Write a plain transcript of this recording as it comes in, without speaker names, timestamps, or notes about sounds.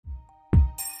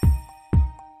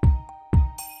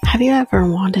Have you ever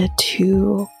wanted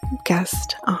to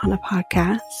guest on a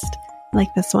podcast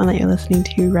like this one that you're listening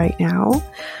to right now?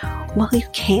 Well, you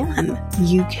can.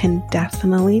 You can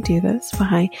definitely do this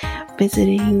by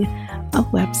visiting a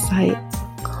website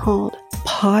called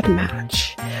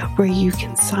Podmatch, where you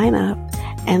can sign up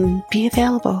and be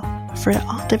available for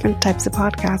all different types of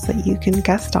podcasts that you can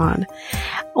guest on.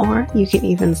 Or you can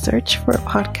even search for a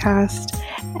podcast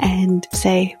and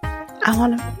say, I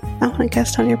want to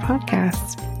guest on your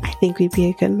podcast. I think we'd be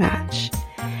a good match.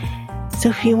 So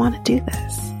if you want to do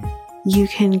this, you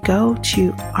can go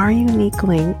to our unique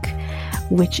link,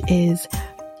 which is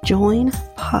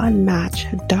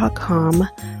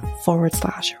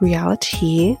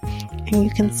joinpodmatch.com/reality, and you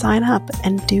can sign up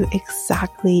and do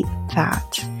exactly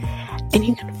that. And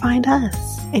you can find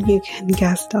us and you can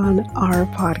guest on our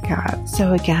podcast.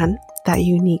 So again, that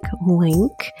unique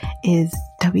link is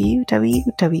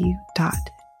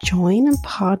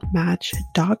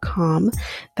www.joinpodmatch.com.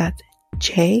 That's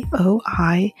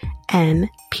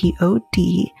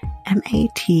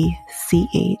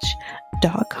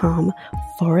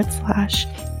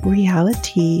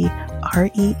joinpodmatch.com/reality,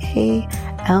 REALITEA,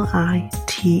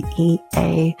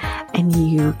 and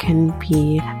you can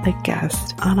be a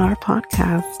guest on our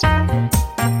podcast.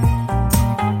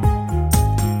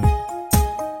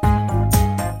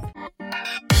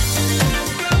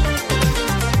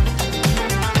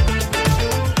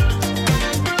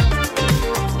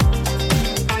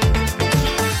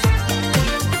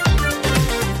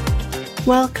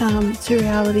 Welcome to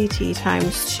Reality Tea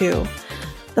 ×2,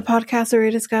 the podcast where we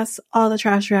discuss all the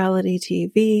trash reality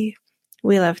TV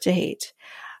we love to hate.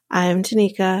 I'm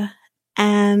Tanika,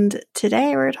 and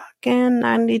today we're talking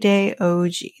 90 Day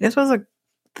OG. This was a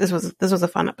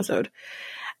fun episode,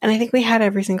 and I think we had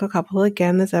every single couple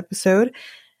again this episode,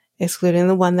 excluding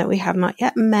the one that we have not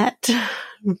yet met.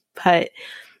 But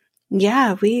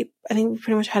yeah, I think we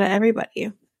pretty much had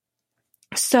everybody.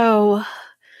 So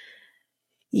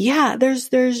yeah,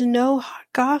 there's no hot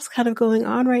goss kind of going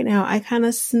on right now. I kind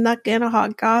of snuck in a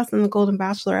hot goss in the Golden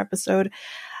Bachelor episode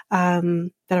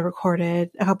that I recorded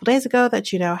a couple days ago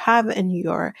that you now have in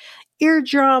your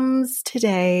eardrums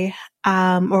today,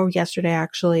 or yesterday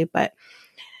actually. But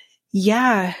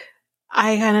yeah,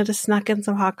 I kind of just snuck in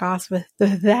some hot goss with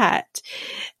that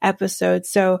episode.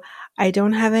 So I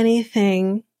don't have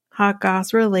anything hot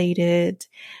goss related.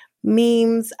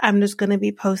 Memes, I'm just going to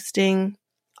be posting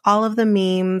all of the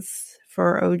memes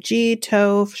for OG,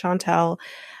 Tove, Chantel,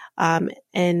 and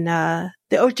the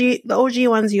OG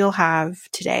ones you'll have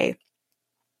today.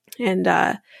 And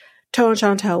Tove and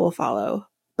Chantel will follow.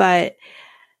 But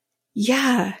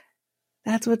yeah,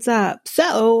 that's what's up.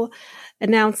 So,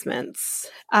 announcements.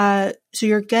 So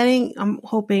you're getting, I'm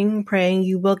hoping, praying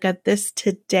you will get this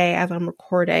today as I'm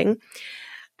recording.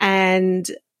 And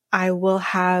I will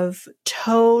have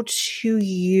Toe to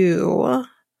You.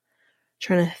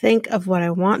 Trying to think of what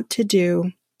I want to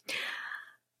do.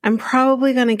 I'm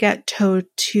probably going to get Toe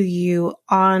to You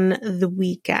on the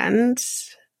weekend,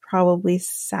 probably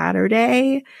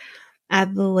Saturday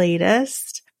at the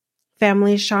latest.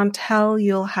 Family Chantel,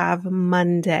 you'll have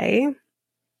Monday.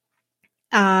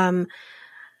 And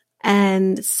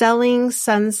Selling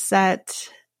Sunset,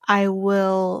 I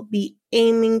will be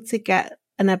aiming to get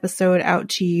an episode out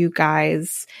to you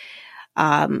guys.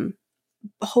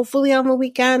 Hopefully on the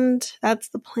weekend. That's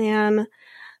the plan.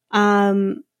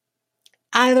 Either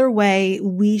way,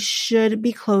 we should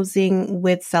be closing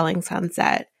with Selling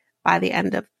Sunset by the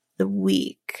end of the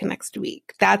week, next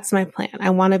week. That's my plan.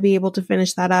 I want to be able to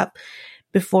finish that up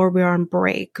before we're on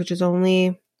break, which is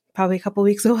only probably a couple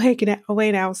weeks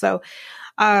away now. So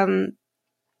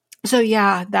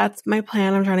yeah, that's my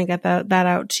plan. I'm trying to get that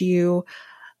out to you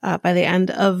by the end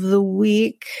of the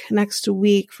week, next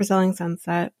week for Selling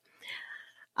Sunset.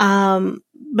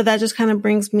 But that just kind of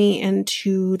brings me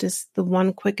into just the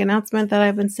one quick announcement that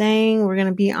I've been saying. We're going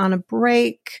to be on a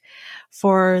break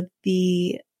for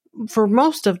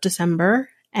most of December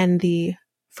and the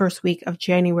first week of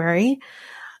January.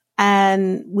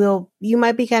 And you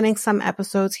might be getting some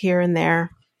episodes here and there,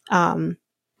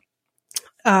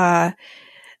 that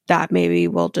maybe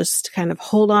we'll just kind of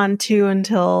hold on to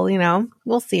until,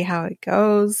 we'll see how it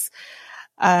goes.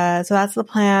 So that's the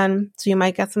plan. So you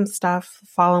might get some stuff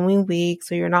following week.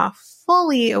 So you're not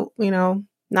fully,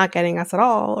 not getting us at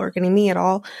all or getting me at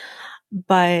all,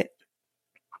 but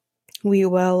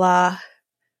we'll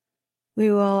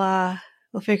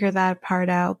figure that part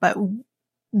out, but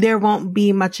there won't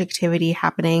be much activity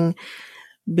happening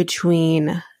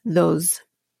between those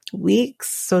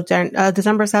weeks. So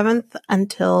December 7th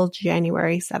until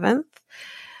January 7th.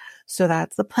 So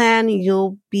that's the plan.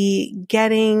 You'll be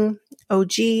getting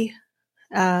OG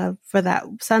for that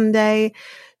Sunday.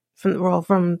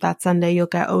 From that Sunday, you'll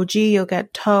get OG, you'll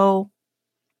get Toe.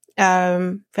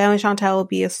 Family Chantel will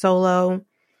be a solo.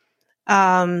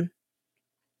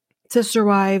 Sister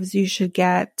Wives, you should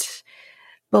get.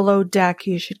 Below Deck,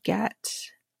 you should get.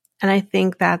 And I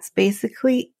think that's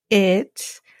basically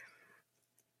it.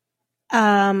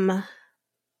 There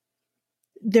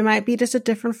might be just a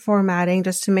different formatting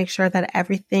just to make sure that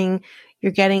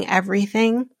you're getting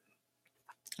everything.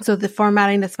 So the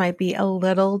formatting just might be a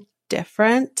little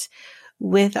different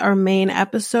with our main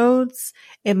episodes.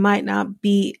 It might not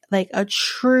be like a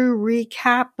true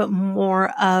recap, but more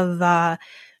of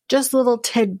just little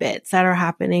tidbits that are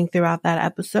happening throughout that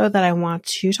episode that I want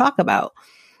to talk about.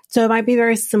 So it might be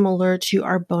very similar to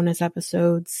our bonus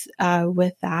episodes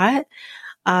with that.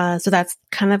 So that's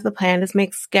kind of the plan, just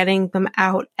makes getting them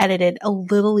out edited a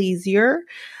little easier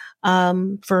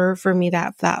for me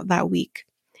that week.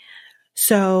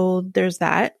 So there's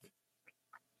that.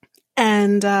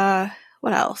 And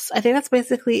what else? I think that's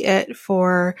basically it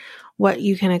for what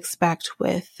you can expect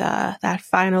with that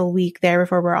final week there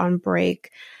before we're on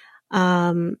break.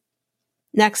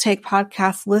 Next Take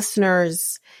podcast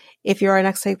listeners, if you're a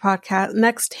Next Take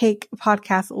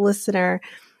podcast listener,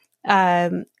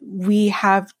 we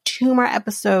have 2 more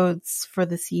episodes for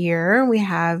this year.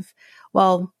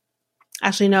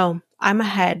 I'm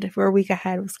ahead. We're a week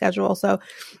ahead of schedule. So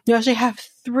you actually have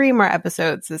 3 more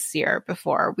episodes this year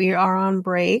before we are on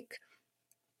break.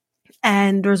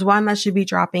 And there's one that should be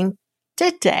dropping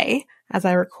today as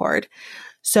I record.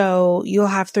 So you'll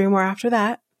have 3 more after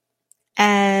that.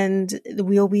 And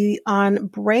we'll be on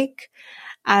break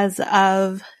as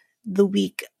of the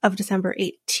week of December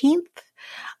 18th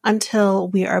until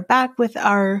we are back with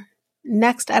our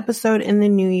next episode in the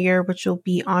new year, which will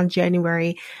be on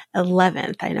January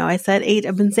 11th. I know I said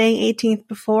I've been saying 18th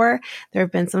before. There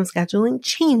have been some scheduling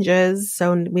changes.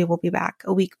 So we will be back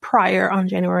a week prior on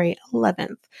January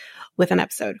 11th with an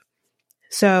episode.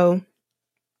 So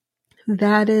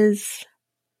that is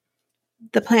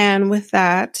the plan with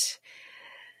that.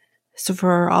 So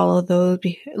for all of those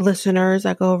listeners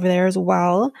that go over there as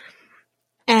well.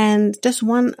 And just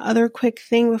one other quick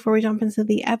thing before we jump into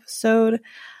the episode.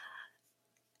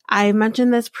 I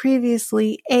mentioned this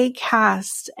previously.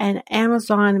 Acast and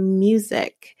Amazon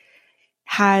Music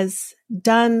has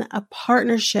done a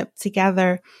partnership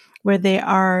together where they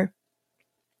are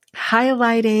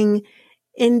highlighting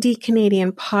indie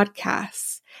Canadian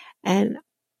podcasts. And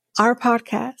our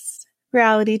podcast,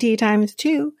 Reality Tea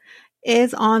X2,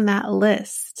 is on that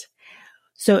list.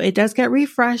 So it does get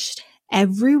refreshed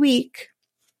every week,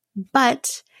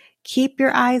 but keep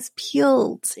your eyes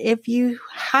peeled. If you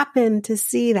happen to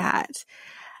see that,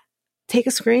 take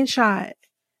a screenshot,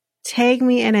 tag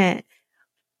me in it.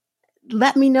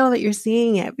 Let me know that you're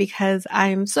seeing it because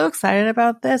I'm so excited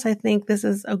about this. I think this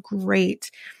is a great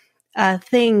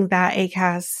thing that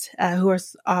Acast, who are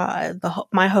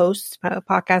my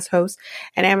podcast host,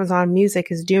 and Amazon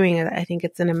Music is doing. I think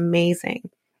it's an amazing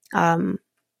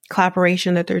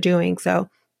collaboration that they're doing. So,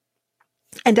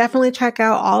 and definitely check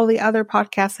out all the other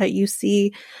podcasts that you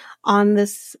see on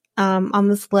this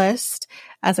list.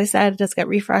 As I said, it does get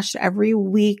refreshed every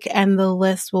week, and the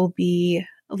list will be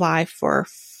live for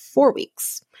 4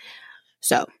 weeks.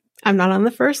 So I'm not on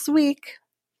the first week,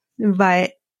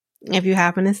 but if you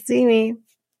happen to see me,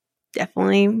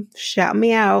 definitely shout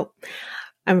me out.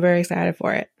 I'm very excited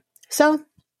for it. So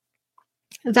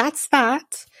that's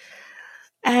that.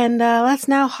 And let's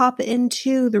now hop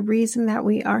into the reason that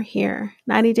we are here.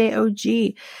 90 Day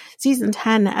OG, Season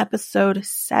 10, Episode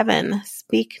 7.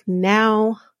 Speak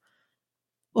now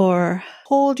or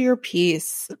hold your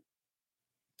peace.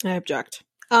 I object.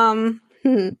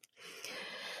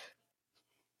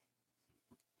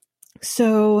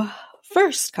 So,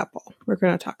 first couple we're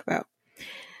going to talk about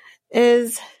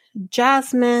is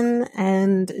Jasmine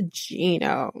and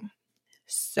Gino.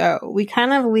 So we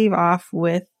kind of leave off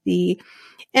with the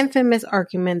infamous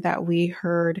argument that we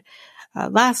heard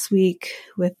last week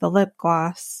with the lip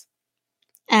gloss.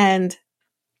 And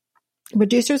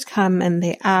producers come and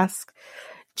they ask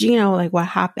Gino, like, what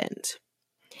happened?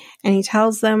 And he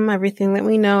tells them everything that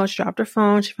we know. She dropped her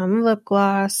phone, she found the lip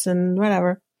gloss and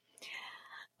whatever.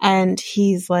 And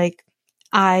he's like,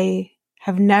 I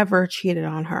have never cheated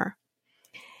on her.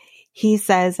 He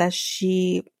says that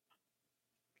she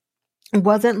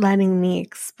wasn't letting me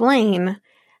explain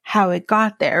how it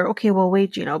got there. Okay, well,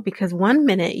 wait, because 1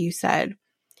 minute you said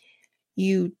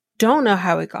you don't know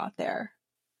how it got there.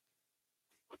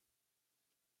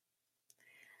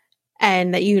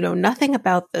 And that you know nothing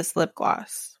about this lip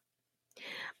gloss.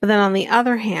 But then on the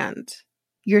other hand,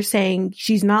 you're saying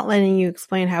she's not letting you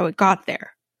explain how it got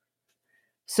there.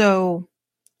 So,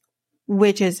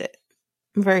 which is it?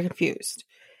 I'm very confused.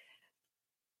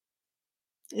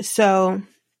 So,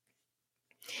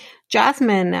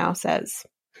 Jasmine now says,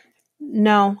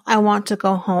 no, I want to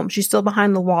go home. She's still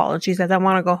behind the wall, and she says, I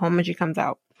want to go home, and she comes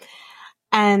out.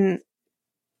 And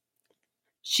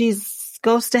she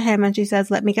goes to him, and she says,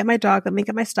 let me get my dog, let me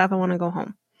get my stuff, I want to go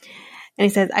home. And he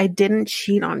says, I didn't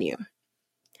cheat on you.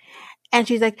 And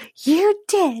she's like, you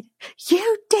did.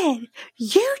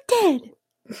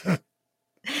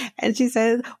 And she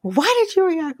says, why did you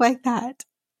react like that?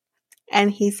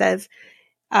 And he says,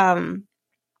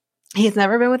 he's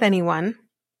never been with anyone.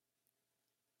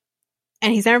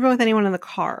 And he's never been with anyone in the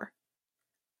car.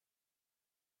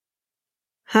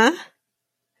 Huh?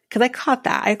 Because I caught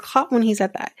that. I caught when he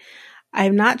said that. I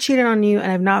have not cheated on you, and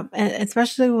I've not,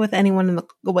 especially with anyone in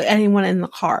the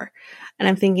car. And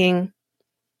I'm thinking,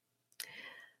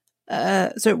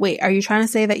 so wait, are you trying to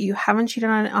say that you haven't cheated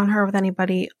on her with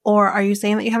anybody, or are you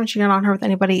saying that you haven't cheated on her with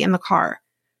anybody in the car?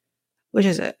 Which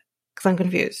is it? Because I'm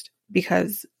confused.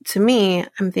 Because to me,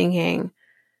 I'm thinking,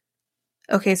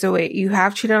 okay, so wait, you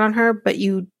have cheated on her, but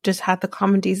you just had the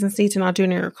common decency to not do it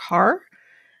in your car?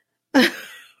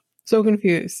 So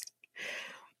confused.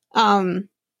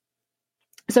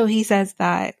 So he says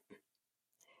that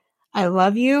I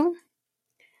love you.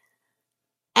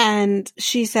 And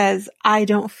she says, I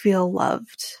don't feel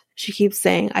loved. She keeps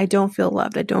saying, I don't feel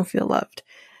loved. I don't feel loved.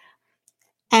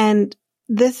 And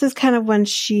this is kind of when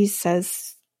she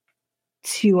says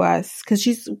to us,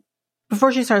 because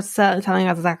before she starts telling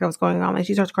us exactly what's going on, like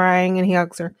she starts crying and he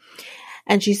hugs her.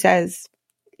 And she says,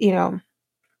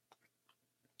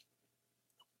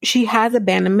 she has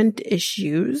abandonment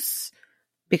issues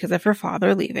because of her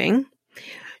father leaving.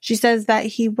 She says that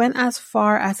he went as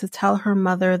far as to tell her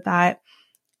mother that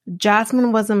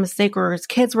Jasmine was a mistake, or his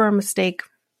kids were a mistake,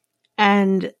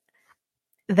 and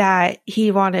that he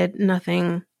wanted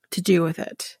nothing to do with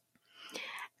it.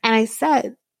 And I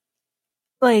said,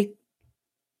 like,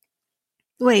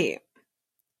 wait,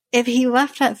 if he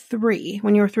left at 3,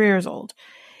 when you were 3 years old,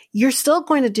 you're still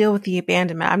going to deal with the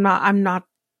abandonment. I'm not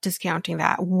discounting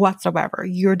that whatsoever.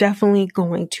 You're definitely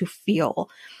going to feel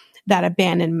that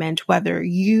abandonment, whether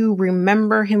you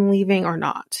remember him leaving or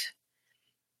not.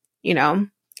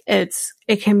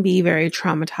 It can be very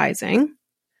traumatizing.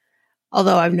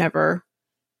 Although I've never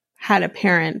had a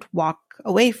parent walk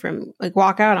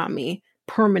out on me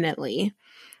permanently.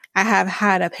 I have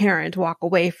had a parent walk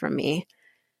away from me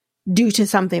due to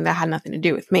something that had nothing to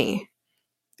do with me.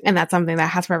 And that's something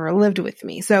that has forever lived with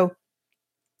me. So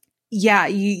yeah,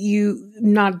 you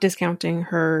not discounting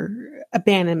her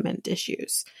abandonment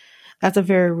issues. That's a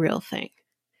very real thing.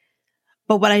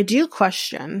 But what I do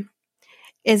question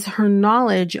is her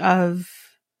knowledge of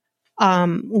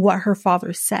what her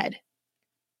father said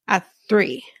at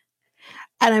 3.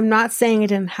 And I'm not saying it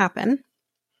didn't happen.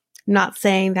 Not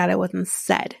saying that it wasn't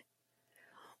said.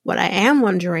 What I am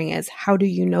wondering is, how do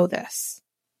you know this?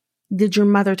 Did your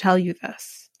mother tell you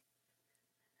this?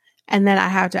 And then I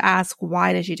have to ask,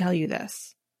 why did she tell you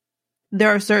this? There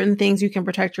are certain things you can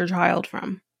protect your child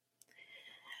from.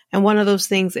 And one of those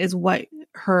things is what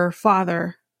her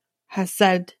father has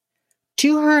said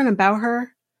to her and about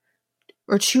her,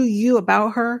 or to you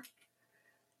about her,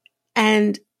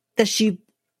 and that she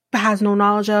has no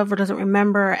knowledge of or doesn't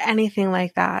remember, or anything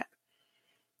like that.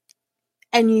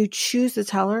 And you choose to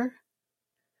tell her.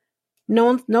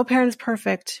 No parent's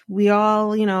perfect. We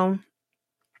all,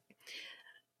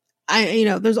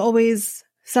 there's always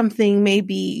something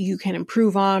maybe you can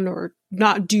improve on or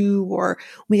not do, or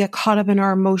we get caught up in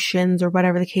our emotions or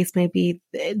whatever the case may be.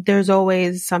 There's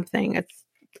always something.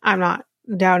 I'm not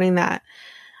doubting that.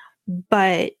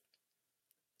 But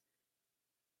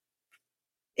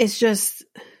it's just,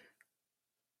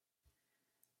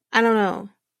 I don't know.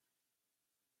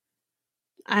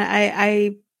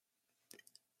 I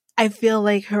feel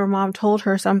like her mom told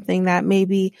her something that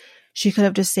maybe she could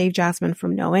have just saved Jasmine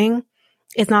from knowing.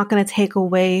 It's not going to take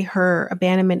away her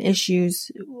abandonment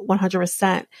issues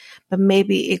 100%, but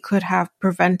maybe it could have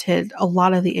prevented a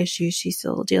lot of the issues she's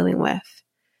still dealing with.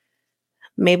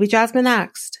 Maybe Jasmine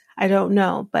asked. I don't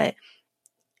know, but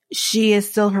she is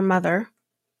still her mother.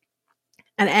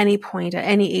 At any point, at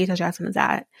any age that Jasmine is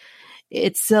at,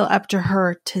 it's still up to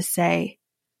her to say,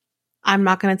 I'm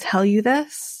not going to tell you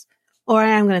this, or I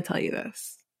am going to tell you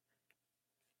this.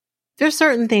 There's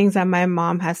certain things that my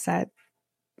mom has said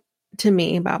to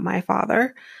me about my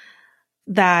father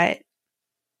that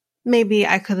maybe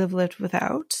I could have lived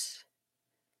without.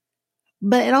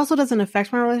 But it also doesn't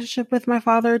affect my relationship with my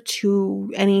father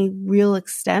to any real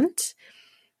extent.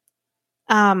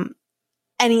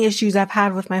 Any issues I've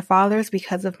had with my father is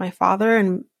because of my father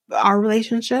and our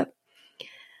relationship,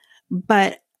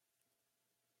 but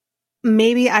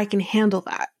maybe I can handle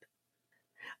that.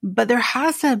 But there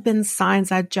has to have been signs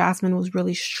that Jasmine was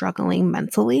really struggling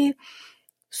mentally.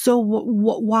 So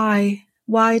why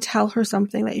tell her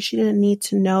something that she didn't need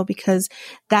to know? Because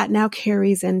that now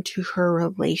carries into her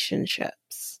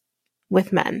relationships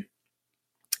with men.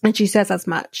 And she says as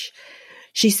much.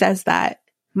 She says that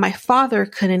my father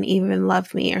couldn't even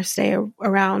love me or stay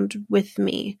around with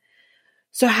me.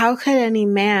 So how could any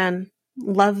man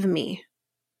love me?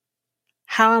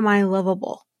 How am I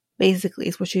lovable? Basically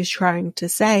is what she's trying to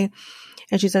say.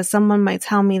 And she says, someone might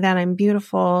tell me that I'm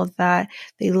beautiful, that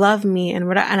they love me,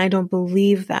 and I don't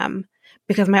believe them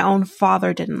because my own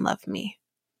father didn't love me.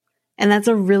 And that's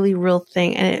a really real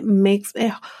thing. And it makes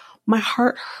my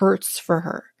heart hurts for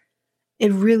her.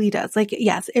 It really does. Like,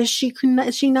 yes, is she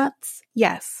nuts?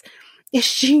 Yes. Is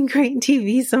she great in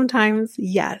TV sometimes?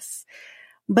 Yes.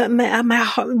 But my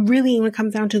heart, really, when it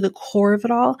comes down to the core of it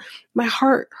all, my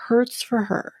heart hurts for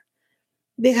her.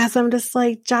 Because I'm just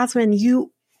like, Jasmine,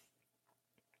 you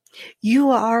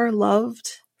are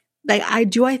loved. Like, I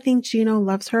think Gino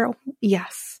loves her?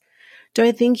 Yes. Do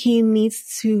I think he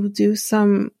needs to do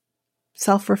some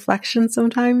self-reflection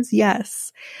sometimes?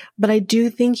 Yes. But I do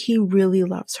think he really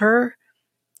loves her,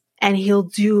 and he'll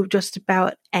do just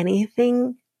about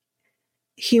anything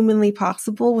humanly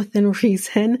possible within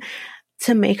reason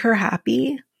to make her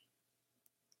happy.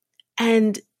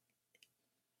 And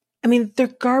I mean, they're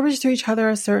garbage to each other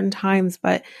at certain times,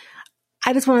 but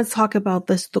I just want to talk about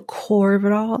the core of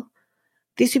it all.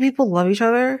 These two people love each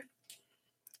other,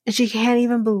 and she can't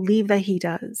even believe that he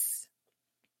does.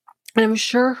 And I'm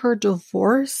sure her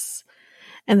divorce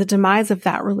and the demise of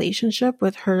that relationship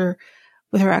with her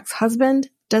ex-husband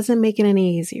doesn't make it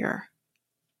any easier.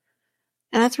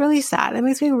 And that's really sad. It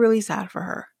makes me really sad for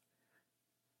her.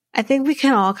 I think we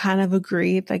can all kind of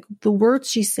agree, like, the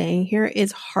words she's saying here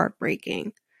is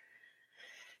heartbreaking.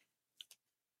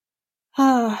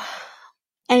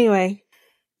 Anyway,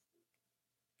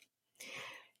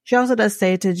 she also does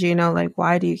say to Gino, like,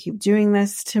 why do you keep doing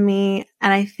this to me?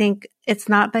 And I think it's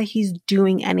not that he's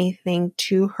doing anything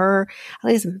to her, at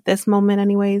least in this moment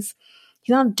anyways.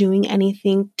 He's not doing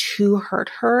anything to hurt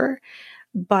her,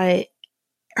 but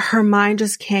her mind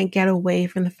just can't get away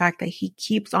from the fact that he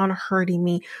keeps on hurting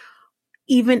me,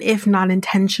 even if not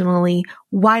intentionally.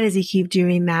 Why does he keep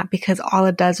doing that? Because all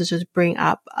it does is just bring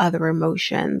up other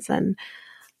emotions. And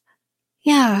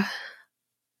yeah,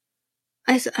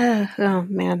 oh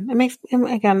man, it makes,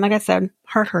 again, like I said,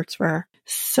 heart hurts for her.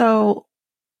 So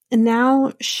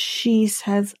now she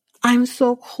says, I'm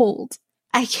so cold.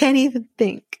 I can't even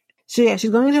think. So yeah,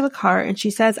 she's going into the car, and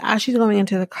she says, as she's going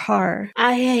into the car,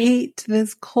 I hate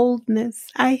this coldness.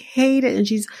 I hate it. And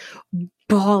she's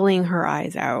bawling her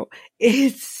eyes out.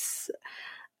 That's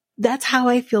how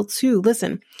I feel too.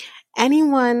 Listen,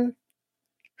 anyone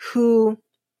who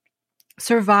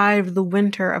survived the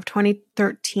winter of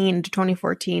 2013 to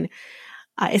 2014,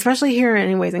 especially here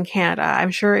anyways in Canada,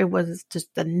 I'm sure it was just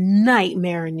a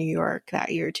nightmare in New York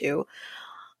that year too.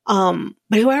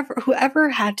 But whoever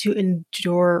had to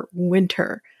endure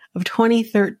winter of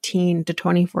 2013 to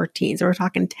 2014, so we're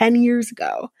talking 10 years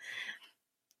ago,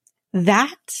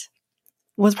 that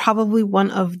was probably one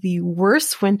of the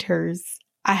worst winters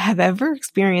I have ever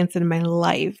experienced in my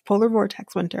life. Polar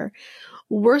vortex winter.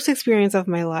 Worst experience of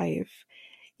my life.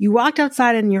 You walked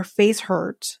outside and your face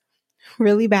hurt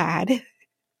really bad.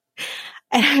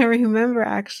 And I remember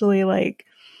actually, like,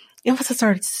 it must have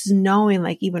started snowing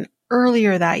like even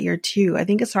earlier that year too. I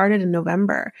think it started in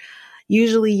November.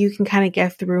 Usually you can kind of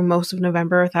get through most of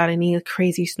November without any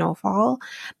crazy snowfall,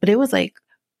 but it was like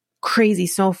crazy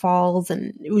snowfalls,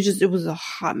 and it was a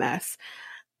hot mess.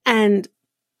 And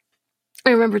I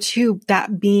remember too,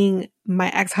 that being my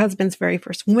ex-husband's very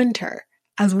first winter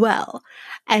as well.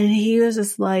 And he was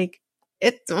just like,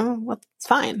 it's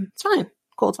fine. It's fine.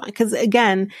 Cold's fine. Cause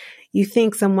again, you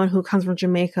think someone who comes from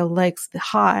Jamaica likes the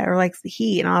hot or likes the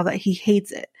heat and all that. He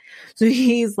hates it. So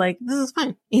he's like, this is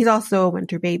fine. He's also a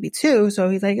winter baby too. So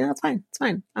he's like, yeah, it's fine. It's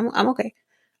fine. I'm okay.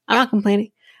 I'm not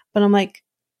complaining. But I'm like,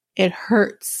 it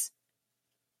hurts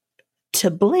to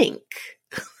blink.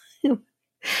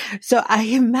 So I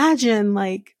imagine,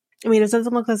 like, I mean, it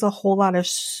doesn't look like there's a whole lot of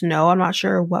snow. I'm not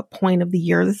sure what point of the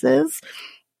year this is,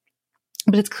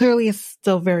 but it's clearly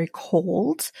still very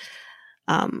cold.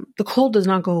 The cold does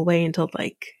not go away until,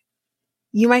 like,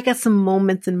 you might get some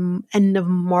moments in end of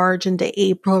March into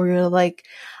April where you're like,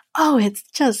 oh, it's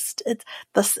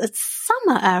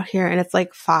summer out here, and it's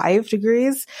like 5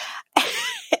 degrees.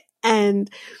 And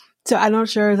so I'm not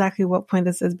sure exactly what point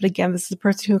this is, but again, this is a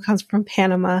person who comes from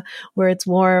Panama where it's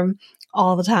warm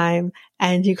all the time.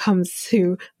 And he comes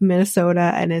to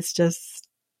Minnesota and it's just,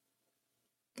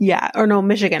 yeah, or no,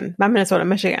 Michigan, not Minnesota,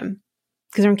 Michigan.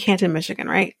 Because they're in Canton, Michigan,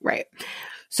 right? Right.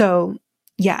 So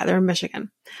yeah, they're in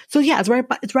Michigan. So yeah, it's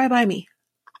right by me.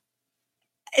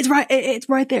 It's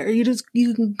right there.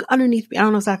 You can underneath me. I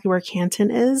don't know exactly where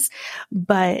Canton is,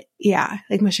 but yeah,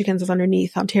 like Michigan's is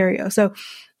underneath Ontario. So,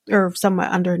 or somewhat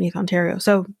underneath Ontario.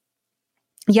 So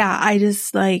yeah, I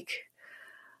just like,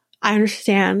 I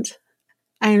understand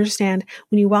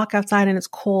when you walk outside and it's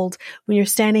cold, when you're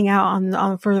standing out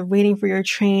on for waiting for your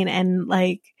train and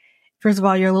like, first of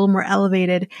all, you're a little more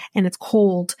elevated and it's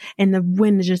cold and the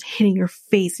wind is just hitting your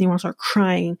face and you want to start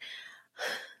crying.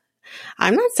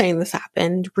 I'm not saying this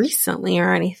happened recently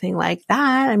or anything like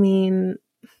that. I mean,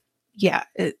 yeah,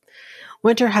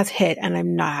 winter has hit and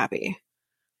I'm not happy.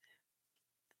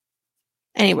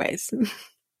 Anyways.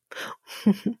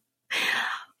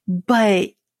 But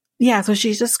yeah, so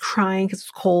she's just crying because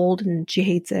it's cold and she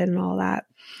hates it and all that.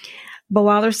 But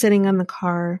while they're sitting in the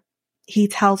car, he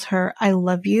tells her, I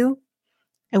love you.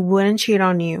 I wouldn't cheat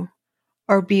on you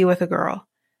or be with a girl.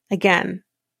 Again,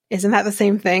 isn't that the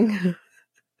same thing?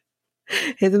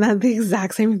 Isn't that the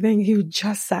exact same thing you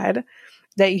just said?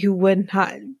 That you would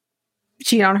not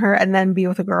cheat on her and then be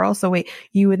with a girl? So wait,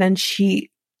 you would then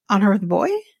cheat on her with a boy?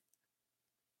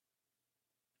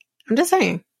 I'm just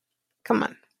saying. Come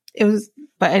on.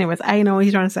 But anyways, I know what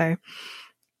he's trying to say.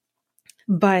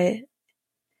 But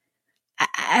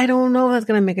I don't know if that's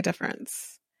going to make a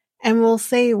difference. And we'll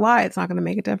say why it's not going to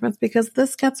make a difference because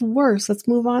this gets worse. Let's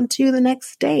move on to the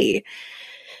next day.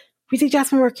 We see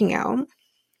Jasmine working out.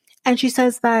 And she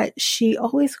says that she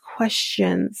always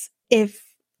questions if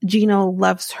Gino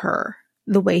loves her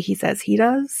the way he says he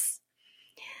does.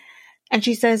 And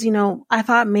she says, I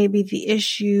thought maybe the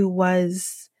issue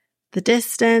was the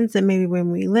distance and maybe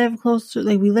when we live closer,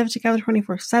 like we live together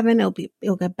 24/7,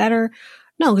 it'll get better.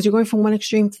 No, because you're going from one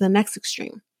extreme to the next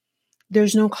extreme.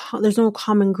 There's no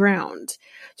common ground.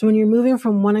 So when you're moving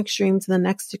from one extreme to the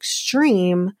next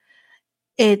extreme,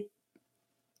 it's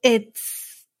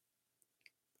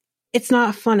not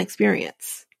a fun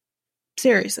experience.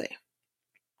 Seriously.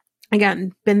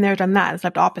 Again, been there, done that,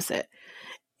 except opposite.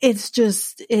 It's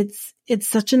just, it's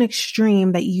such an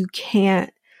extreme that you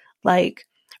can't like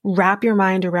wrap your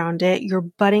mind around it. You're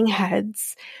butting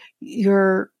heads.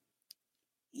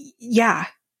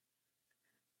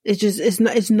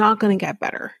 It's not going to get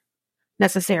better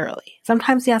necessarily.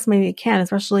 Sometimes, yes, maybe it can,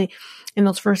 especially in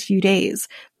those first few days,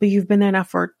 but you've been there now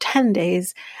for 10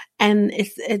 days and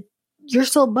you're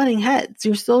still butting heads.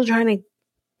 You're still trying to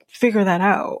figure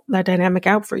that dynamic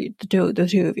out for you, the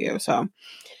two of you. So,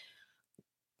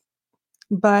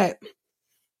 but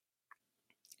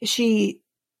she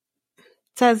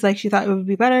says like she thought it would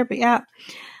be better, but yeah,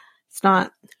 it's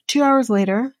not. 2 hours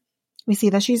later, we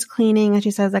see that she's cleaning and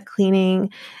she says that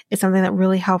cleaning is something that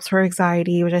really helps her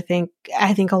anxiety, which I think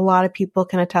a lot of people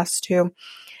can attest to.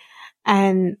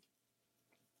 And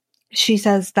she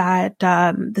says that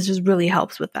this just really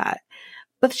helps with that.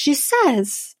 But she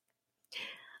says,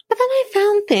 but then I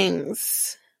found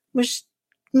things, which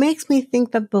makes me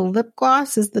think that the lip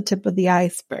gloss is the tip of the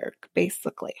iceberg,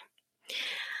 basically.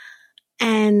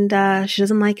 And she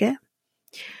doesn't like it.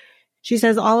 She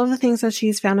says all of the things that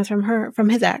she's found is from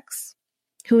his ex,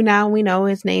 who now we know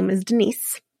his name is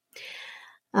Denise.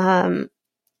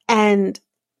 And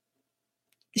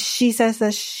she says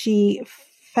that she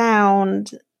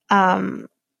found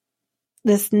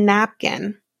this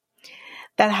napkin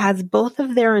that has both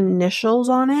of their initials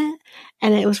on it,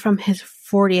 and it was from his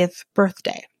 40th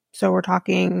birthday. So we're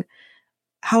talking,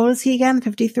 how old is he again?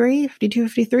 53, 52,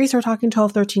 53. So we're talking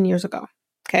 12, 13 years ago.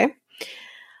 Okay.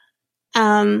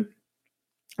 And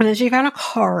then she found a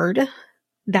card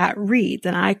that reads,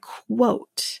 and I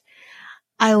quote,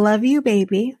 I love you,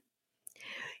 baby.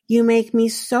 You make me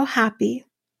so happy.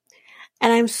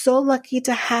 And I'm so lucky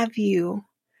to have you.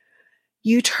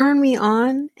 You turn me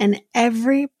on in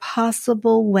every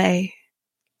possible way.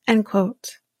 End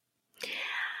quote.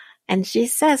 And she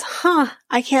says,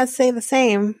 I can't say the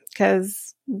same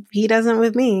because he doesn't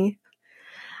with me.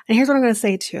 And here's what I'm going to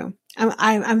say too.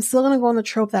 I'm still going to go on the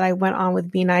trope that I went on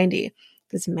with B90.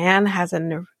 This man has ED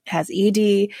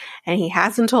and he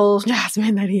hasn't told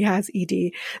Jasmine that he has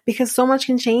ED because so much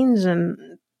can change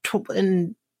in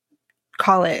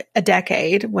call it a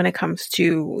decade when it comes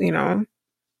to,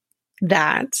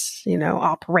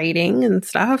 operating and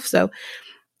stuff. So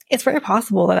it's very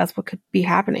possible that that's what could be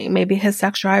happening. Maybe his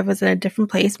sex drive was in a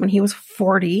different place when he was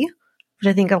 40, which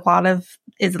I think a lot of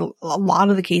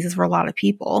the cases for a lot of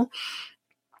people.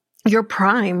 Your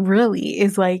prime really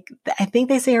is like, I think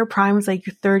they say your prime is like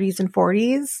your 30s and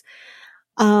 40s.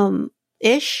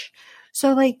 ish.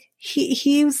 So like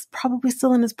he was probably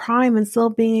still in his prime and still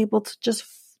being able to just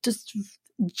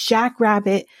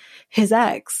jackrabbit his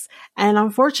ex. And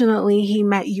unfortunately, he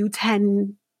met you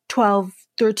 10, 12,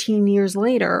 13 years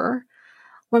later,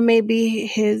 when maybe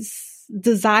his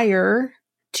desire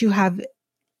to have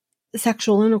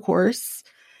sexual intercourse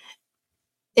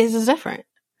is different.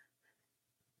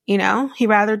 You know, he'd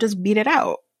rather just beat it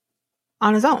out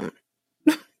on his own.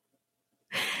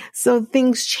 So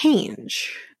things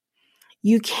change.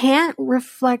 You can't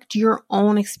reflect your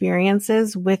own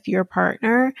experiences with your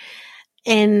partner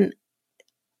and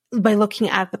by looking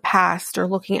at the past or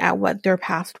looking at what their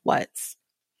past was.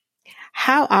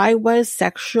 How I was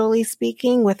sexually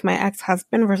speaking with my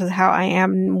ex-husband versus how I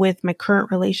am with my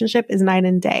current relationship is night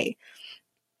and day.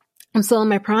 I'm still in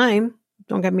my prime,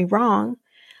 don't get me wrong,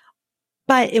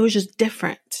 but it was just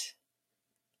different.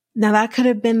 Now that could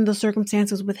have been the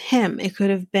circumstances with him. It could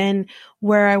have been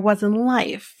where I was in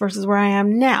life versus where I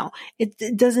am now.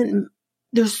 It doesn't,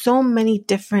 there's so many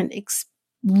different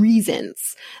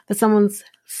reasons that someone's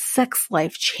sex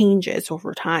life changes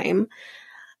over time.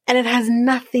 And it has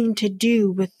nothing to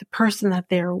do with the person that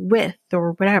they're with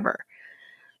or whatever.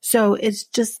 So it's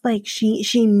just like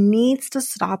she needs to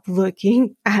stop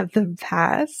looking at the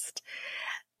past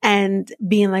and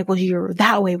being like, well, you're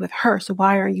that way with her, so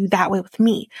why aren't you that way with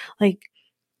me? Like,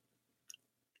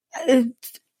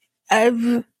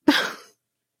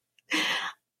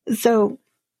 so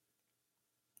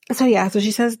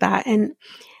she says that, and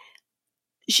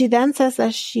she then says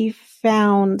that she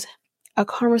found a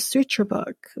Kama Sutra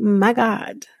book. My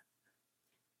God.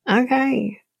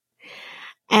 Okay.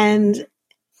 And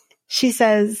she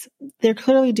says they're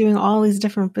clearly doing all these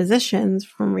different positions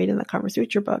from reading the Kama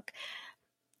Sutra book.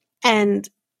 And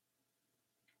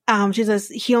she says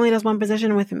he only does one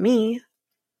position with me.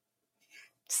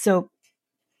 So,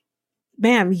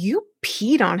 bam, you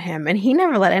peed on him. And he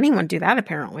never let anyone do that,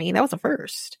 apparently. That was a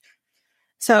first.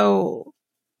 So,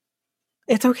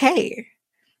 it's okay.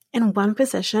 In one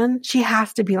position, she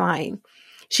has to be lying.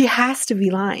 She has to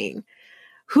be lying.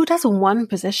 Who does one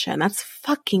position? That's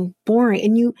fucking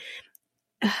boring.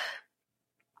 And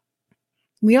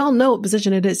we all know what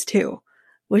position it is too,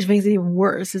 which makes it even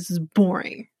worse. This is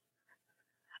boring.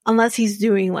 Unless he's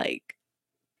doing like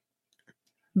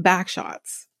back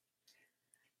shots.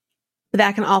 But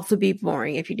that can also be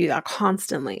boring if you do that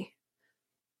constantly.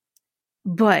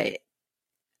 But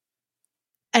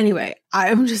anyway,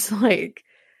 I'm just like,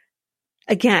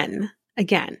 again,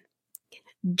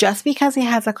 just because he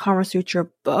has a Kama Sutra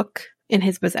book in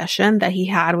his possession that he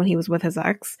had when he was with his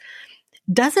ex,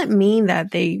 doesn't mean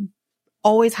that they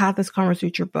always had this Kama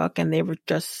Sutra book and they were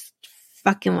just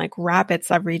fucking like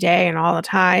rabbits every day and all the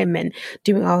time and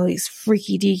doing all these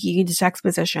freaky deaky sex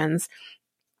positions.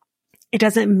 It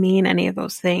doesn't mean any of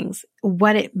those things.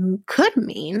 What it could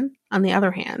mean, on the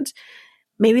other hand,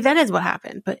 maybe that is what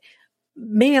happened, but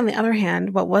maybe on the other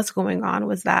hand, what was going on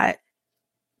was that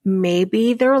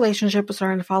maybe their relationship was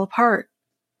starting to fall apart,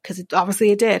 because obviously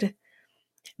it did.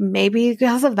 Maybe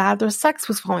because of that, their sex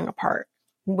was falling apart,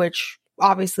 which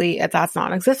obviously that's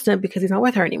non-existent because he's not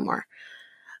with her anymore.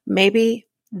 Maybe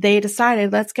they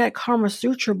decided, let's get Kama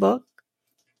Sutra book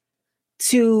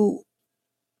to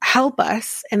help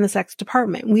us in the sex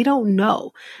department. We don't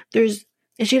know. And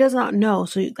she does not know.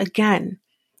 So again,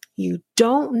 you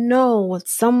don't know what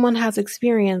someone has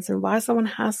experienced and why someone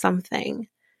has something.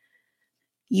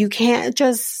 You can't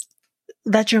just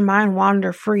let your mind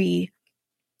wander free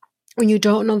when you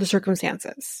don't know the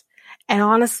circumstances. And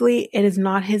honestly, it is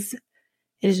not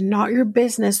your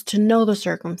business to know the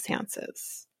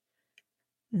circumstances.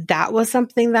 That was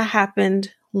something that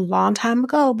happened a long time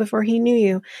ago before he knew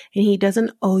you, and he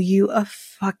doesn't owe you a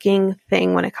fucking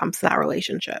thing when it comes to that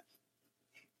relationship.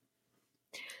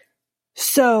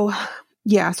 So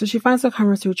she finds the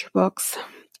Kama Sutra books,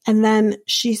 and then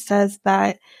she says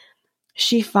that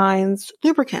she finds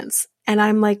lubricants. And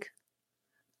I'm like,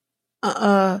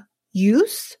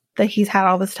 use that he's had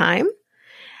all this time?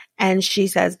 And she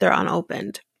says they're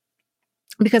unopened.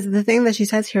 Because the thing that she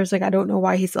says here is like, I don't know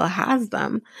why he still has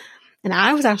them. And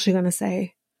I was actually going to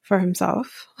say for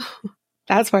himself.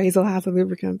 That's why he still has the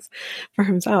lubricants, for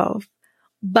himself.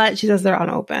 But she says they're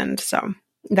unopened. So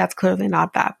that's clearly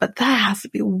not that. But that has to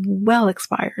be well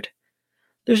expired.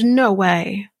 There's no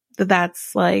way that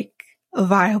that's like a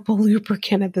viable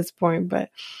lubricant at this point. But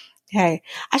hey,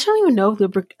 I don't even know if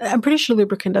lubricant. I'm pretty sure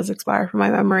lubricant does expire from my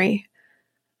memory.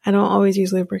 I don't always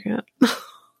use lubricant.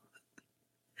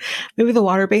 Maybe the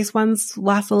water-based ones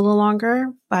last a little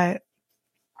longer, but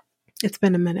it's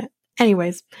been a minute.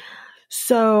 Anyways,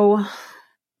 so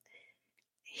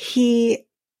he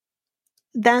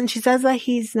then she says that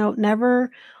he's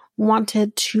never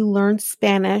wanted to learn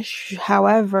Spanish.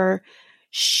 However,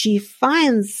 she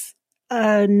finds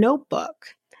a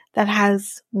notebook that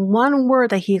has one word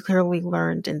that he clearly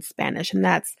learned in Spanish, and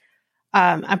that's,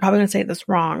 I'm probably going to say this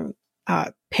wrong,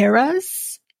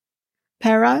 peras,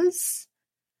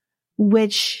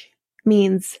 which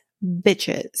means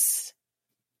bitches.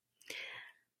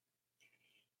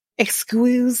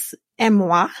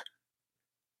 Excuse-moi.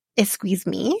 Excuse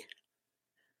me.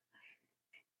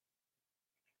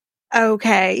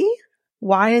 Okay.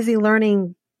 Why is he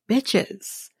learning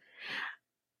bitches?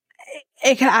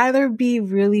 It could either be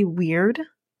really weird.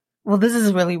 Well, this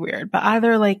is really weird, but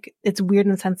either like it's weird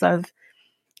in the sense of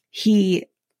he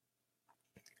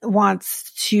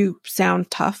wants to sound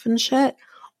tough and shit,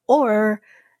 or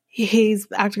he's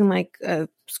acting like a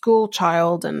school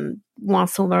child and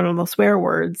wants to learn all the swear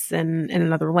words in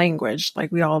another language,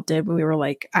 like we all did when we were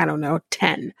like, I don't know,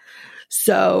 10.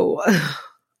 So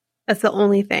that's the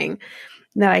only thing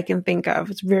that I can think of.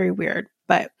 It's very weird,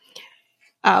 but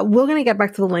we're going to get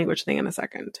back to the language thing in a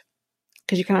second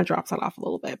because she kind of drops that off a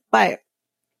little bit. But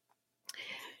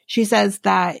she says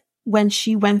that when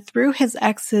she went through his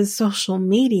ex's social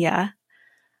media,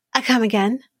 I come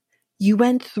again. You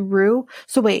went through.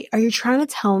 So wait, are you trying to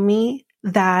tell me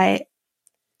that,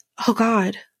 oh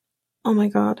God, oh my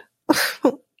God.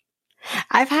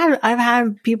 I've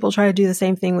had people try to do the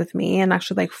same thing with me and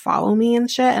actually like follow me and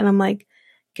shit. And I'm like,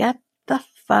 get the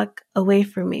fuck away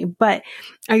from me. But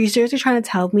are you seriously trying to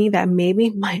tell me that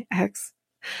maybe my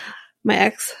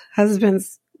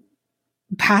ex-husband's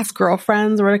past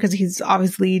girlfriends or whatever, because he's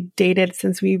obviously dated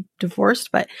since we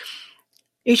divorced, but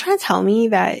are you trying to tell me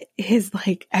that his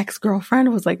like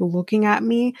ex-girlfriend was like looking at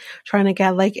me, trying to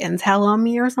get like intel on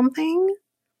me or something?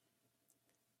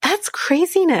 That's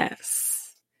craziness.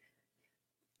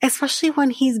 Especially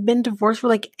when he's been divorced for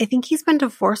like, I think he's been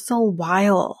divorced a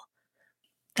while.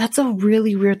 That's a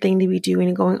really weird thing to be doing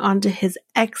and going onto his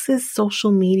ex's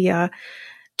social media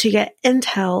to get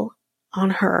intel on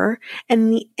her.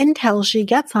 And the intel she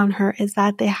gets on her is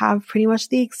that they have pretty much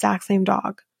the exact same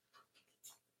dog.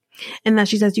 And that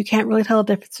she says you can't really tell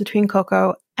the difference between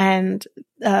Coco and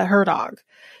her dog,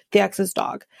 the ex's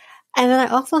dog. And then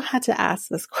I also had to ask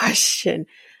this question.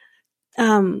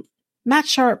 Matt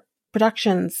Sharp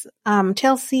Productions,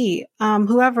 TLC,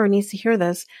 whoever needs to hear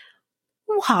this,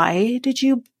 why did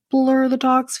you blur the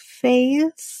dog's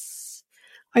face?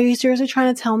 Are you seriously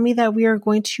trying to tell me that we are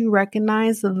going to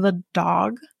recognize the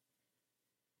dog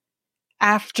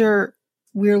after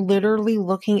we're literally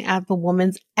looking at the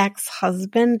woman's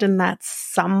ex-husband and that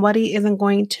somebody isn't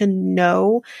going to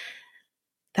know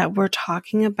that we're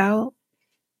talking about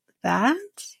that?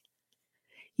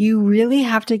 You really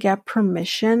have to get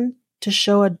permission to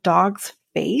show a dog's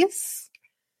face?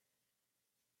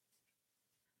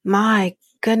 My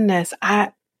goodness.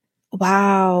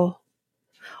 Wow.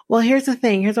 Well, here's the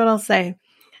thing. Here's what I'll say.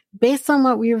 Based on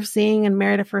what we are seeing in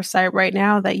Married at First Sight right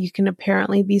now, that you can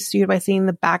apparently be sued by seeing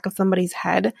the back of somebody's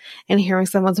head and hearing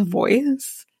someone's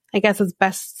voice, I guess it's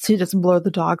best to just blur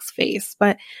the dog's face.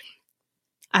 But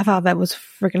I thought that was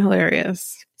freaking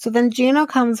hilarious. So then Gino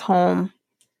comes home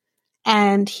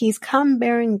and he's come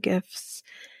bearing gifts.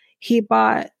 He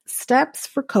bought steps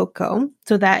for Coco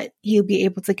so that he'll be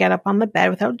able to get up on the bed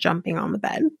without jumping on the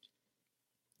bed.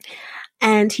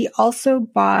 And he also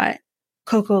bought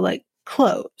Coco like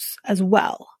clothes as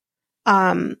well.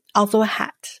 Also a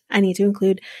hat. I need to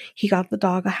include, he got the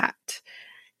dog a hat.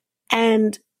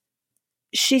 And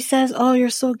she says, oh, you're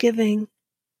so giving.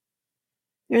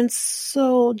 You're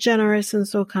so generous and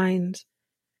so kind.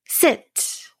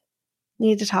 Sit.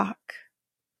 Need to talk.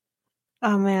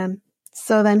 Oh man.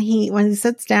 So then when he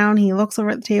sits down, he looks over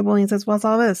at the table and he says, what's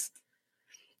all this?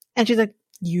 And she's like,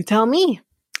 you tell me.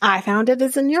 I found it.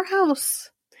 It's in your house.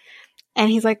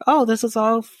 And he's like, oh, this is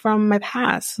all from my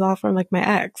past. It's all from like my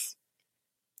ex.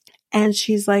 And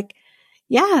she's like,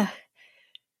 yeah.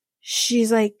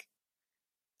 She's like,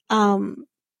 yeah,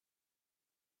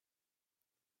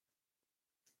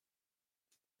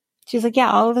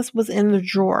 all of this was in the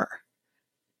drawer.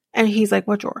 And he's like,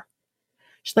 what drawer?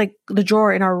 She's like, the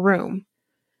drawer in our room.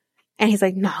 And he's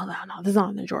like, no, this is not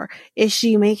in the drawer. Is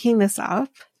she making this up?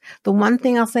 The one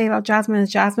thing I'll say about Jasmine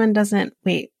is Jasmine doesn't,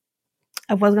 wait,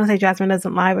 I was going to say Jasmine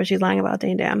doesn't lie, but she's lying about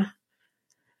Dane Dan.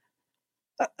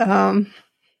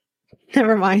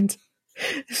 Never mind.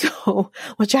 So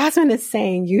what Jasmine is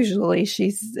saying, usually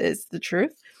is the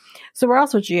truth. So where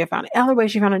else would Gia found it? Either way,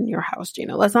 she found it in your house,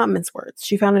 Gino. Let's not mince words.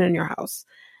 She found it in your house.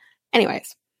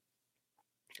 Anyways.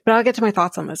 But I'll get to my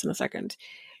thoughts on this in a second.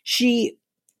 She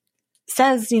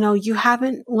says, you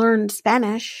haven't learned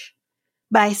Spanish.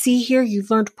 but I see here you've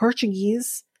learned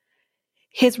Portuguese.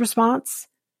 His response,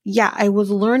 yeah, I was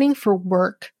learning for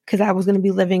work because I was going to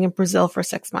be living in Brazil for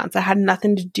 6 months. It had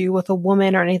nothing to do with a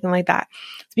woman or anything like that.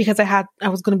 It's because I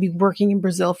was going to be working in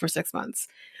Brazil for 6 months,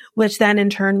 which then in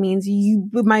turn means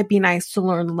it might be nice to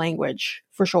learn the language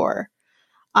for sure.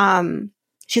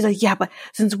 She's like, yeah, but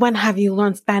since when have you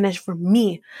learned Spanish for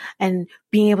me and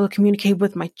being able to communicate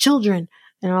with my children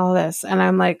and all this? And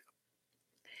I'm like,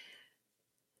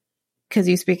 because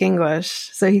you speak English.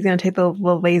 So he's going to take the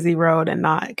little lazy road and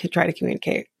not try to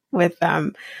communicate with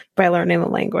them by learning the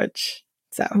language.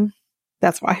 So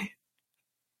that's why.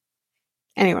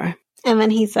 Anyway. And then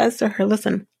he says to her,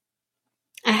 listen,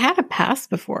 I had a past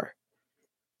before.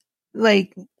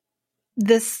 Like,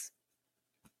 this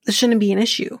shouldn't be an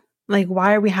issue. Like,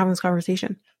 why are we having this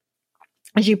conversation?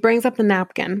 And she brings up the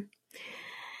napkin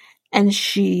and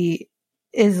she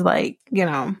is like,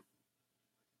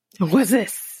 what's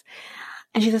this?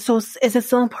 And she says, so is it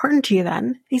still important to you then?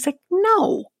 And he's like,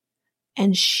 no.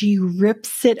 And she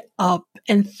rips it up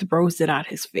and throws it at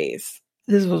his face.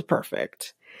 This was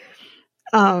perfect.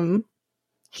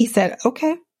 He said,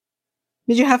 okay.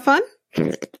 Did you have fun?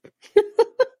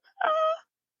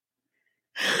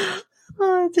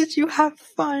 Oh, did you have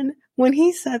fun? When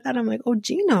he said that, I'm like, oh,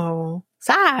 Gino,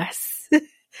 sass.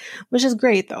 Which is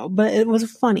great though, but it was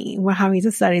funny how he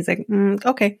just said, he's like,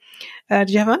 okay. Did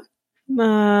you have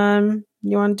fun?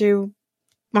 You want to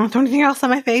throw anything else on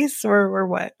my face or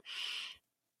what?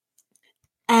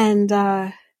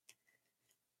 And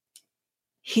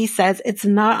he says it's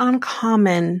not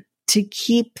uncommon to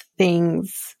keep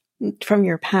things from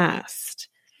your past.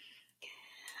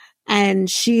 And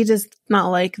she does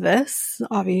not like this,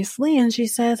 obviously. And she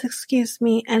says, excuse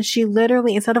me. And she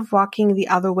literally, instead of walking the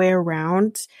other way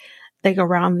around, like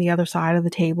around the other side of the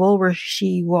table where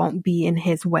she won't be in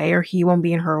his way or he won't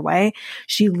be in her way,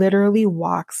 she literally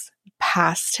walks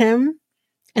past him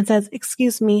and says,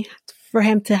 excuse me, for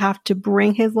him to have to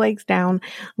bring his legs down,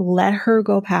 let her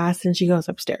go past, and she goes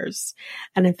upstairs.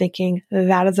 And I'm thinking,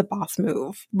 that is a boss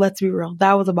move. Let's be real.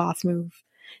 That was a boss move.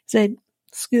 Said,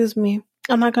 excuse me,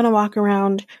 I'm not going to walk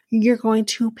around. You're going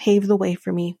to pave the way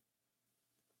for me.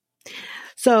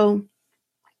 So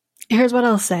here's what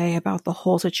I'll say about the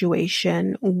whole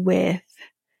situation with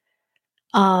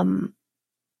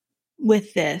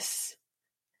this.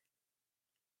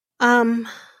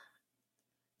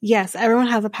 Yes, everyone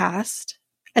has a past.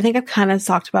 I think I've kind of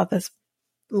talked about this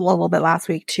a little bit last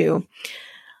week too.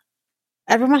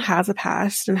 Everyone has a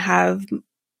past and have,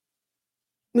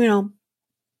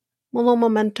 little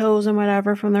mementos and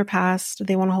whatever from their past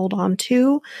they want to hold on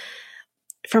to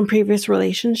from previous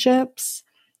relationships.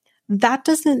 That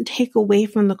doesn't take away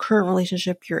from the current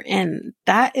relationship you're in.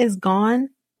 That is gone.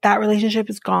 That relationship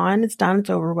is gone. It's done. It's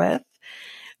over with.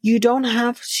 You don't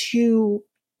have to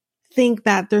think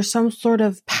that there's some sort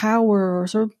of power or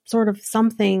sort of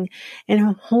something in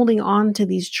holding on to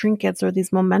these trinkets or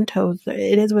these mementos.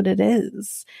 It is what it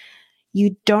is.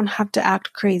 You don't have to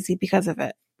act crazy because of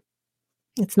it.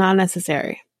 It's not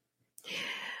necessary.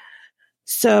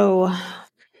 So,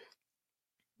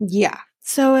 yeah.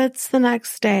 So it's the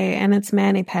next day and it's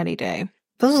mani-pedi day.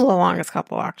 This is the longest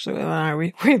couple, actually, when I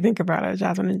really think about it.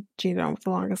 Jasmine and Gino was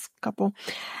the longest couple.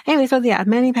 Anyway, so yeah,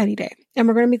 mani-pedi day. And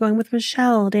we're going to be going with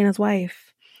Michelle, Dana's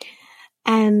wife.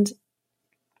 And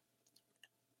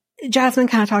Jasmine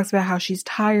kind of talks about how she's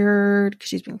tired because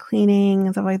she's been cleaning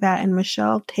and stuff like that. And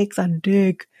Michelle takes a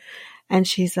dig. And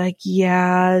she's like,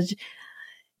 yeah,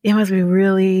 it must be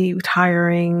really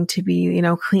tiring to be,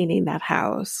 cleaning that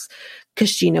house.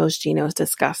 Because she knows Gino's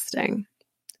disgusting.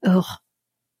 Ugh.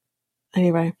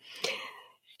 Anyway,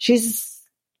 she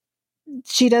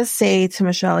does say to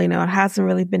Michelle, it hasn't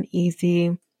really been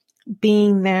easy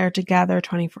being there together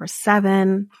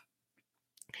 24/7.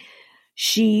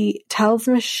 She tells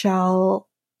Michelle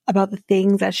about the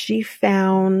things that she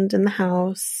found in the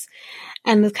house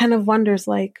and kind of wonders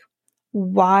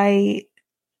why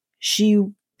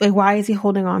is he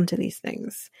holding on to these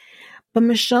things? But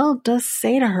Michelle does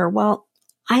say to her, well,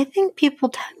 I think people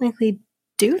technically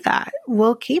do that.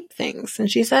 We'll keep things. And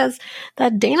she says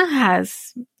that Dana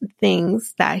has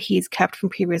things that he's kept from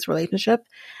previous relationship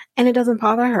and it doesn't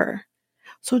bother her.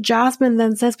 So Jasmine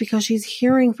then says, because she's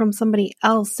hearing from somebody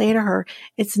else say to her,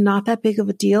 it's not that big of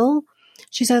a deal.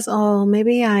 She says, oh,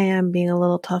 maybe I am being a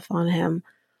little tough on him.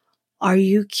 Are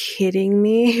you kidding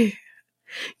me?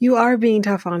 You are being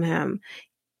tough on him.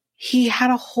 He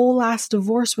had a whole ass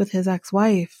divorce with his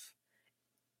ex-wife.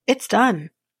 It's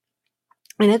done.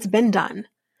 And it's been done.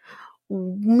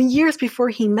 Years before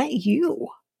he met you.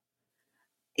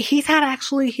 He's had,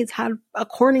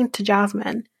 according to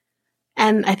Jasmine,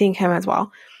 and I think him as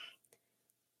well,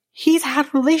 he's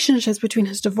had relationships between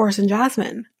his divorce and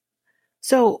Jasmine.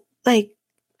 So, like,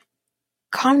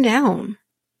 calm down.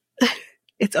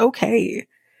 It's okay.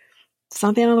 It's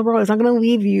not the end of the world. It's not going to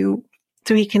leave you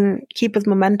so he can keep his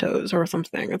mementos or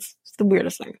something. It's the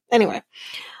weirdest thing. Anyway,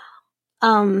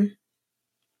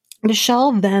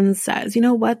 Michelle then says, you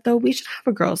know what, though? We should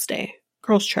have a girls'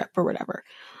 trip or whatever.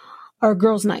 Or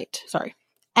girls' night, sorry.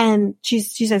 And she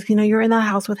says, you know, you're in that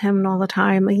house with him all the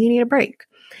time. Like, you need a break.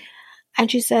 And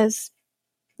she says,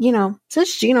 you know,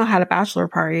 since Gino had a bachelor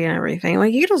party and everything,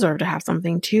 like, you deserve to have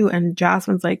something too. And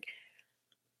Jasmine's like,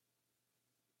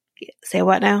 say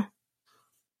what now?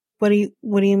 What do you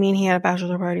mean he had a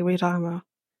bachelor party? What are you talking about?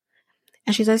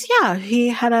 And she says, yeah, he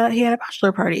had a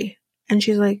bachelor party. And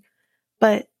she's like,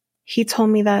 but he told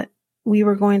me that we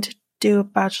were going to do a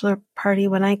bachelor party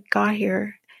when I got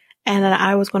here and that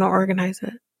I was going to organize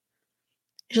it.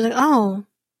 She's like, oh,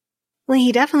 well,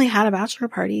 he definitely had a bachelor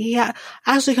party. He had,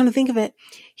 actually, come to think of it,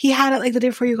 he had it like the day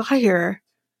before you got here.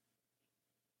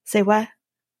 Say what?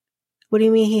 What do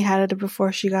you mean he had it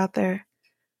before she got there?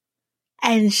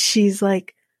 And she's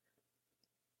like,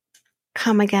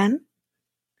 come again?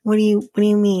 What do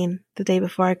you mean the day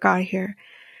before I got here?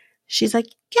 She's like,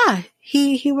 yeah,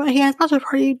 he had a bachelor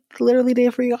party literally the day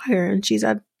before you got here. And she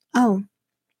said, oh,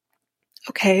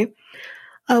 okay.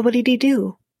 What did he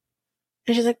do?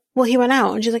 And she's like, well, he went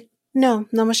out. And she's like, no,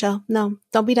 Michelle, no,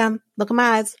 don't be dumb. Look at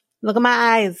my eyes. Look at my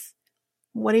eyes.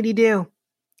 What did he do?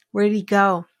 Where did he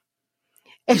go?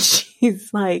 And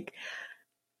she's like,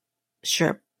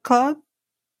 strip club?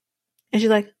 And she's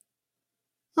like,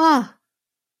 oh,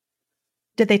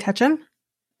 did they touch him?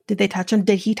 Did they touch him?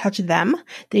 Did he touch them?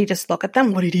 Did he just look at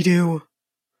them? What did he do?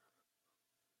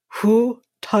 Who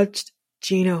touched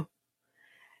Gino?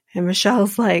 And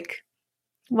Michelle's like,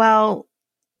 well,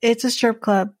 it's a strip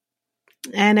club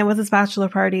and it was his bachelor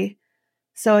party.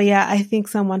 So yeah, I think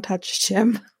someone touched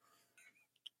him.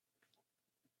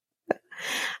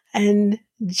 And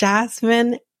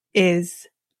Jasmine's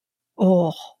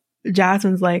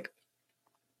like,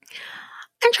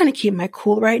 I'm trying to keep my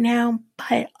cool right now,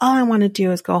 but all I want to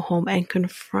do is go home and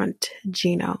confront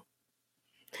Gino.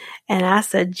 And I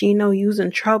said, Gino, you's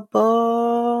in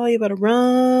trouble. You better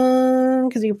run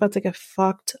because you're about to get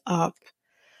fucked up.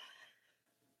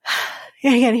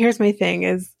 And again, here's my thing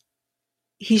is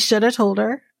he should have told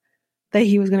her that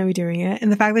he was going to be doing it.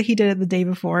 And the fact that he did it the day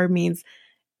before means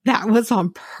that was on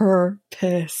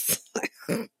purpose.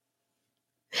 I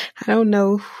don't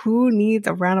know who needs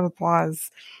a round of applause.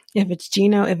 If it's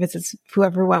Gino, if it's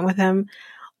whoever went with him,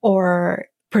 or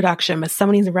production, but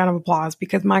someone needs a round of applause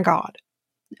because my God.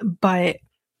 But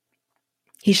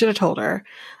he should have told her.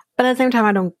 But at the same time,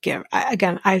 I don't give.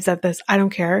 I've said this. I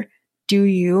don't care. Do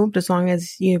you, as long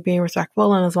as you're being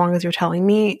respectful and as long as you're telling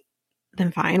me,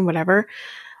 then fine, whatever.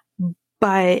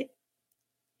 But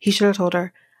he should have told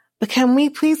her. But can we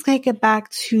please take it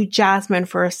back to Jasmine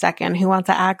for a second, who wants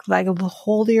to act like a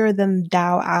holier than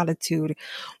thou attitude,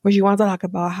 where she wants to talk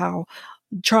about how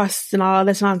trust and all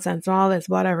this nonsense and all this,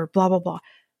 whatever, blah, blah, blah.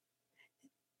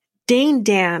 Dane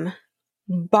Dan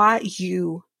bought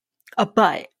you a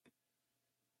butt.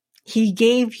 He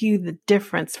gave you the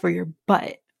difference for your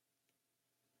butt.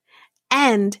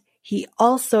 And he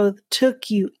also took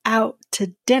you out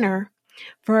to dinner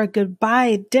for a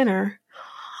goodbye dinner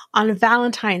on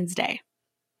Valentine's Day.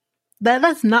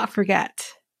 Let's not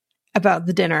forget about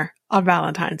the dinner on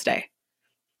Valentine's Day.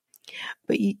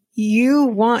 But you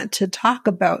want to talk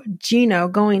about Gino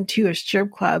going to a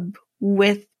strip club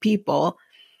with people,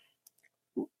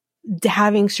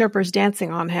 having strippers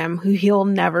dancing on him who he'll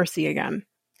never see again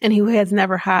and who has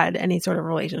never had any sort of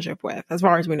relationship with, as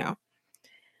far as we know.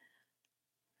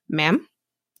 Ma'am,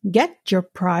 get your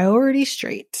priorities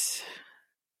straight.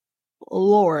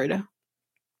 Lord.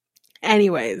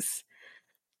 Anyways,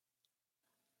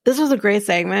 this was a great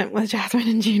segment with Jasmine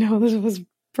and Gino. This was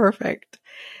perfect.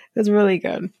 It was really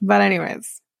good. But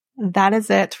anyways, that is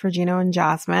it for Gino and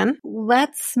Jasmine.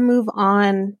 Let's move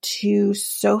on to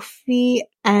Sophie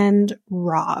and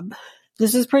Rob.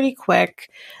 This is pretty quick.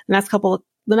 The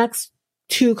next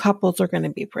two couples are going to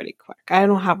be pretty quick. I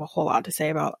don't have a whole lot to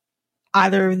say about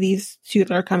either of these two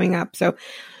that are coming up. So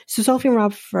Sophie and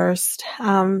Rob first.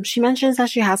 She mentions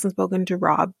that she hasn't spoken to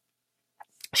Rob.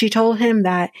 She told him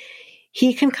that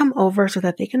he can come over so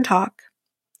that they can talk.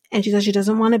 And she says she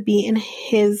doesn't want to be in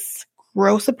his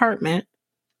gross apartment.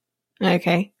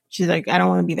 Okay. She's like, I don't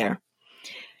want to be there.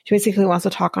 She basically wants to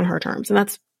talk on her terms. And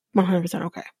that's 100%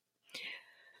 okay.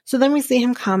 So then we see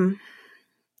him come.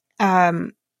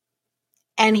 And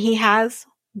he has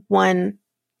one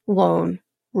lone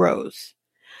rose.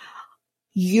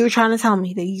 You're trying to tell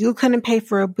me that you couldn't pay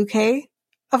for a bouquet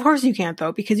Of course you can't,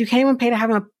 though, because you can't even pay to have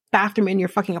a bathroom in your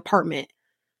fucking apartment.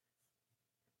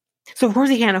 So of course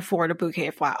he can't afford a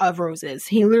bouquet of roses.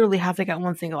 He literally has to get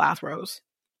one single ass rose.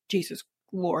 Jesus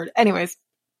Lord. Anyways,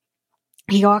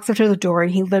 he walks up to the door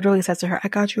and he literally says to her, I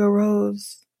got you a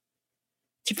rose.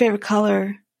 It's your favorite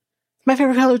color. My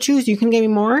favorite color, choose. You can give me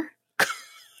more.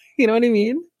 You know what I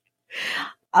mean?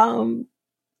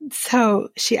 So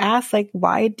she asks, like,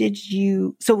 why did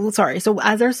you, so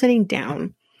as they're sitting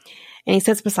down and he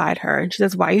sits beside her and she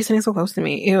says, why are you sitting so close to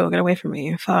me? Ew, get away from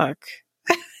me. Fuck.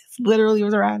 Literally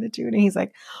was her attitude. And he's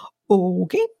like,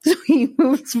 okay. So he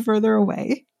moves further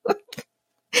away.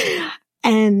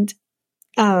 And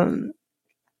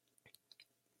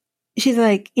she's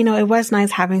like, you know, it was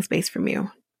nice having space from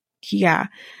you. Yeah.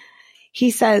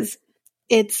 He says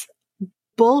it's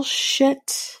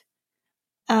bullshit,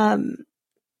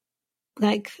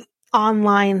 like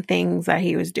online things that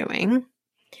he was doing.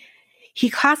 He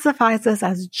classifies this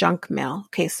as junk mail.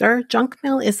 Okay, sir, junk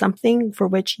mail is something for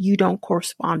which you don't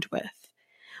correspond with.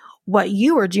 What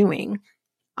you are doing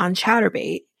on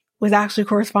Chatterbait was actually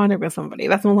corresponding with somebody.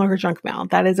 That's no longer junk mail.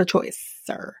 That is a choice,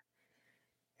 sir.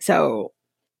 So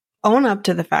own up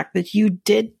to the fact that you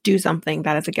did do something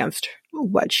that is against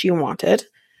what she wanted.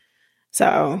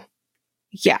 So,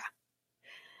 yeah.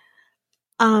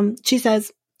 She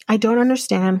says, I don't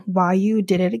understand why you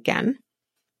did it again.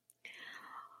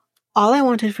 All I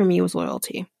wanted from you was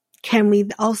loyalty. Can we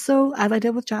also, as I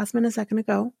did with Jasmine a second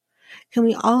ago, can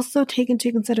we also take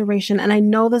into consideration, and I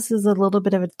know this is a little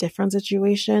bit of a different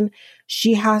situation,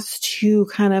 she has to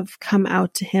kind of come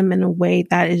out to him in a way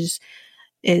that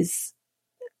is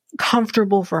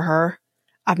comfortable for her.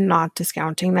 I'm not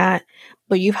discounting that,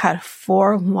 but you've had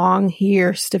 4 long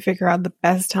years to figure out the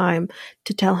best time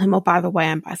to tell him, oh, by the way,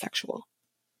 I'm bisexual.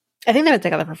 I think they've been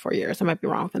together for 4 years. I might be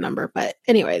wrong with the number, but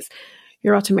anyways,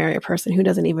 you're about to marry a person who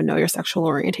doesn't even know your sexual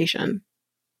orientation,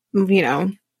 you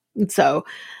know? And so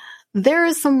there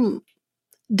is some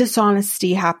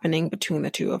dishonesty happening between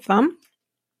the two of them.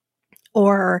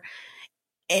 Or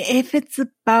if it's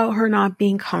about her not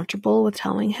being comfortable with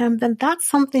telling him, then that's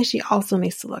something she also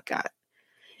needs to look at.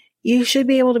 You should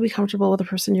be able to be comfortable with the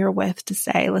person you're with to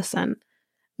say, listen,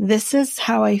 this is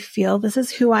how I feel. This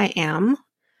is who I am.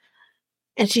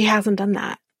 And she hasn't done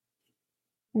that.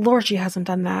 Lord, she hasn't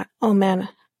done that. Oh, man.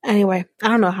 Anyway, I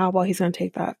don't know how well he's going to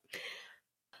take that.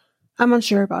 I'm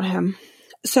unsure about him.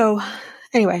 So,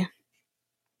 anyway,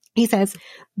 he says,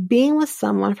 being with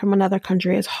someone from another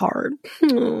country is hard.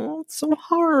 Oh, it's so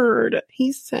hard,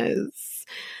 he says.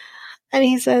 And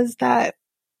he says that,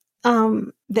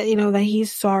 that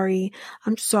he's sorry.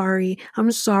 I'm sorry.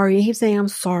 He keeps saying, I'm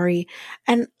sorry.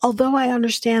 And although I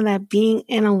understand that being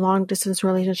in a long distance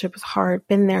relationship is hard,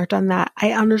 been there, done that,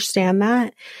 I understand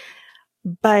that.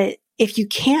 But if you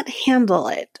can't handle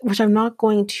it, which I'm not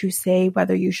going to say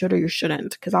whether you should or you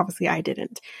shouldn't, because obviously I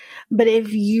didn't. But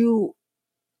if you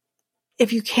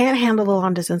can't handle the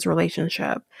long distance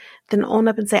relationship, then own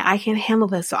up and say, I can't handle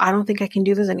this, so I don't think I can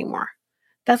do this anymore.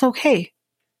 That's okay.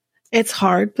 It's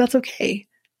hard, but that's okay.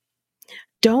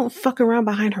 Don't fuck around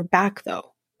behind her back,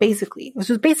 though. Basically, this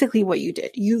was basically what you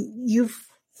did. You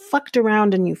fucked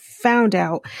around and you found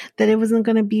out that it wasn't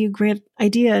going to be a great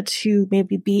idea to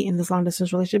maybe be in this long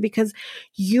distance relationship because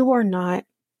you are not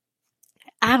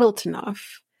adult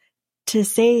enough to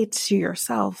say to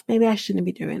yourself, maybe I shouldn't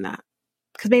be doing that.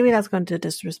 Because maybe that's going to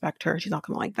disrespect her. She's not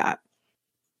going to like that.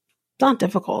 It's not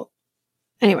difficult.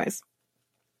 Anyways,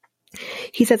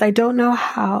 he says, I don't know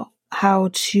how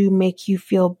to make you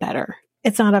feel better.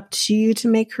 It's not up to you to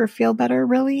make her feel better,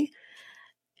 really.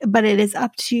 But it is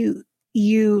up to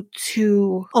you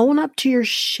to own up to your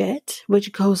shit,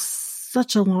 which goes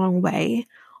such a long way.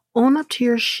 Own up to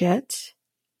your shit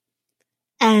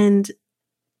and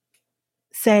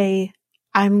say,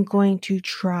 I'm going to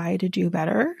try to do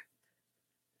better.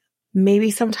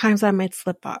 Maybe sometimes I might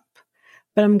slip up,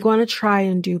 but I'm going to try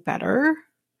and do better.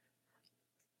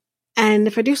 And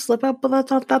if I do slip up, well,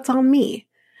 that's on me.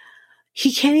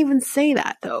 He can't even say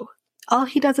that, though. All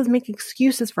he does is make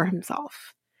excuses for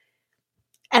himself.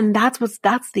 And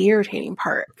that's the irritating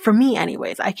part. For me,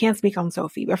 anyways. I can't speak on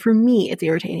Sophie, but for me, it's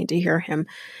irritating to hear him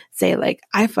say, like,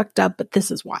 I fucked up, but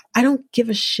this is why. I don't give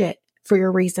a shit for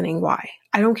your reasoning why.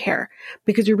 I don't care,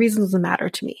 because your reason doesn't matter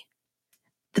to me.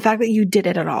 The fact that you did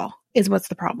it at all is what's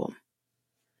the problem.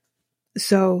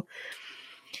 So,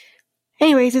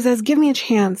 anyways, he says, give me a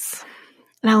chance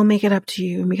and I'll make it up to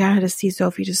you. And we got to see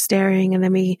Sophie just staring, and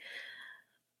then we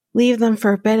leave them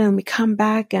for a bit and we come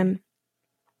back and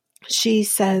she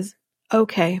says,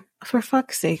 okay, for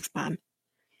fuck's sakes, man.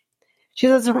 She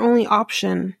says her only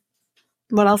option.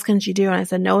 What else can she do? And I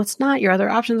said, no, it's not. Your other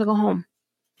option is to go home.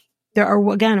 There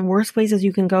are, again, worse places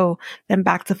you can go than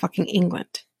back to fucking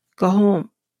England. Go home.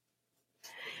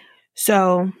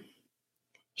 So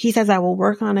he says, I will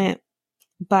work on it,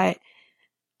 but,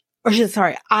 or she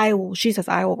says, I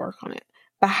will work on it.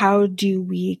 But how do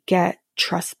we get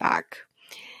trust back?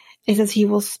 He says he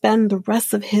will spend the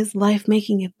rest of his life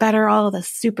making it better, all of the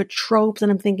stupid tropes.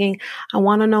 And I'm thinking, I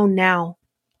want to know now.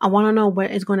 I want to know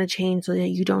what is going to change so that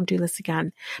you don't do this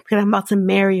again. Because I'm about to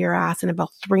marry your ass in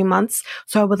about 3 months.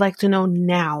 So I would like to know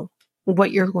now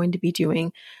what you're going to be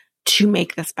doing to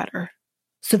make this better.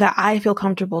 So that I feel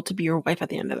comfortable to be your wife at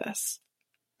the end of this.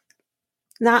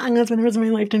 Not, I'm going to spend the rest of my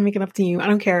life to make it up to you. I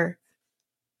don't care.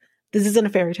 This isn't a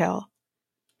fairy tale.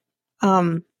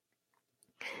 So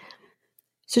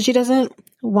she doesn't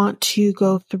want to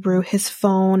go through his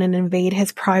phone and invade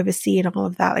his privacy and all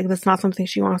of that. Like, that's not something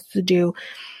she wants to do,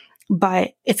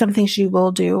 but it's something she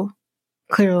will do,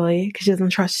 clearly, because she doesn't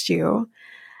trust you.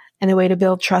 And the way to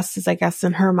build trust is, I guess,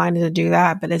 in her mind to do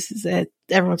that, but this is it.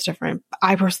 Everyone's different.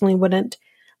 I personally wouldn't,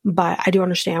 but I do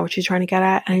understand what she's trying to get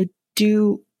at. And I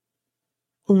do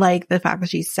like the fact that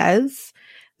she says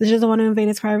that she doesn't want to invade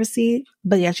his privacy,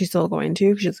 but yeah, she's still going to,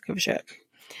 because she doesn't give a shit.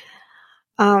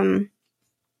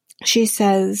 She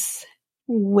says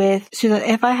that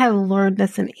if I had learned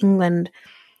this in England,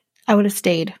 I would have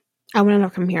stayed. I wouldn't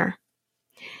have come here.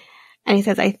 And he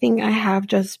says, I think I have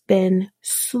just been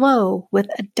slow with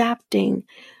adapting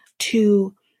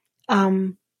to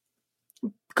going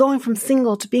from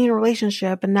single to being in a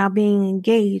relationship and now being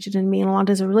engaged and being in a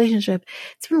long-distance relationship.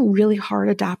 It's been really hard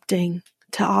adapting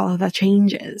to all of the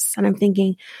changes. And I'm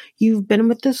thinking, you've been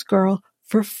with this girl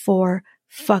for 4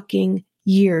 fucking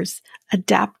years.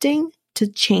 Adapting to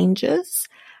changes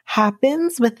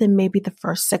happens within maybe the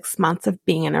first 6 months of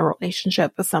being in a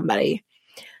relationship with somebody.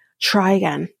 Try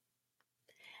again.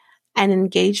 And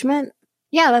engagement,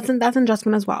 yeah, that's an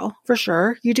adjustment as well, for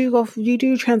sure. You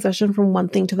do transition from one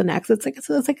thing to the next. It's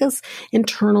like this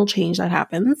internal change that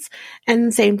happens.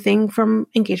 And same thing from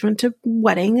engagement to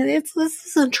wedding. This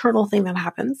is an internal thing that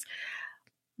happens.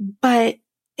 But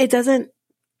it doesn't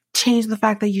change the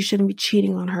fact that you shouldn't be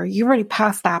cheating on her. You already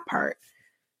passed that part.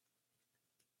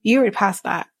 You already passed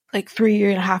that like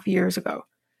 3.5 years ago.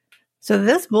 So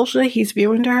this bullshit he's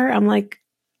spewing to her, I'm like,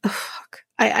 oh, fuck.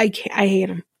 I can't. I hate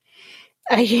him.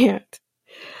 I can't.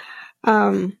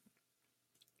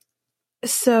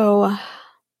 So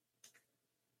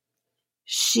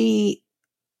she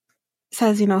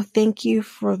says, thank you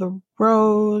for the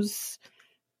rose.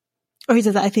 Or he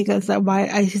says, I think that's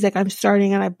why he's like, I'm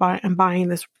starting and I'm buying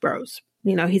this rose.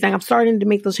 He's like, I'm starting to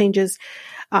make those changes.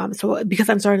 So because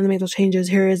I'm starting to make those changes,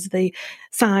 here is the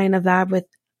sign of that with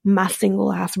my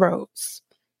single ass rose.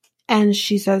 And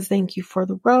she says, thank you for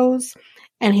the rose.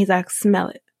 And he's like, smell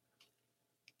it.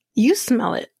 You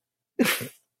smell it.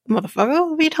 Motherfucker,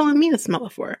 what are you telling me to smell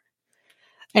it for?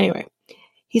 Anyway,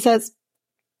 he says,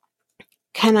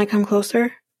 can I come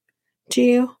closer to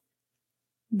you?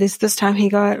 This time he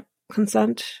got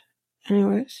consent.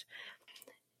 Anyways.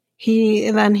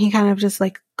 He kind of just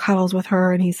like cuddles with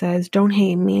her and he says, don't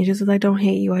hate me. And she says, I don't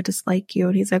hate you. I dislike you.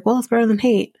 And he's like, well, it's better than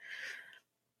hate.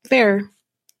 Fair.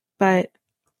 But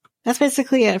that's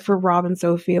basically it for Rob and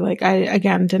Sophie. Like, I,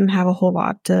 again, didn't have a whole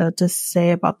lot to say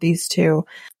about these two.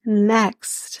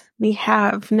 Next, we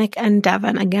have Nick and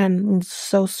Devin. Again,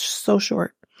 so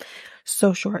short.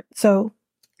 So short. So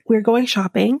we're going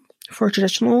shopping for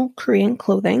traditional Korean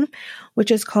clothing,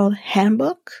 which is called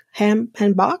hanbok. I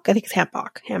think it's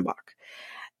hanbok.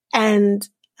 And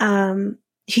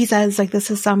he says, like,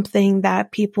 this is something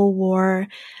that people wore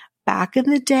back in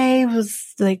the day. It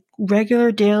was like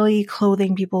regular daily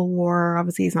clothing people wore.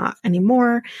 Obviously, it's not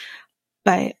anymore,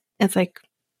 but it's like,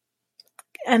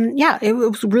 and yeah, it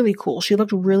was really cool. She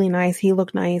looked really nice. He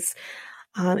looked nice.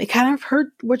 It kind of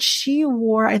hurt what she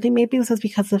wore. I think maybe it was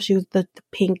because of the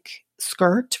pink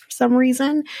skirt for some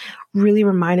reason. Really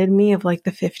reminded me of like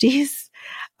the 50s,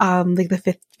 like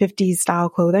the 50s style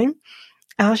clothing.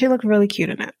 I thought she looked really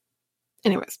cute in it.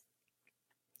 Anyways,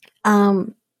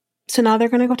 so now they're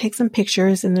gonna go take some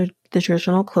pictures in the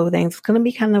traditional clothing. It's gonna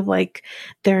be kind of like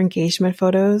their engagement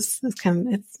photos.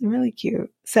 It's really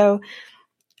cute. So,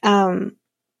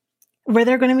 where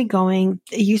they're going to be going,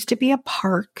 it used to be a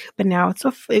park, but now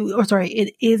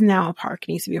it is now a park.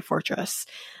 It used to be a fortress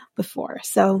before.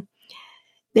 So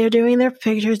they're doing their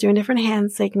pictures, doing different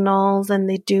hand signals, and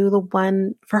they do the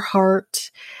one for heart.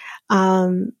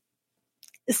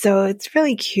 So it's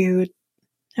really cute.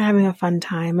 They're having a fun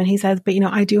time. And he says, but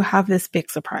I do have this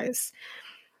big surprise.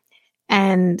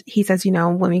 And he says,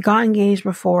 when we got engaged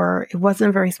before, it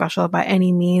wasn't very special by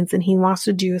any means. And he wants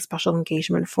to do a special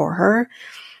engagement for her.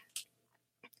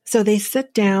 So they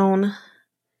sit down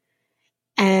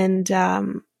And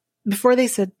before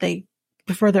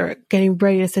they're getting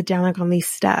ready to sit down, like on these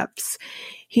steps,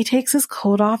 he takes his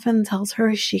coat off and tells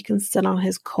her she can sit on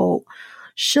his coat.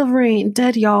 Chivalry ain't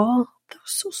dead, y'all. That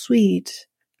was so sweet.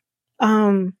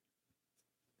 And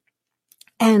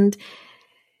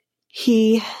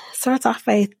he starts off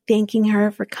by thanking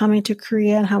her for coming to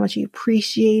Korea and how much he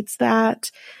appreciates that.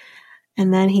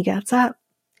 And then he gets up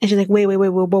and she's like, wait, whoa,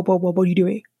 what are you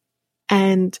doing?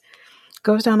 And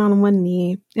goes down on one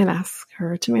knee and asks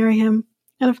her to marry him.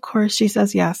 And of course she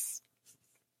says yes.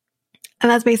 And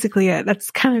that's basically it.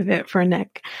 That's kind of it for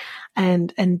Nick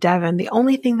and Devin. The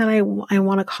only thing that I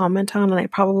want to comment on, and I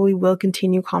probably will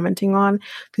continue commenting on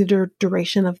through the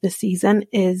duration of the season,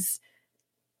 is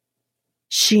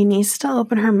she needs to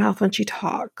open her mouth when she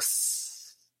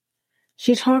talks.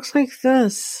 She talks like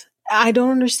this. I don't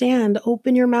understand.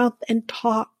 Open your mouth and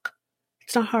talk.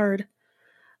 It's not hard.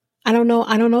 I don't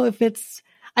know if it's,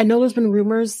 I know there's been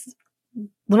rumors.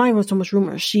 Well, not even so much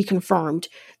rumors. She confirmed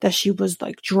that she was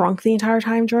like drunk the entire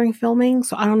time during filming.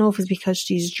 So I don't know if it's because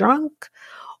she's drunk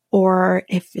or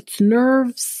if it's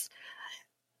nerves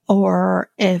or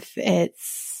if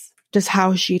it's just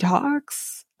how she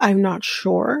talks. I'm not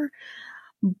sure.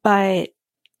 But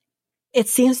it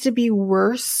seems to be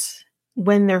worse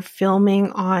when they're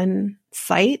filming on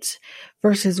site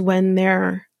versus when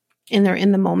they're in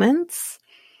the moments.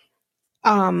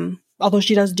 Although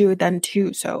she does do it then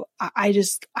too. So I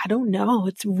don't know.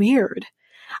 It's weird.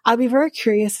 I'll be very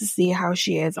curious to see how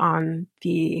she is on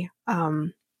the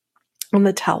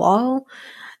tell-all.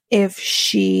 If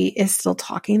she is still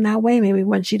talking that way, maybe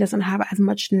when she doesn't have as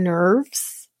much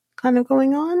nerves kind of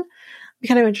going on. It'd be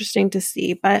kind of interesting to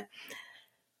see. But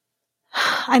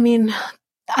I mean,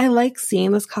 I like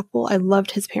seeing this couple. I loved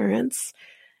his parents.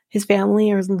 His family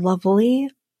is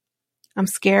lovely. I'm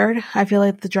scared. I feel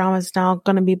like the drama is now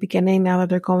going to be beginning now that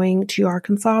they're going to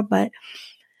Arkansas, but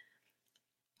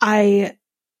I'm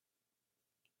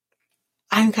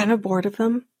kind of bored of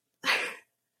them.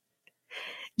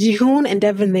 Jihoon and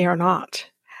Devin, they are not,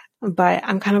 but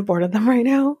I'm kind of bored of them right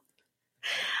now.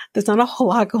 There's not a whole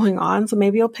lot going on, so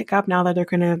maybe I'll pick up now that they're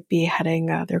going to be heading,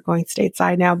 they're going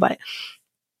stateside now, but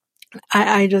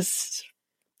I'm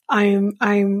a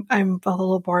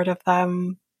little bored of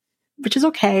them, which is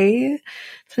okay.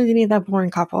 So you need that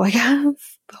boring couple, I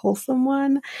guess, the wholesome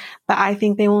one. But I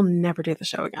think they will never do the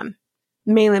show again,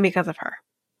 mainly because of her.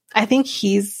 I think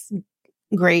he's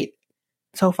great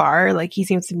so far. Like, he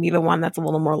seems to be the one that's a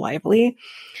little more lively,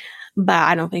 but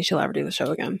I don't think she'll ever do the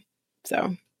show again.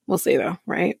 So we'll see though,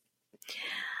 right?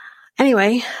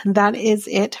 Anyway, that is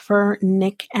it for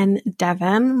Nick and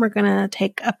Devin. We're going to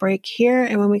take a break here.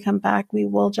 And when we come back, we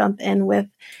will jump in with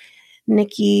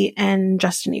Nikki and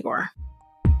Justin Igor.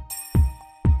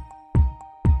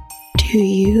 Do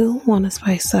you want to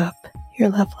spice up your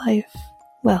love life?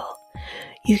 Well,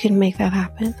 you can make that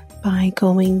happen by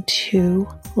going to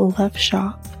Love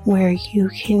Shop, where you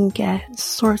can get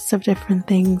sorts of different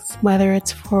things, whether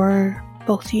it's for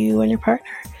both you and your partner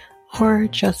or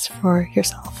just for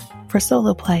yourself. For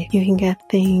solo play, you can get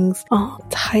things, all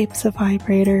types of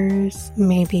vibrators,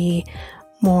 maybe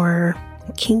more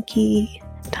kinky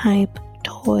type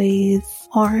toys,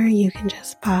 or you can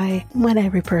just buy what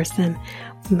every person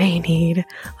may need,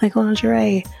 like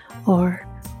lingerie or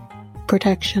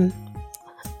protection,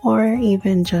 or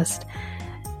even just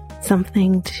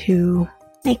something to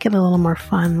make it a little more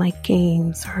fun, like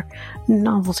games or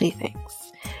novelty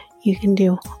things. You can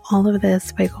do all of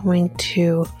this by going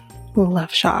to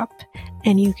Love Shop,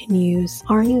 and you can use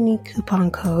our unique coupon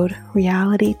code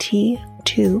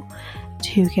RealityT2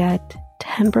 to get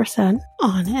 10%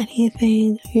 on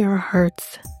anything your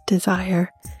hearts desire.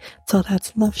 So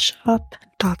that's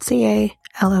loveshop.ca,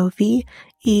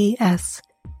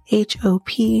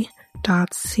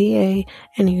 LOVESHOP.ca,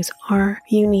 and use our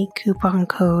unique coupon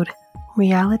code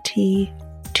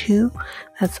REALITY2.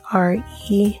 That's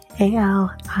REALITEA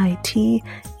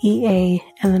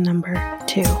and the number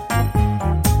 2.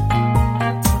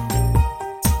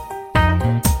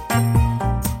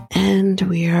 And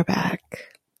we are back.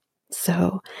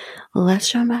 So let's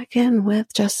jump back in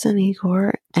with Justin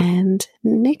Igor and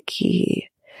Nikki.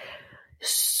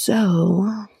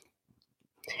 So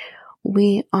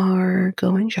we are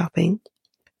going shopping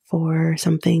for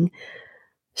something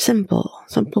simple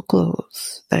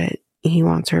clothes that he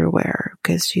wants her to wear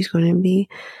because she's going to be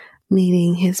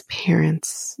meeting his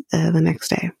parents the next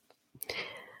day.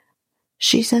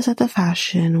 She says that the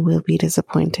fashion will be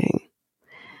disappointing.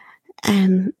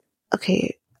 And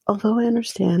okay, although I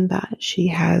understand that she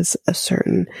has a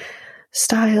certain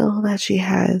style that she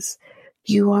has,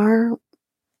 you are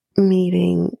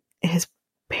meeting his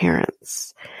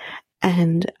parents.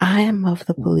 And I am of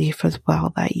the belief as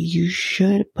well that you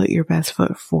should put your best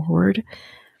foot forward.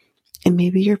 And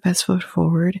maybe your best foot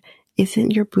forward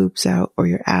isn't your boobs out or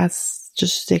your ass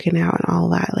just sticking out and all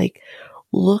that. Like,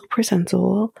 look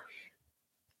presentable.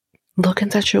 Look in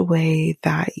such a way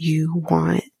that you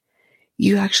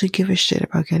actually give a shit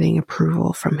about getting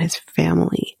approval from his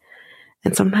family.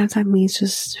 And sometimes that means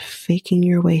just faking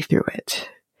your way through it.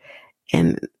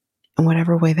 And in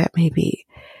whatever way that may be.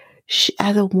 She,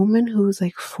 as a woman who's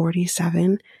like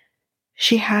 47,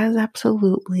 she has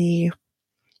absolutely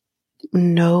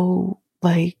no,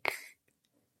 like,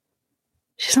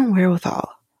 she has no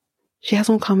wherewithal. She has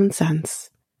no common sense.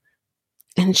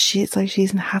 And she's like, she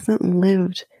hasn't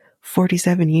lived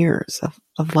 47 years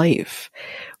of life.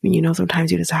 I mean, you know,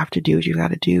 sometimes you just have to do what you got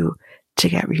to do to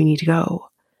get where you need to go.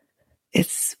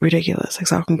 It's ridiculous. Like,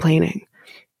 stop complaining.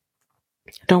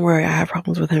 Don't worry, I have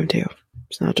problems with him too.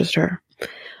 It's not just her.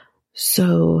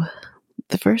 So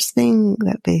the first thing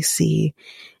that they see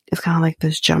is kind of like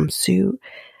this jumpsuit.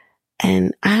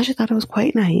 And I actually thought it was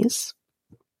quite nice.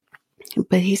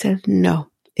 But he said,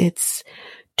 no, it's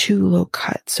too low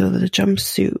cut. So the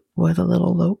jumpsuit was a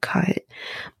little low cut.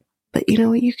 But you know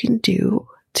what you can do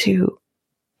to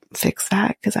fix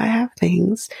that? Because I have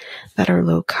things that are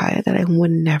low cut that I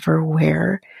would never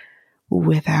wear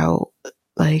without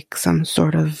like some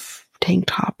sort of tank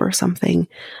top or something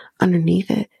underneath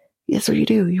it. Yes, what you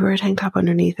do. You wear a tank top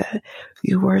underneath it.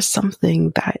 You wear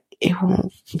something that it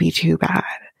won't be too bad.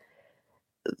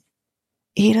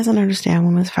 He doesn't understand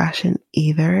women's fashion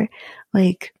either.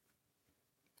 Like,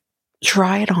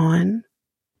 try it on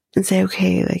and say,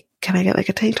 okay, like, can I get like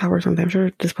a tank top or something? I'm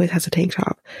sure this place has a tank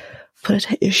top.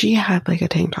 If she had like a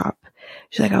tank top,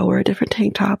 she's like, I'll wear a different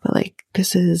tank top, but like,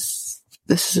 this is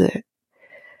it.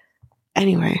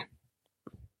 Anyway,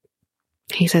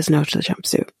 he says no to the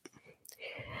jumpsuit.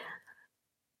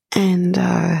 And,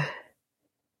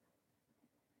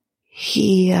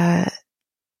 he,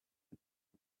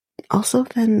 also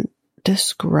then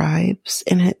describes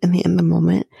in the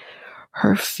moment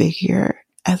her figure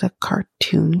as a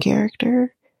cartoon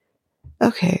character.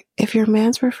 Okay, if your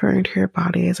man's referring to your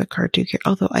body as a cartoon character,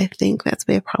 although I think that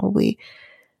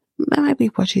might be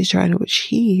what she's trying to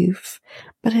achieve,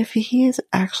 but if he is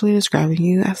actually describing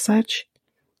you as such,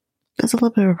 that's a little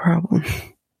bit of a problem.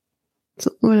 It's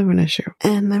a little bit of an issue.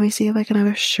 And then we see like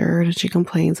another shirt, and she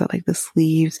complains that like the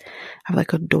sleeves have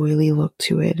like a doily look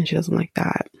to it, and she doesn't like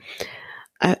that.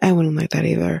 I wouldn't like that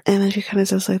either. And then she kind of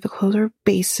says like the clothes are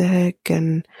basic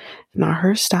and not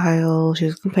her style.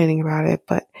 She's complaining about it,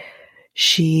 but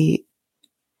she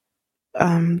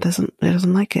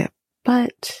doesn't like it.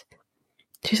 But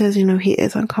she says, you know, he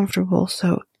is uncomfortable,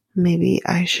 so maybe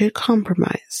I should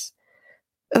compromise.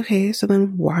 Okay, so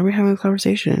then why are we having a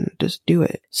conversation? Just do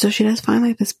it. So she does find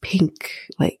like this pink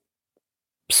like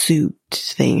suit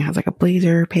thing. It has like a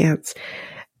blazer, pants,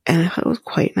 and I thought it was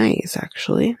quite nice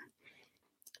actually.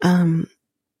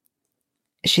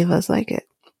 She does like it.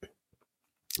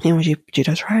 And when she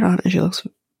does try it on, and she looks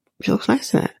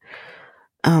nice in it.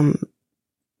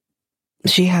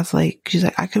 She's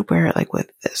like, I could wear it like with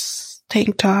this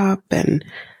tank top, and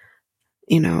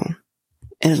you know,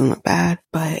 it doesn't look bad,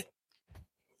 but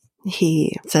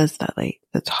he says that like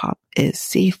the top is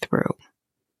see-through.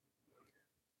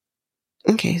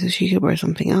 Okay, so she could wear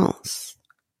something else.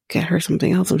 Get her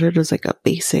something else. I'm sure there's like a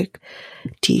basic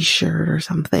t-shirt or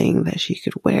something that she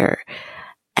could wear.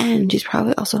 And she's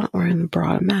probably also not wearing the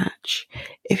bra to match.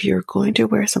 If you're going to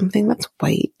wear something that's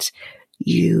white,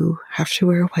 you have to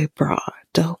wear a white bra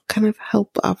to kind of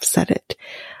help offset it.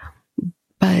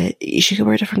 But she could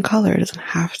wear a different color. It doesn't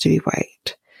have to be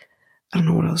white. I don't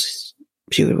know what else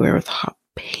she would wear with hot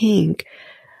pink.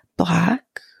 Black.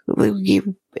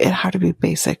 It had to be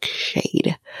basic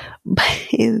shade. But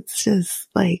it's just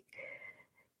like,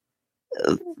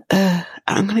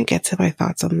 I'm going to get to my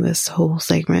thoughts on this whole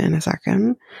segment in a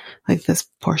second, like this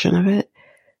portion of it.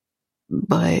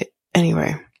 But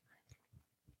anyway,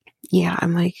 yeah,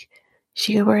 I'm like,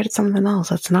 she could wear it something else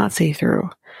that's not see-through.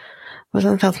 But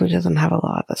something else doesn't have a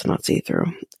lot that's not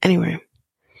see-through. Anyway,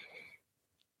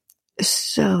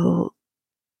 so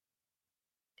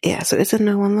yeah, so it's a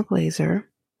no on the blazer.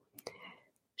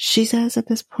 She says at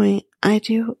this point, I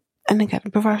do. And again,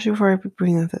 before I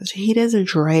bring this, he does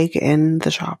drag in the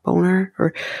shop owner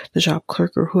or the shop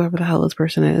clerk or whoever the hell this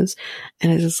person is.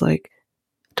 And it's just like,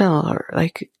 tell her,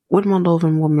 like, would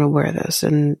Moldovan woman wear this?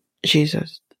 And she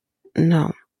says,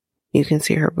 no, you can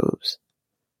see her boobs.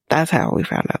 That's how we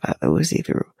found out that it was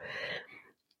see-through.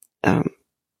 And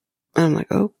I'm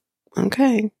like, oh,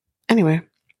 okay. Anyway.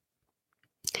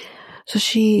 So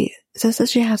she says that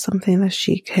she has something that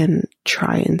she can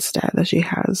try instead, that she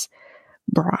has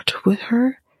brought with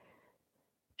her.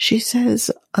 She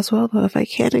says as well, though, if I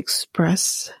can't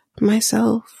express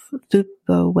myself through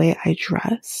the way I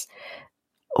dress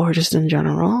or just in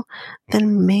general,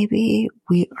 then maybe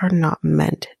we are not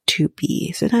meant to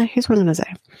be. So now here's what I'm going to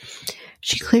say.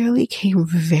 She clearly came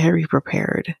very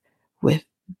prepared with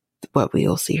what we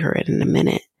will see her in a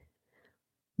minute.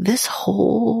 This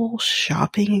whole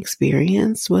shopping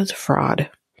experience was fraud.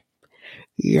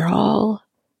 Y'all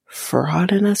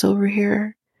frauding us over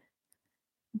here.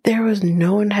 There was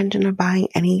no intention of buying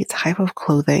any type of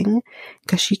clothing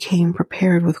because she came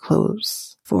prepared with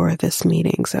clothes for this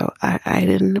meeting. So I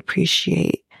didn't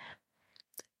appreciate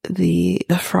the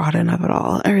frauding of it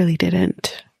all. I really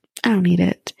didn't. I don't need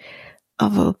it.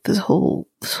 Although this whole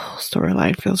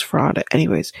storyline feels fraud.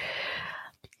 Anyways,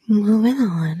 moving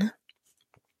on.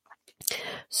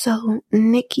 So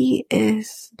Nikki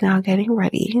is now getting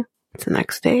ready. It's the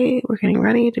next day. We're getting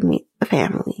ready to meet the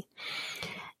family.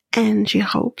 And she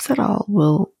hopes it all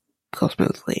will go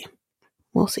smoothly.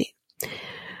 We'll see.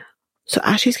 So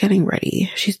as she's getting ready,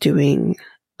 she's doing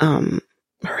her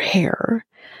hair.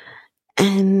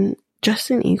 And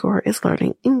Justin Igor is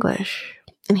learning English.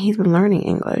 And he's been learning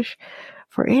English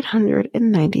for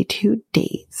 892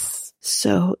 days.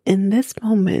 So in this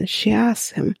moment, she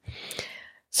asks him,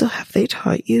 so have they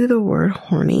taught you the word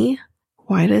horny?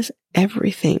 Why does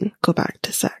everything go back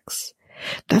to sex?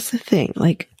 That's the thing.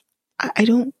 Like, I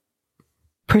don't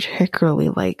particularly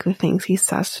like the things he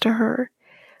says to her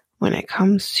when it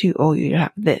comes to, oh, you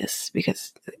have this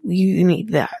because you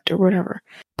need that or whatever.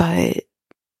 But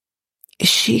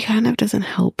she kind of doesn't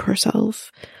help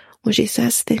herself when she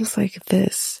says things like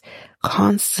this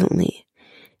constantly.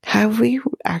 Have we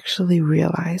actually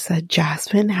realized that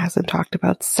Jasmine hasn't talked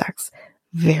about sex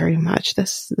very much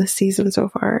this season so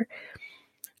far?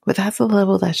 But that's the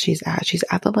level that she's at. She's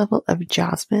at the level of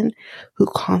Jasmine, who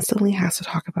constantly has to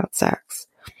talk about sex.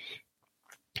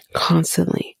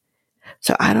 Constantly.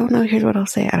 So I don't know. Here's what I'll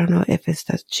say. I don't know if it's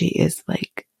that she is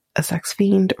like a sex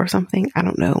fiend or something. I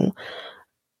don't know.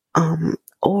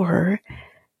 Or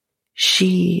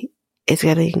she is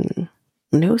getting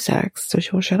no sex, so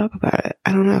she will shut up about it.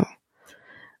 I don't know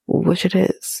which it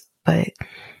is, but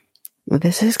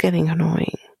this is getting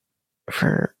annoying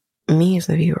for me as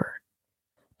the viewer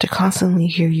to constantly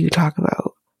hear you talk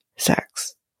about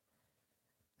sex.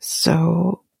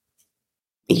 So,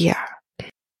 yeah.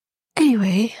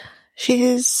 Anyway, she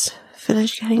is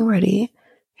finished getting ready.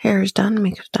 Hair is done,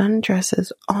 makeup's done, dress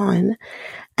is on,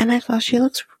 and I thought she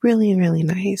looks really, really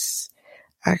nice.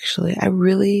 Actually,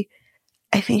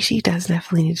 I think she does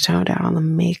definitely need to tone down on the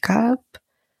makeup,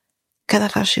 because I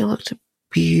thought she looked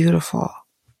beautiful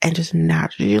and just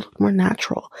natural. She looked more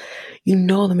natural. You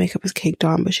know the makeup is caked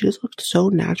on, but she just looked so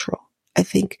natural. I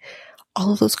think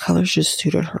all of those colors just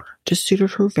suited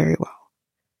her very well.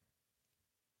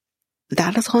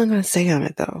 That is all I'm going to say on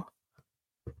it, though.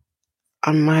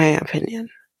 On my opinion.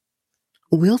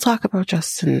 We'll talk about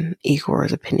Justin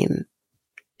Igor's opinion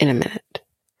in a minute.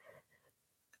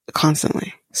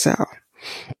 Constantly. So,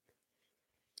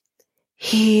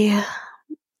 he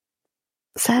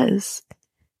says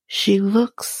she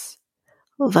looks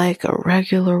like a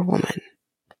regular woman.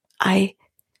 I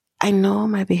know it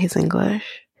might be his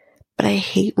English, but I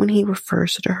hate when he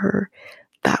refers to her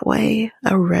that way,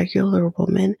 a regular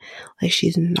woman, like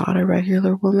she's not a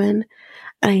regular woman.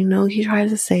 And I know he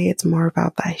tries to say it's more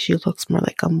about that she looks more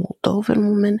like a Moldovan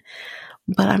woman,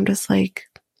 but I'm just like,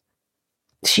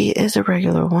 she is a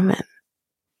regular woman.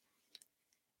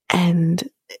 And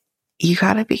you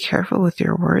gotta be careful with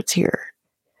your words here,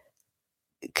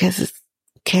 because it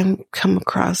can come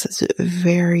across as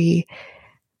very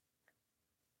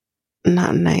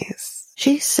not nice.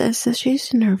 She says that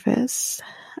she's nervous,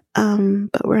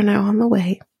 but we're now on the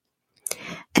way.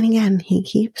 And again, he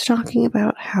keeps talking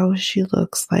about how she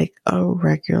looks like a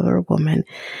regular woman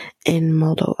in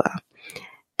Moldova.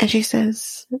 And she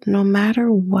says, no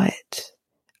matter what,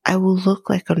 I will look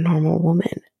like a normal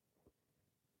woman.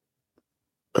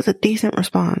 With a decent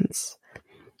response.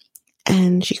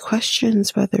 And she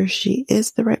questions whether she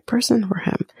is the right person for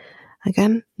him.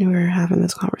 Again, we're having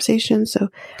this conversation, so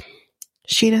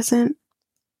she doesn't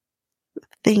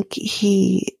think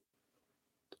he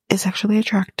is actually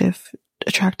attracted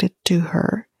to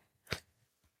her.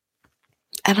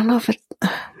 I don't know if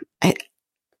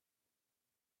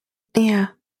yeah,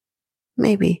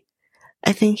 maybe.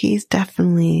 I think he's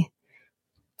definitely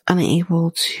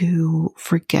unable to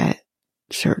forget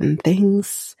certain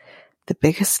things. The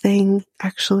biggest thing,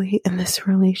 actually, in this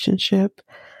relationship,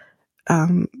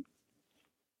 that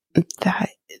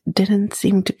didn't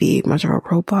seem to be much of a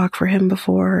roadblock for him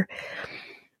before.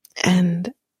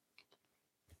 And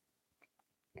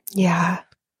Yeah,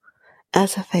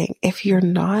 that's the thing. If you're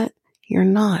not, you're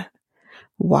not.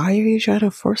 Why are you trying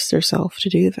to force yourself to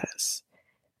do this?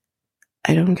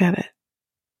 I don't get it.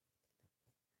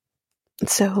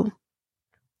 So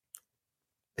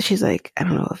she's like, I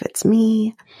don't know if it's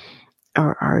me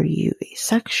or are you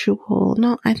asexual?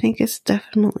 No, I think it's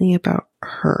definitely about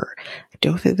her. I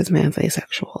don't think this man's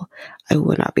asexual. I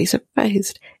would not be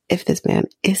surprised if this man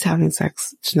is having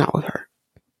sex, just not with her.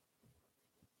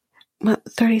 What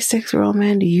 36-year-old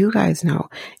man do you guys know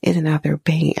isn't out there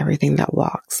banging everything that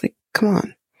walks? Like, come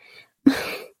on.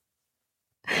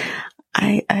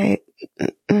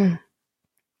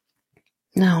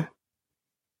 No.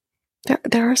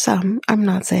 There are some, I'm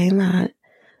not saying that.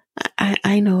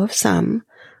 I know of some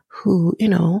who,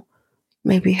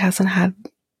 maybe hasn't had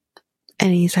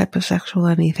any type of sexual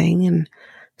anything in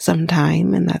some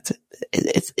time, and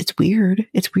it's weird.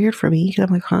 It's weird for me because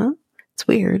I'm like, huh? It's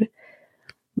weird.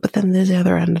 But then there's the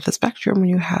other end of the spectrum when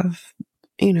you have,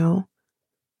 men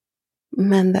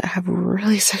that have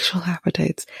really sexual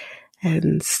appetites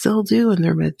and still do in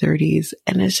their mid-30s,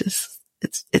 and it's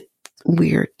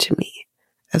weird to me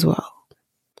as well.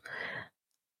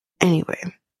 Anyway,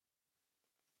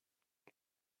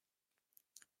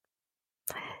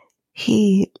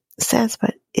 he says,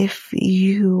 but if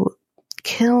you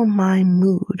kill my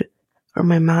mood or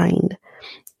my mind,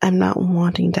 I'm not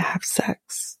wanting to have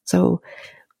sex. So,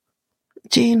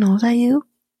 Gino, is that you?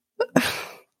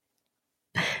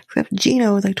 Except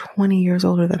Gino is like 20 years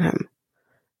older than him.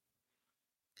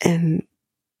 And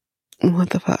what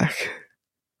the fuck?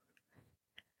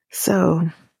 So,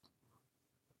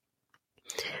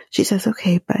 she says,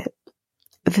 okay, but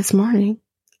this morning,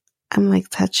 I'm like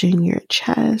touching your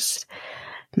chest,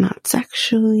 not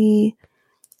sexually.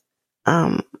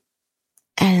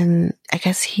 And I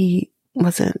guess he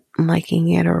wasn't liking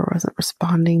it or wasn't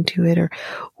responding to it or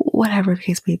whatever the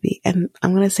case may be. And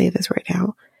I'm going to say this right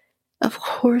now. Of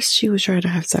course she was trying to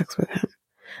have sex with him.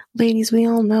 Ladies, we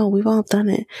all know, we've all done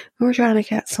it. We were trying to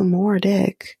get some more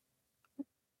dick.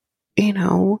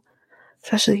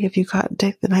 Especially if you got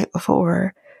dick the night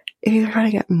before. If you're trying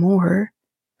to get more,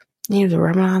 you need to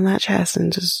rub it on that chest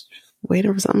and just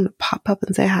waiting for something to pop up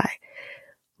and say hi.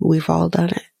 We've all done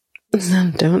it.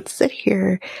 So don't sit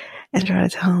here and try to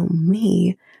tell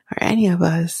me or any of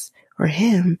us or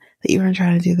him that you weren't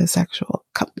trying to do the sexual.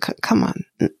 Come on.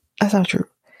 That's not true.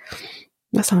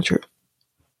 That's not true.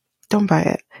 Don't buy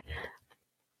it.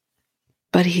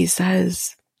 But he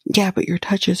says, yeah, but your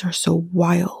touches are so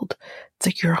wild. It's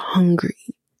like you're hungry.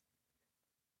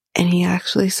 And he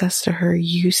actually says to her,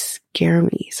 you scare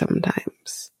me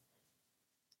sometimes.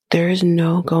 There is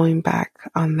no going back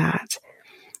on that.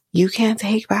 You can't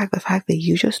take back the fact that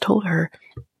you just told her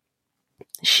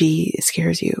she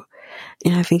scares you.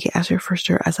 And I think he asked her first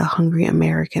her as a hungry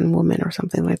American woman or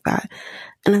something like that.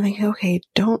 And I'm thinking, okay,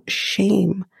 don't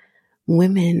shame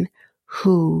women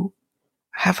who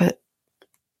have a,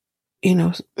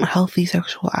 healthy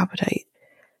sexual appetite.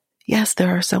 Yes,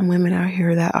 there are some women out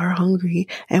here that are hungry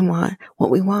and want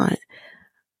what we want.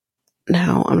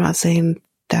 Now, I'm not saying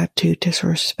that to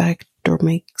disrespect or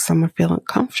make someone feel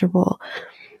uncomfortable,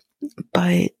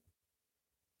 but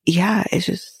yeah, it's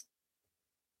just,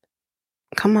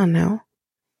 come on now.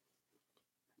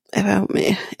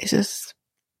 It's just,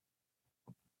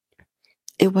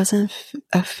 it wasn't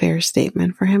a fair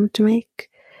statement for him to make.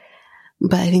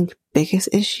 But I think the biggest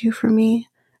issue for me,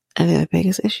 and the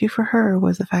biggest issue for her,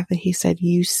 was the fact that he said,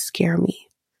 you scare me.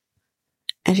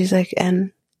 And she's like,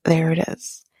 and there it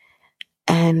is.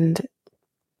 And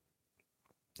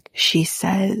she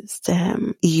says to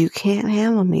him, you can't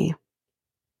handle me.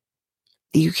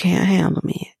 You can't handle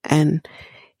me. And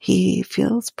he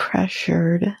feels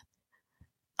pressured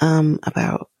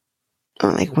about,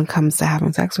 like, when it comes to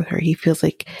having sex with her. He feels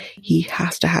like he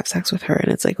has to have sex with her.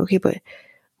 And it's like, okay, but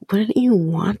wouldn't you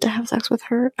want to have sex with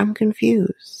her? I'm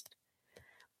confused.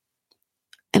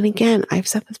 And again, I've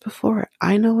said this before.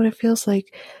 I know what it feels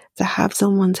like to have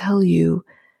someone tell you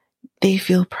they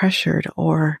feel pressured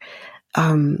or,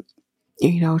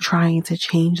 trying to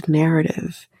change the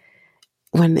narrative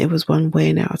when it was one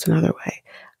way, now it's another way.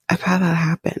 I've had that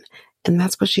happen. And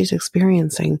that's what she's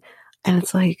experiencing. And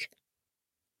it's like,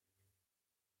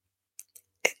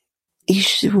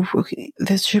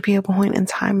 there should be a point in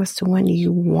time as to when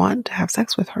you want to have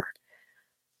sex with her.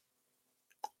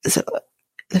 So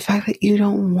the fact that you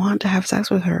don't want to have sex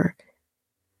with her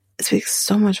speaks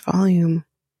so much volume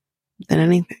than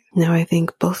anything. Now, I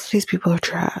think both of these people are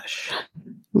trash,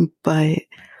 but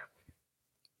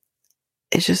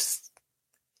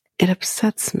it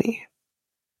upsets me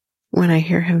when I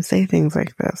hear him say things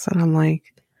like this. And I'm like,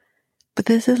 but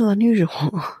this is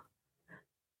unusual.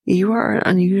 You are an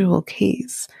unusual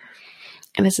case.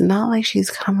 And it's not like she's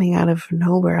coming out of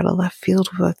nowhere out of left field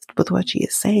with what she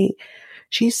is saying.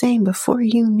 She's saying, before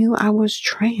you knew I was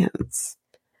trans,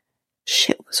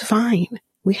 shit was fine.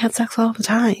 We had sex all the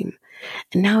time.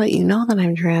 And now that you know that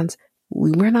I'm trans,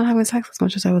 we're not having sex as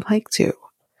much as I would like to.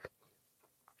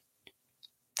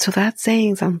 So that's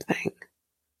saying something.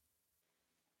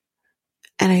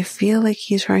 And I feel like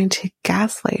he's trying to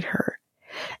gaslight her.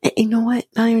 And you know what?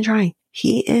 Not even trying.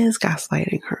 He is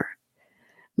gaslighting her.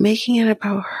 Making it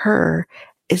about her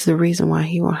is the reason why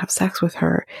he won't have sex with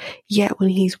her. Yet when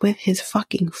he's with his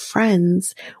fucking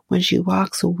friends, when she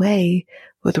walks away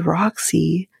with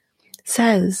Roxy,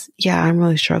 says, yeah, I'm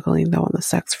really struggling though on the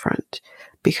sex front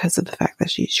because of the fact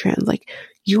that she's trans. Like,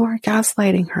 you are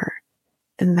gaslighting her.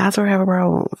 And that's where I have a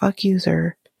problem. Fuck you,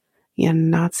 sir. You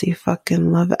Nazi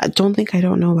fucking love. I don't think I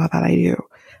don't know about that. I do.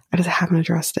 I just haven't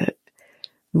addressed it.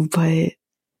 But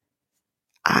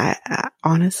I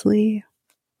honestly,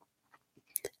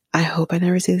 I hope I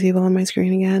never see these people on my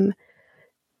screen again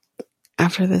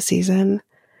after this season,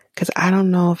 because I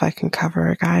don't know if I can cover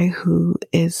a guy who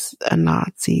is a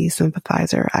Nazi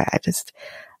sympathizer.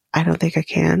 I don't think I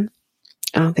can.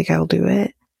 I don't think I'll do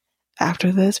it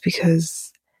after this,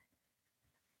 because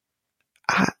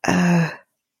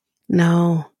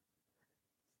no.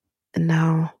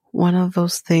 One of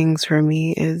those things for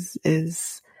me is,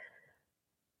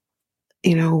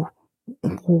 you know,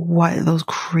 what those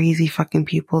crazy fucking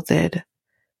people did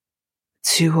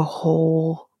to a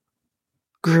whole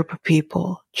group of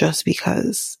people, just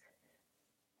because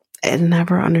I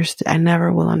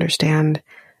never will understand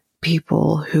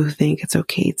people who think it's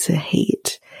okay to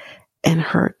hate and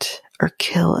hurt or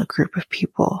kill a group of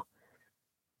people,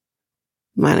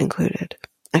 mine included.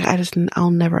 Like,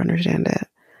 I'll never understand it.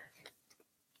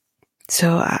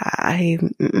 So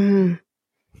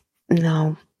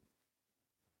no.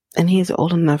 And he's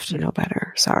old enough to know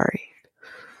better. Sorry.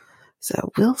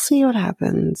 So we'll see what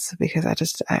happens, because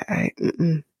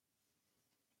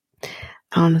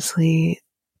honestly,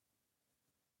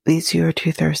 these two are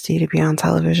too thirsty to be on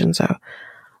television. So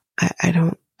I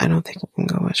don't think we can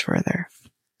go much further.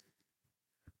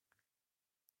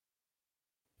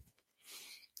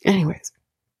 Anyways,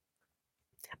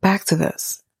 back to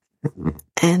this.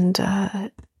 And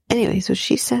anyway, so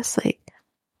she says, like,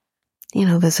 you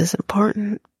know, this is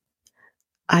important.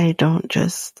 I don't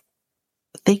just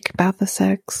think about the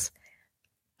sex.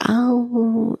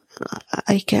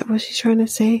 I get what she's trying to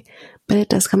say, but it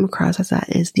does come across as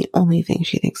that is the only thing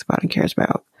she thinks about and cares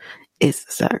about is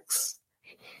the sex.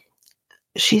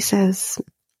 She says,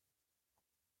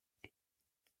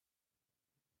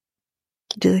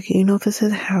 you know, this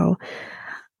is how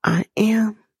I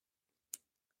am.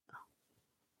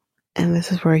 And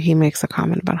this is where he makes a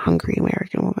comment about hungry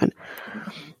American woman.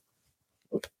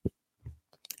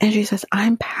 And she says,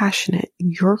 I'm passionate.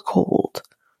 You're cold.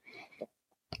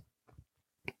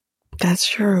 That's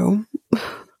true.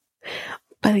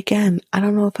 But again, I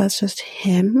don't know if that's just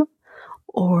him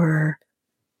or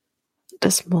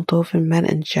just Moldovan men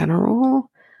in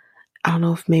general. I don't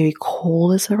know if maybe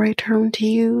cold is the right term to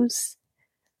use.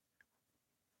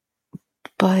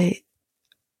 But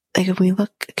like, if we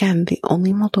look again, the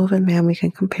only Moldovan man we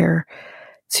can compare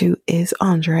to is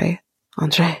Andre.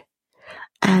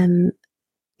 And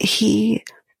he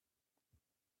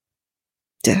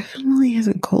definitely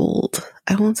isn't cold.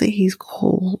 I won't say he's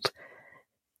cold.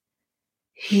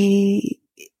 He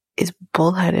is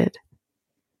bullheaded,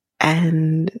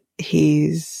 and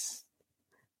he's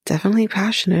definitely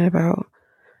passionate about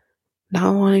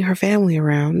not wanting her family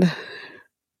around.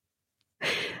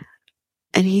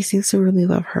 And he seems to really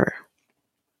love her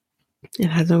and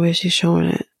has no issue showing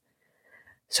it.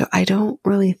 So I don't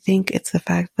really think it's the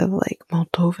fact that, like,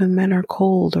 Moldovan men are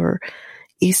cold or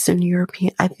Eastern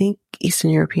European. I think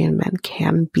Eastern European men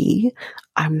can be.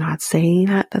 I'm not saying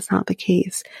that that's not the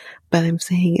case, but I'm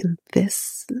saying in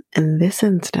this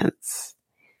instance,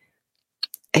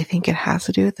 I think it has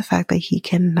to do with the fact that he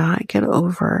cannot get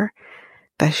over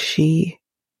that she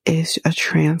is a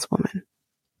trans woman.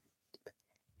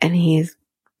 And he's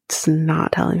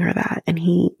not telling her that. And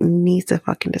he needs to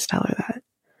fucking just tell her that.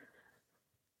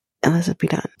 And let it be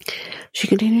done. She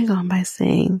continues on by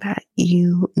saying that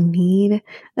you need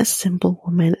a simple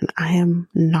woman, and I am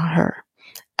not her.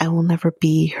 I will never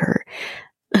be her.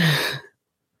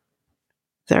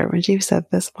 So when she said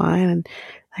this line, and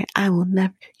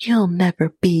like, you'll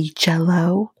never be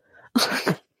Jello.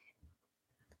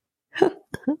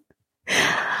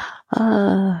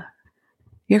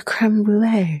 You're creme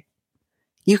brulee.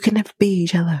 You can never be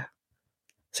Jello.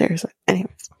 Seriously.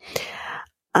 Anyways.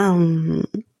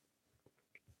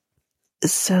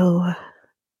 So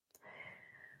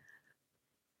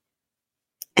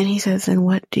And he says, and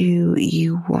what do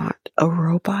you want? A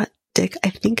robot dick? I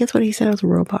think it's what he said. It was a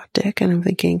robot dick. And I'm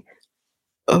thinking,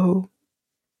 oh,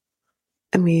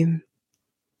 I mean,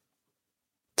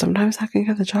 sometimes that can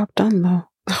get the job done, though.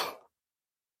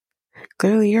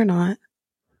 Clearly you're not.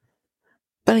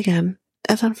 But again,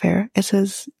 it's unfair.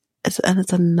 It's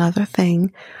another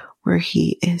thing where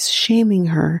he is shaming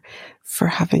her for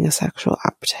having a sexual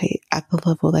appetite at the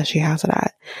level that she has it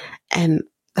at. And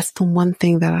that's the one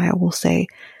thing that I will say.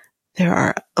 There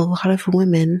are a lot of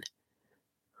women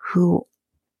who,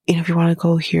 if you want to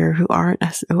go here, who aren't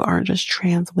just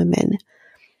trans women,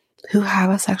 who have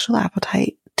a sexual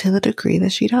appetite to the degree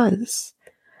that she does.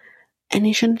 And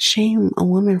you shouldn't shame a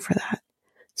woman for that.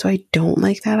 So I don't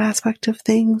like that aspect of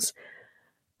things.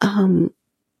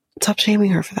 Stop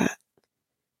shaming her for that.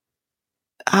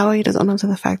 How he does own up to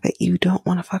the fact that you don't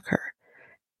want to fuck her.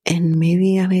 And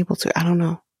maybe unable to. I don't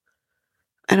know.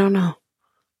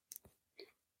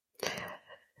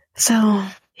 So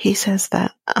he says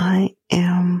that I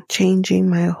am changing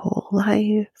my whole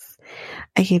life.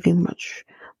 I gave you much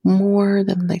more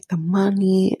than like the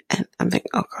money. And I'm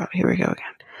thinking, oh God, here we go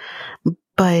again.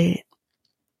 But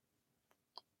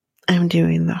I'm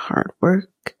doing the hard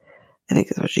work. I think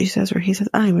that's what she says, or he says,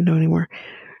 I don't even know anymore.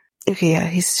 Okay, yeah,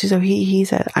 he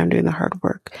said, I'm doing the hard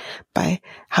work by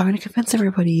having to convince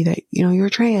everybody that, you're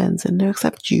trans and to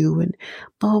accept you and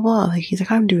blah, blah, blah. Like, he's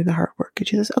like, I'm doing the hard work. And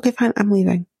she says, okay, fine, I'm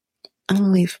leaving. I'm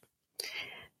gonna leave.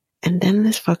 And then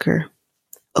this fucker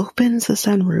opens the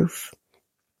sunroof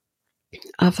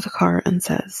of the car and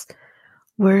says,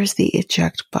 where's the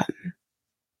eject button?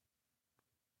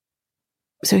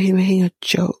 So he's making a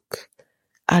joke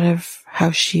out of how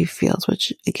she feels,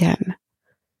 which, again,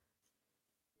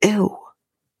 ew.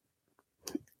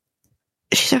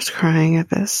 She starts crying at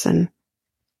this, and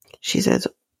she says,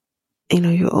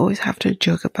 you always have to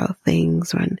joke about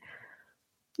things when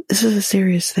this is a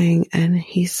serious thing. And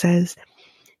he says,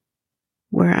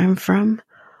 where I'm from,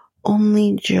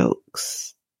 only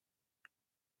jokes.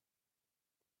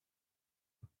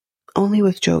 Only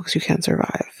with jokes you can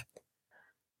survive.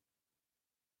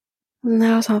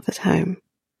 Now's not the time.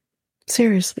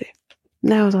 Seriously,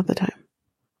 now is not the time.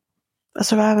 I'll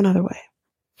survive another way.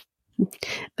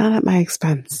 Not at my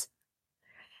expense.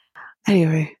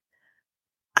 Anyway,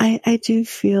 I do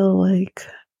feel like,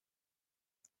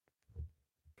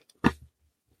 I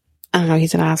don't know,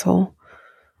 he's an asshole.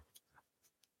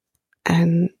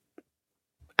 And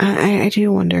I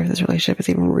do wonder if this relationship is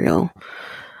even real.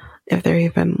 If they're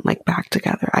even like back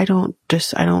together. I don't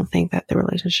think that the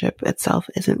relationship itself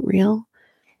isn't real.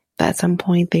 That at some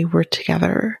point they were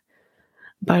together.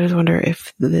 But I just wonder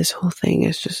if this whole thing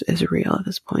is real at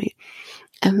this point.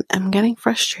 And I'm getting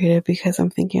frustrated because I'm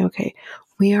thinking, okay,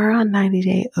 we are on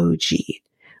 90-day OG,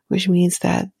 which means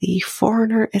that the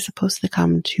foreigner is supposed to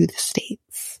come to the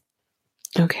States.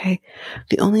 Okay.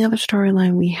 The only other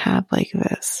storyline we had like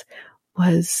this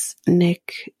was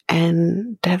Nick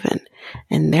and Devin,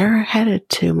 and they're headed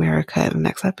to America in the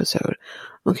next episode.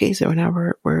 Okay, so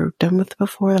now we're done with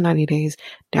before the 90 days.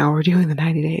 Now we're doing the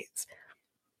 90 days.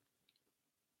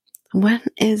 When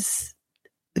is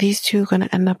these two going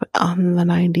to end up on the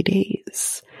 90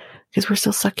 days? Because we're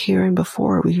still stuck here in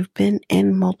before. We've been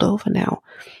in Moldova now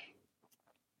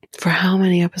for how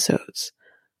many episodes?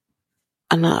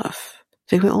 Enough.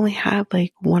 So we only had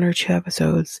like 1 or 2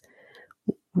 episodes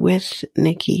with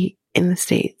Nikki in the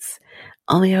States.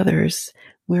 All the others,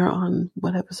 we're on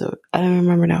what episode? I don't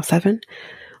remember now. 7?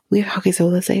 So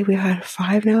let's say we had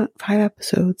 5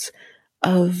 episodes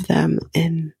of them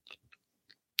in,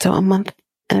 so a month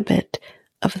and a bit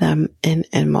of them in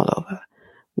Moldova.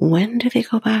 When do they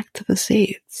go back to the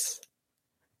States?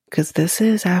 Because this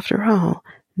is, after all,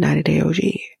 90-day OG.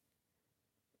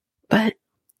 But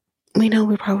we know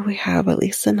we probably have at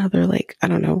least another,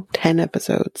 10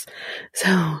 episodes. So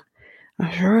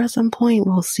I'm sure at some point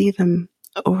we'll see them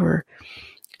over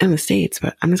in the States,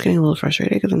 but I'm just getting a little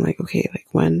frustrated because I'm like, okay,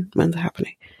 when's it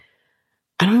happening?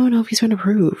 I don't even know if he's been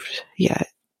approved yet.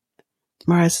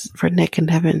 Whereas for Nick and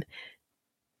Devin,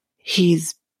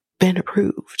 he's been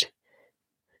approved.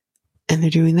 And they're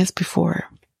doing this before.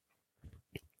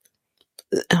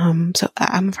 So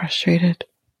I'm frustrated.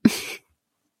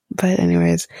 But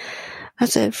anyways,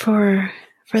 that's it for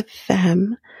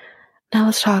them. Now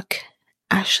let's talk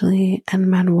Ashley and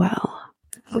Manuel.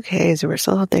 Okay, so we're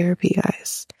still at therapy,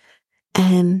 guys.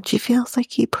 And she feels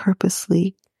like he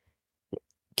purposely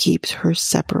keeps her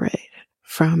separated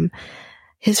from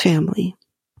his family.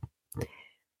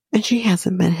 And she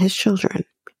hasn't met his children.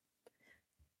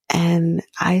 And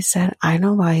I said, I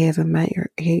know why you haven't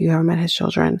met his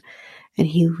children. And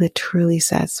he literally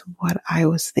says what I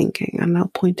was thinking, and I'll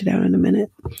point it out in a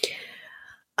minute.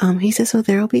 He says, so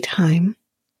there will be time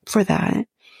for that.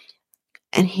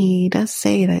 And he does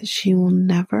say that she will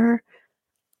never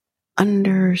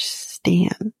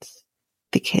understand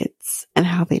the kids and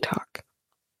how they talk.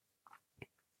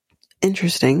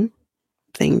 Interesting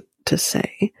thing to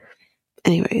say.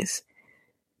 Anyways,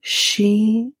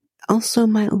 she also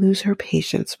might lose her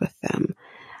patience with them.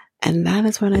 And that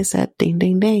is when I said, ding,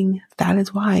 ding, ding. That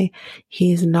is why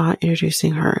he is not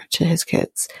introducing her to his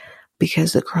kids.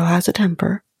 Because the girl has a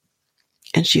temper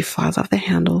and she flies off the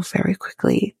handle very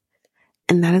quickly.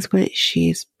 And that is what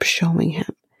she's showing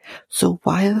him. So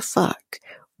why the fuck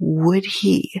would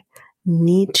he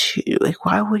need to,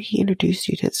 why would he introduce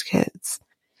you to his kids?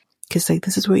 Because,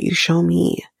 this is what you show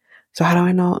me. So how do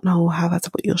I not know how that's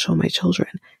what you'll show my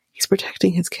children? He's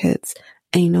protecting his kids.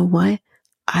 And you know what?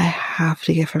 I have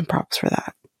to give him props for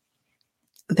that.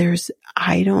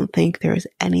 I don't think there's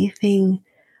anything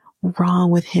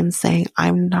wrong with him saying,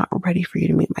 I'm not ready for you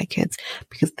to meet my kids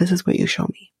because this is what you show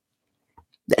me.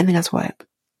 And guess what?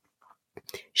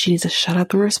 She needs to shut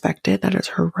up and respect it. That is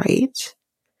her right.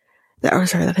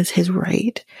 That is his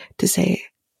right to say,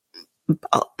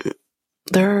 oh,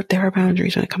 there are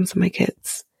boundaries when it comes to my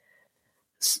kids.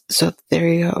 So there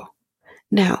you go.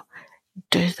 Now,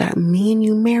 does that mean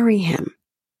you marry him?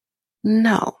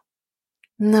 No.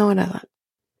 No, it doesn't.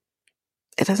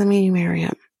 It doesn't mean you marry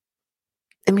him.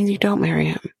 It means you don't marry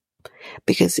him.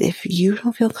 Because if you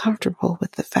don't feel comfortable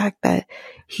with the fact that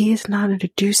he is not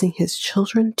introducing his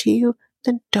children to you,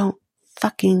 then don't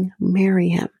fucking marry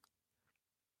him.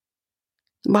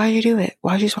 Why'd you do it?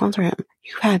 Why'd you sponsor him?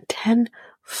 You had 10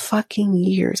 fucking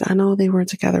years. I know they weren't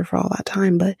together for all that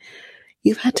time, but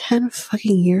you've had 10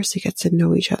 fucking years to get to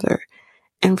know each other.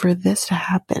 And for this to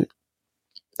happen,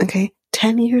 okay,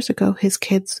 10 years ago, his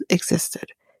kids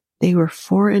existed. They were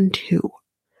 4 and 2.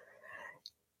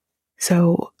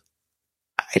 So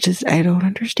I don't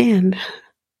understand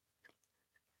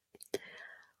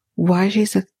why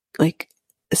she's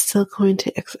still going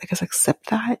to, I guess, accept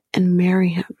that and marry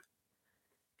him.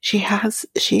 She has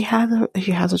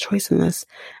a choice in this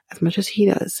as much as he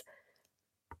does.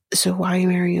 So why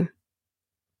marry him?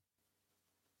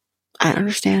 I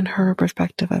understand her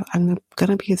perspective of, I'm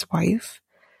gonna be his wife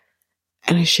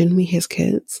and I shouldn't be his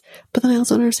kids. But then I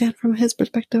also understand from his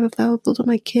perspective of that those are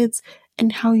my kids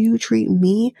and how you treat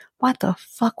me. What the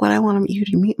fuck would I want you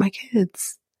to meet my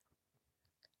kids?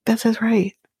 That's his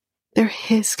right. They're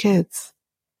his kids.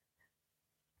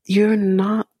 You're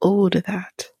not owed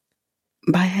that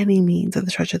by any means of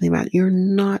the stretch of the imagination. You're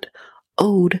not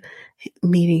owed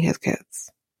meeting his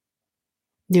kids.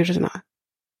 You're just not.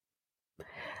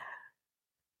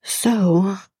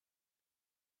 So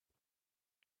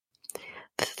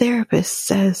the therapist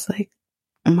says,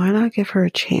 why not give her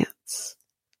a chance?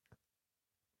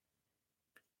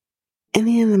 In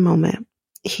the end of the moment,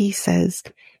 he says,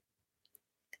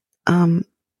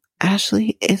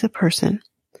 Ashley is a person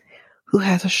who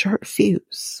has a short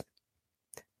fuse.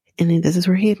 And this is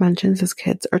where he mentions his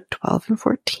kids are 12 and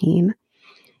 14,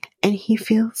 and he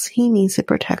feels he needs to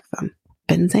protect them.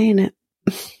 Been saying it.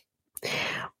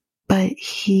 But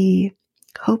he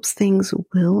hopes things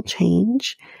will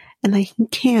change and that he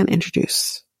can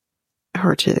introduce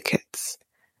her to the kids.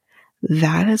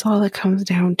 That is all it comes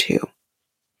down to.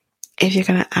 If you're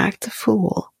going to act a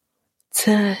fool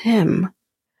to him,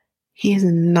 he is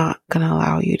not going to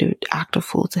allow you to act a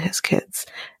fool to his kids.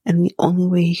 And the only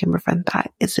way he can prevent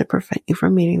that is to prevent you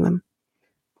from meeting them.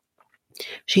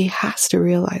 She has to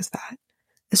realize that.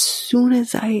 As soon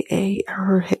as I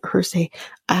heard her say,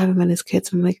 I haven't met his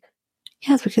kids, I'm like,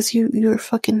 yes, because you're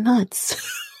fucking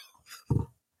nuts.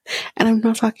 And I'm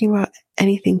not talking about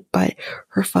anything but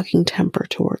her fucking temper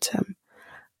towards him.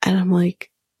 And I'm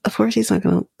like, of course he's not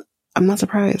gonna, I'm not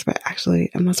surprised, but actually,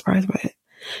 I'm not surprised by it.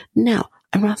 Now,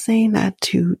 I'm not saying that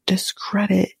to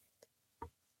discredit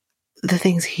the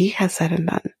things he has said and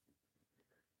done.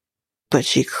 But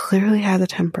she clearly has a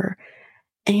temper.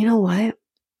 And you know what?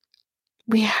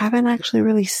 We haven't actually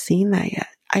really seen that yet.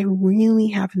 I really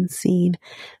haven't seen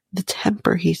the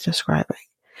temper he's describing.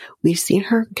 We've seen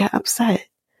her get upset,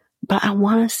 but I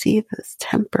want to see this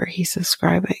temper he's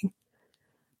describing.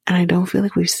 And I don't feel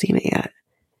like we've seen it yet.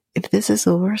 If this is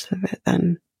the worst of it,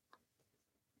 then,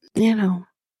 I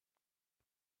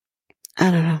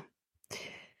don't know.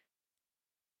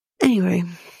 Anyway,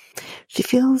 she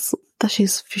feels that she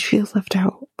feels left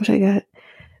out, which I get.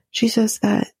 She says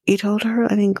that he told her,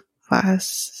 I think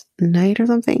last night or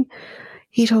something,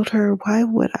 he told her, why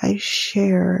would I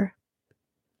share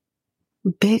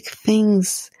big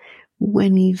things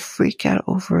when you freak out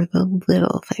over the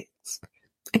little things?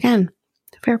 Again,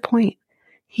 fair point.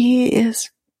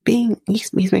 He's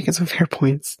making some fair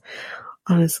points,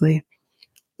 honestly.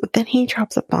 But then he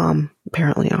drops a bomb,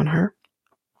 apparently, on her,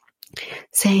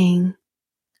 saying,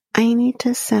 I need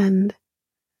to send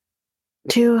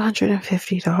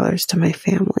 $250 to my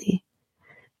family.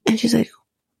 And she's like,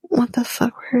 what the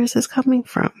fuck? Where is this coming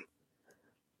from?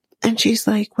 And she's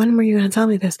like, when were you going to tell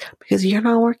me this? Because you're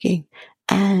not working.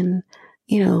 And,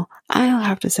 I'll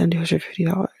have to send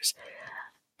 $250.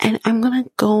 And I'm going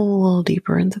to go a little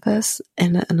deeper into this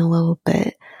in a little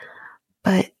bit.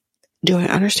 But do I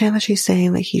understand that she's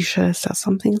saying that he should have said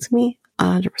something to me?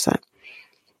 100%.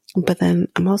 But then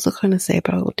I'm also going to say,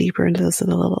 but I'll go deeper into this in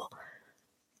a little.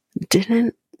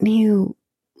 Didn't you,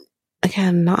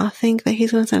 again, not think that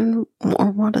he's going to send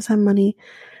or want to send money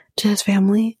to his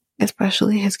family,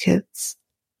 especially his kids?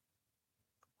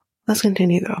 Let's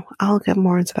continue though. I'll get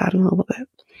more into that in a little bit.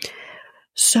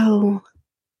 So,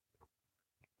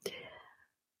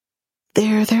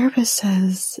 their therapist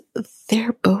says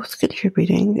they're both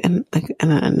contributing, in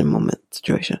a moment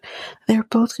situation, they're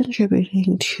both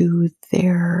contributing to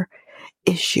their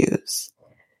issues.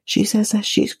 She says that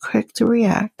she's quick to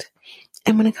react,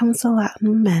 and when it comes to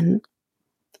Latin men,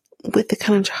 with the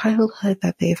kind of childhood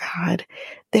that they've had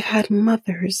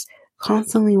mothers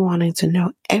constantly wanting to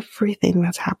know everything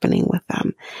that's happening with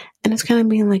them, and it's kind of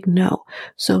being like, no.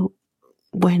 So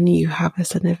when you have a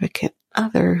significant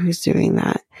other who's doing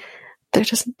that,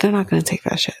 they're not going to take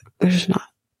that shit. They're just not.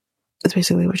 That's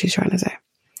basically what she's trying to say.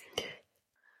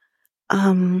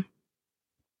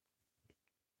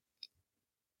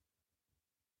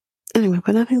 Anyway,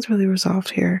 but nothing's really resolved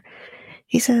here.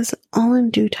 He says all in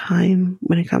due time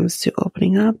when it comes to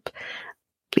opening up,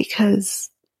 because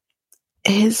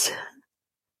his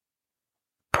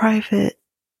private,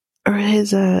 or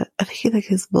his, I think like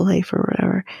his life or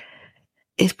whatever,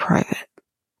 is private.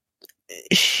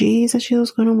 She said she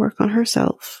was going to work on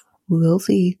herself. We'll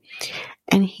see.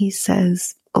 And he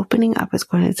says opening up is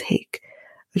going to take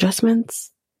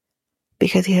adjustments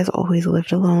because he has always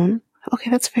lived alone.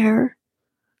 Okay, that's fair.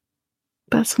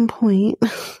 But at some point,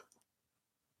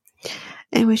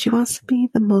 anyway, she wants to be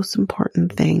the most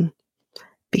important thing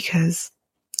because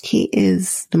he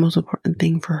is the most important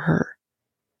thing for her.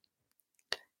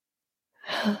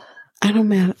 I don't,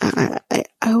 man. I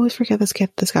always forget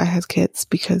this guy has kids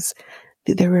because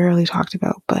they're rarely talked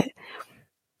about, but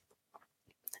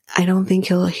I don't think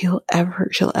she'll ever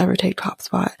take top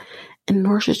spot, and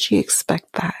nor should she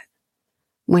expect that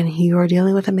when you are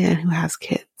dealing with a man who has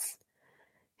kids.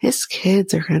 His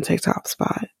kids are going to take top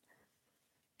spot,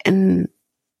 and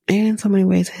in so many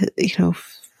ways,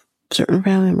 certain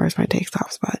family members might take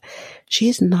top spot.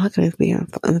 She's not going to be in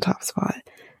the top spot,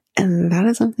 and that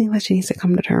is something that she needs to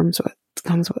come to grips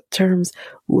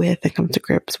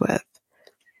with.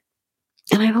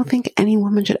 And I don't think any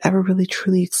woman should ever really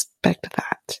truly expect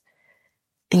that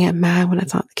and get mad when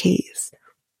it's not the case.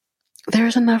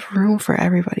 There's enough room for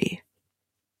everybody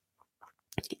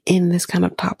in this kind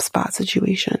of top spot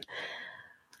situation,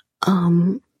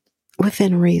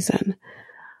 within reason.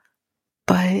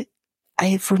 But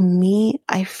I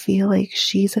feel like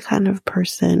she's the kind of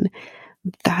person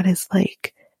that is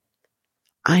like,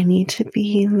 I need to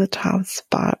be in the top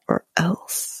spot or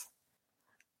else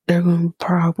there are going to be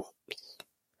problems.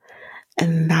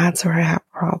 And that's where I have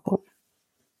a problem.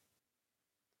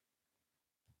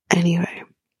 Anyway,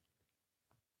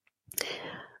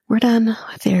 we're done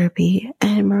with therapy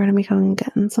and we're going to be going and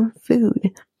getting some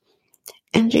food.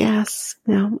 And she asks,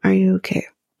 are you okay?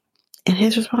 And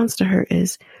his response to her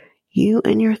is, you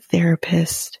and your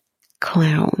therapist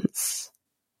clowns.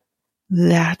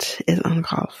 That is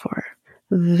uncalled for.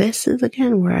 This is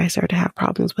again where I start to have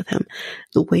problems with him.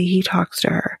 The way he talks to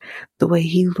her, the way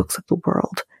he looks at the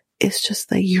world. It's just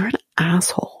like, you're an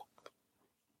asshole.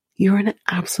 You're an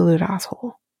absolute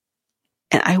asshole.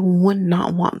 And I would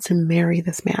not want to marry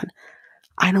this man.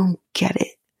 I don't get it.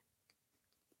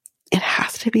 It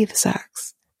has to be the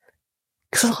sex.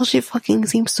 Because all she fucking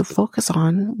seems to focus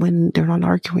on when they're not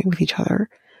arguing with each other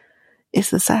is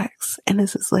the sex. And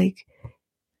it's just like,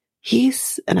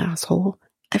 he's an asshole.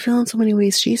 I feel in so many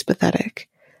ways she's pathetic.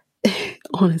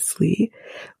 Honestly.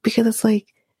 Because it's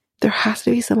like, there has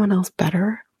to be someone else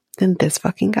better than this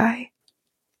fucking guy.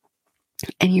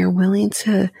 And you're willing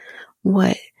to,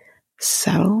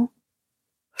 settle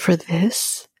for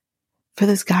this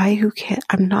guy who can't.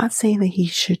 I'm not saying that he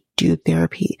should do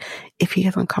therapy if he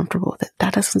is uncomfortable with it.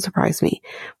 That doesn't surprise me.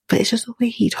 But it's just the way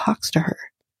he talks to her.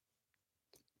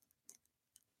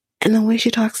 And the way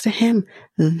she talks to him,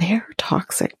 they're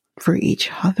toxic for each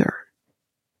other.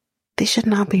 They should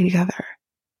not be together.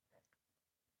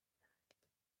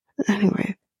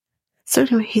 Anyway,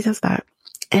 he does that.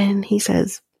 And he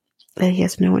says that he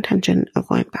has no intention of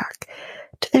going back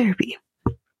to therapy.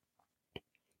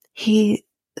 He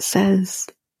says,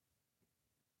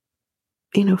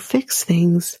 fix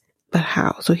things, but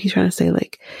how? So he's trying to say,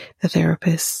 like, the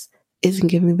therapist isn't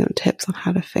giving them tips on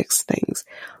how to fix things,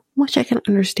 which I can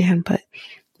understand, but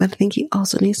I think he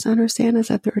also needs to understand is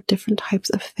that there are different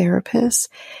types of therapists.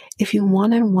 If you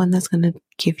wanted one that's going to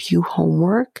give you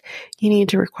homework, you need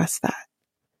to request that.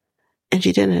 And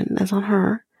she didn't. That's on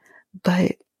her.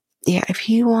 But yeah, if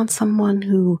he wants someone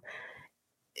who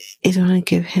is going to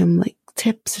give him like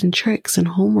tips and tricks and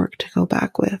homework to go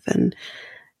back with and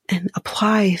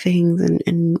apply things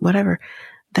and whatever,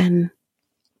 then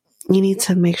you need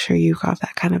to make sure you got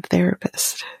that kind of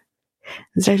therapist.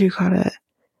 Instead, you got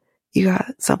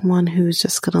someone who's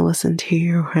just going to listen to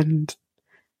you and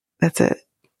that's it.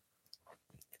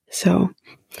 So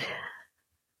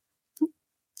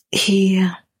he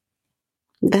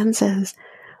then says,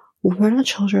 we're not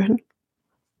children.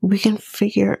 We can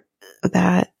figure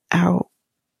that out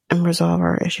and resolve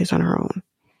our issues on our own.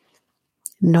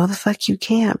 No, the fuck you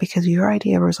can't, because your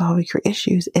idea of resolving your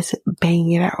issues is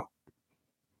banging it out.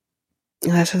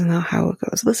 And that's just not how it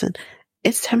goes. Listen,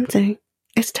 it's tempting.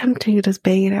 It's tempting to just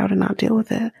bang it out and not deal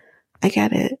with it. I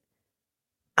get it.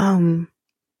 But,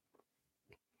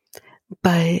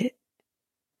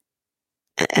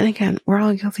 and again, we're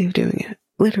all guilty of doing it.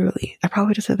 Literally. I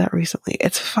probably just said that recently.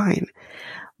 It's fine.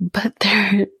 But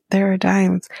there are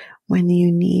times when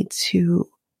you need to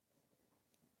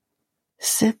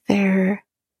sit there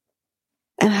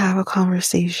and have a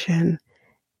conversation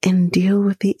and deal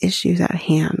with the issues at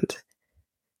hand.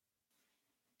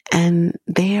 And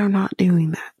they are not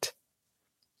doing that.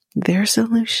 Their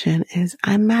solution is,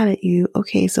 I'm mad at you.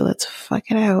 Okay, so let's fuck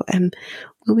it out and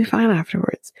we'll be fine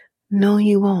afterwards. No,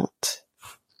 you won't.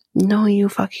 No, you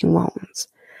fucking won't.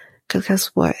 Because guess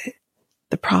what?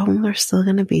 The problems are still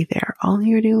going to be there. All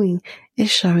you're doing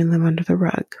is shoving them under the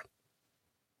rug.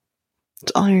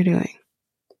 That's all you're doing.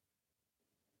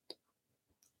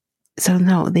 So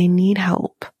no, they need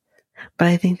help. But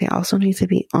I think they also need to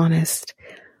be honest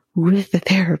with the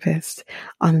therapist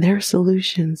on their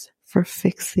solutions for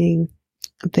fixing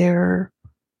their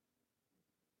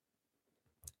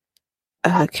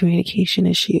communication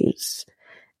issues.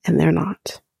 And they're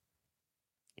not.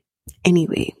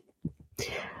 Anyway.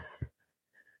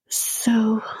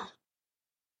 So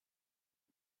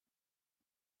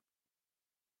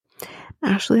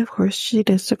Ashley, of course, she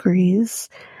disagrees.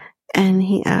 And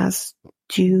he asks,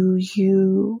 do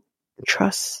you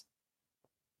trust?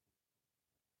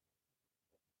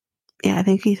 Yeah, I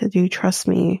think he said, do you trust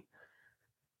me?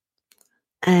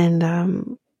 And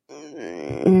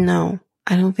no,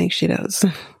 I don't think she does.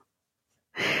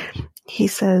 He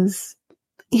says,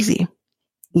 easy.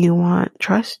 You want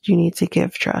trust? You need to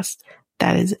give trust.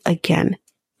 That is, again,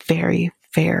 very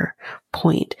fair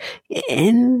point.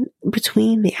 In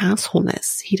between the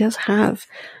assholeness, he does have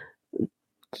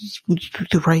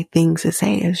the right things to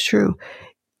say. It's true.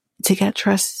 To get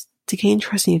trust, to gain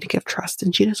trust, you need to give trust.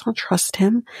 And she does not trust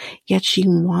him, yet she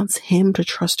wants him to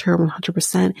trust her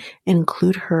 100% and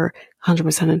include her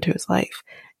 100% into his life.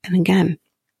 And again,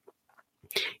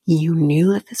 you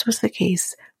knew that this was the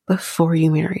case before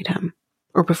you married him,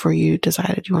 or before you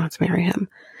decided you wanted to marry him,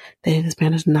 that this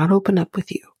man has not opened up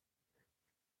with you.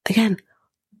 Again,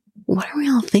 what are we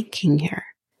all thinking here?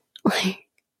 Like,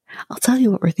 I'll tell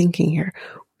you what we're thinking here.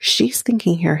 She's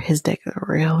thinking here his dick is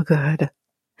real good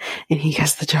and he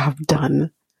gets the job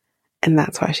done. And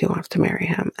that's why she wants to marry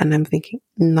him. And I'm thinking,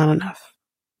 not enough.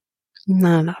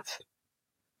 Not enough.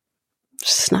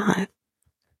 Just not.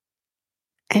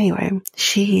 Anyway,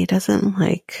 she doesn't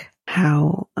like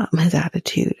how his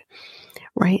attitude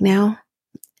right now.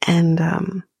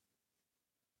 And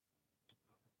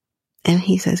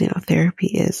he says, therapy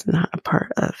is not a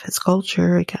part of his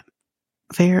culture. Again,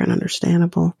 fair and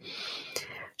understandable.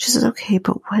 She says, okay,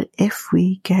 but what if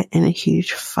we get in a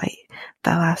huge fight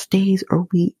that lasts days or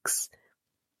weeks?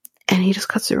 And he just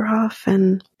cuts her off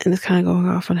and is kind of going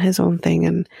off on his own thing.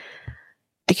 And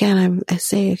again, I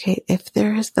say, okay, if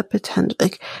there is the potential,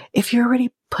 like if you're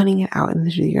already putting it out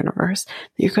into the universe, that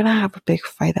you're going to have a big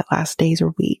fight that lasts days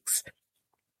or weeks.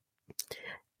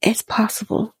 It's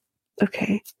possible.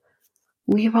 Okay.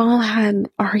 We've all had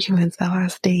arguments that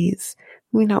last days.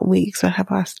 Maybe not weeks, but have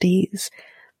last days.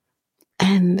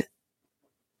 And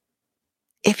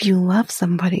if you love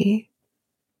somebody,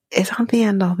 it's not the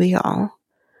end all be all.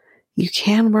 You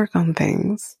can work on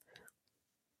things,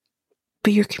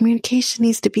 but your communication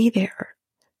needs to be there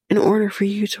in order for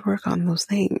you to work on those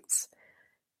things.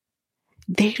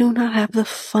 They do not have the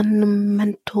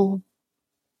fundamental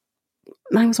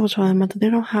not even so much on but they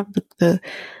don't have the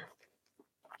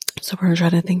so we're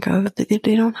trying to think of,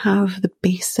 they don't have the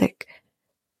basic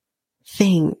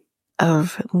thing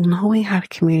of knowing how to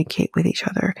communicate with each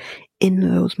other in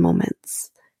those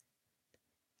moments.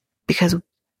 Because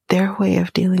their way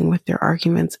of dealing with their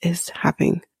arguments is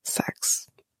having sex.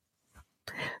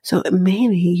 So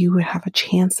maybe you would have a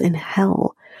chance in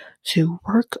hell to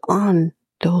work on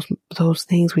those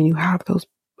things when you have those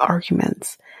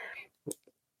arguments.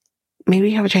 Maybe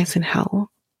you have a chance in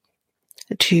hell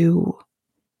to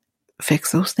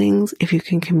fix those things if you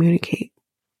can communicate.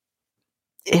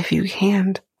 If you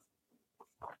can't,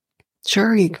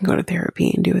 sure, you can go to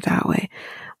therapy and do it that way,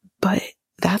 but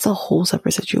that's a whole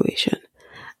separate situation.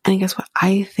 And guess what?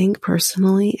 I think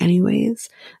personally, anyways,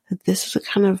 that this is the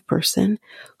kind of person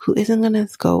who isn't going to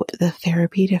go to the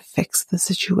therapy to fix the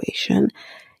situation.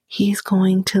 He's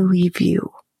going to leave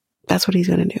you. That's what he's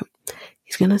going to do.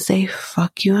 He's going to say,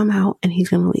 fuck you, I'm out, and he's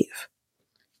going to leave.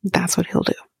 That's what he'll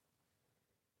do.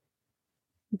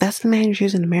 That's the man you're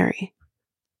choosing to marry.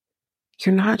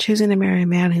 You're not choosing to marry a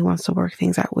man who wants to work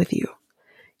things out with you.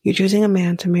 You're choosing a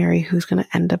man to marry who's going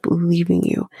to end up leaving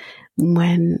you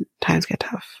when times get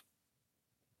tough.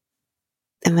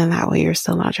 And then that way you're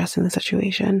still not adjusting the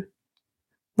situation,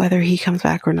 whether he comes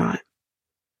back or not.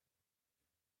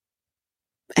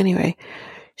 Anyway,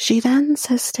 she then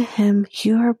says to him,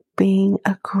 you are being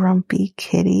a grumpy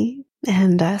kitty.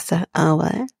 And I said, oh,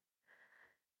 what?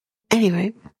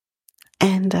 Anyway,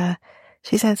 and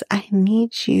she says, I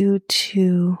need you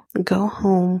to go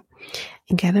home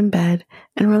and get in bed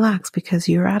and relax because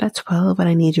you're at a 12 and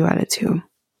I need you at a 2.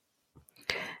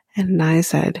 And I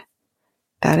said,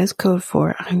 that is code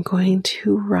for I'm going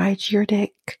to ride your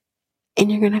dick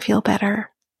and you're going to feel better.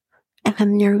 And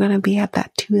then you're going to be at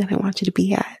that 2 that I want you to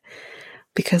be at.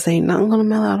 Because ain't nothing going to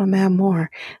mellow out a man more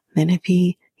than if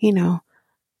he,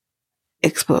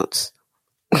 explodes.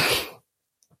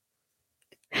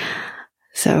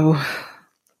 So,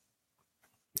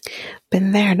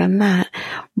 been there, done that.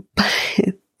 But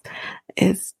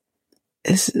it's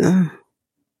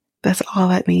that's all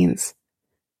that means.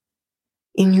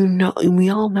 And we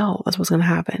all know that's what's going to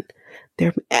happen.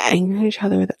 They're angry at each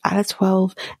other at a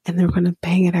 12 and they're going to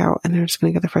bang it out and they're just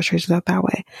going to get the frustrations out that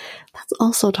way. That's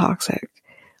also toxic.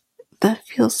 That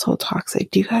feels so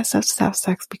toxic. Do you guys have to have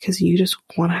sex because you just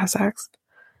want to have sex?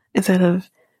 Instead of,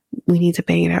 we need to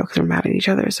bang it out because we're mad at each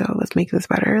other, so let's make this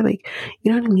better. Like,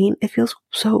 you know what I mean? It feels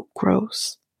so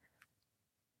gross.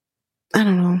 I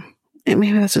don't know.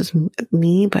 Maybe that's just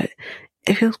me, but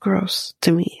it feels gross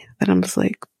to me that I'm just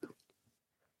like,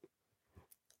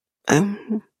 I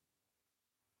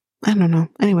don't know.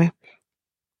 Anyway,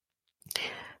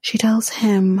 she tells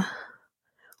him,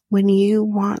 when you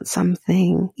want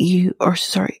something,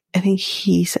 I think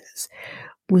he says,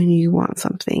 when you want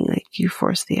something, like you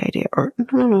force the idea, or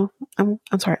no, I'm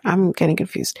sorry, I'm getting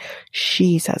confused.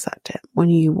 She says that to him. When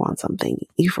you want something,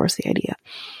 you force the idea.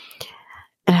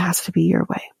 It has to be your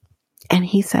way. And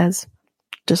he says,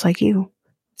 just like you.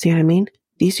 See what I mean?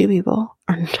 These two people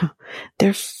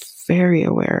they're very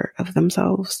aware of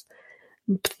themselves,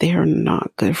 but they are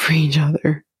not good for each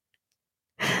other.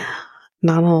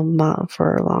 Not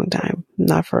for a long time.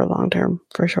 Not for a long term,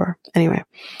 for sure. Anyway.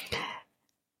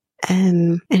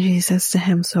 And she says to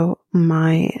him, so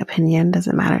my opinion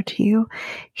doesn't matter to you?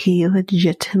 He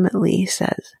legitimately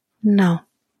says, no,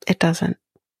 it doesn't.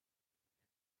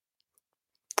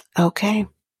 Okay.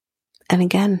 And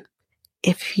again,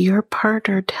 if your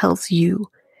partner tells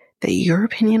you that your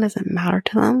opinion doesn't matter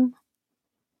to them,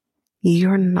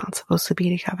 you're not supposed to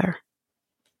be together.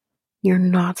 You're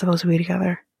not supposed to be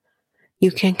together.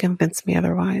 You can't convince me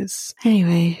otherwise.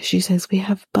 Anyway, she says, we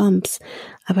have bumps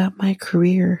about my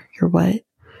career. You're what?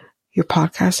 You're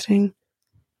podcasting?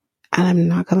 And I'm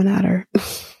not coming at her.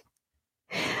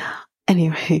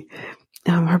 Anyway,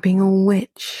 her being a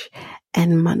witch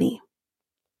and money.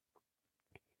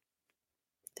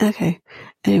 Okay.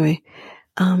 Anyway,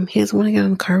 he doesn't want to get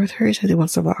in the car with her. He says he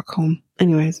wants to walk home.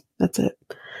 Anyways, that's it.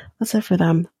 That's it for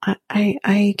them.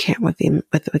 I can't with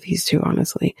these two,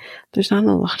 honestly. There's not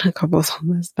a lot of couples on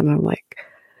this, but I'm like,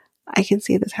 I can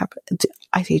see this happen.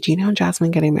 I see Gino and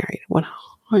Jasmine getting married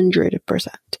 100%.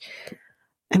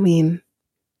 I mean,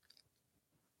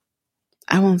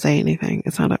 I won't say anything.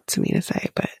 It's not up to me to say,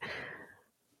 but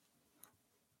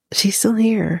she's still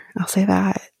here. I'll say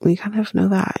that. We kind of know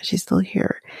that she's still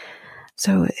here.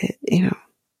 So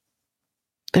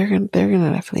they're gonna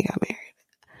definitely get married.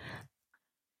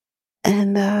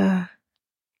 And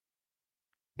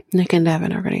Nick and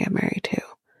Devin are gonna get married too.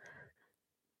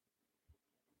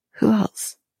 Who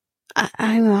else?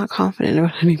 I'm not confident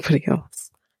about anybody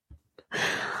else.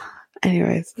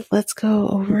 Anyways, let's go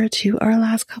over to our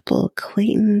last couple,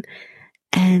 Clayton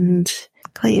and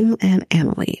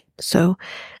Annalie. So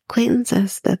Clayton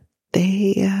says that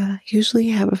they usually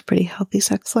have a pretty healthy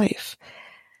sex life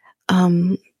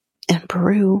in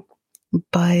Peru,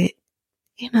 but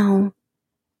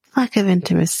lack of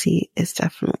intimacy is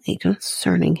definitely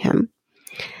concerning him.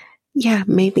 Yeah,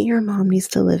 maybe your mom needs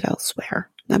to live elsewhere.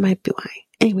 That might be why.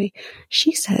 Anyway,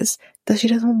 she says that she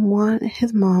doesn't want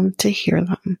his mom to hear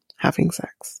them having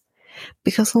sex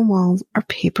because the walls are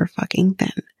paper fucking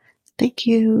thin. Thank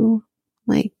you.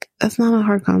 Like, that's not a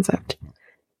hard concept.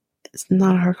 It's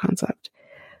not a hard concept.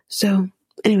 So,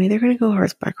 anyway, they're going to go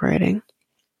horseback riding.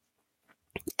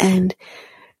 And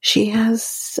she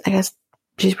has, I guess,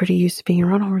 she's pretty used to being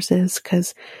around horses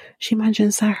because she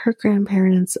mentions that her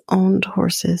grandparents owned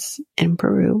horses in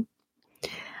Peru.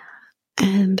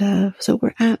 And so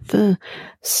we're at the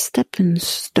Stepping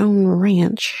Stone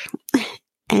Ranch,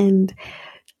 and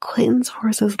Clayton's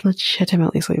horse is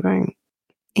legitimately sleeping.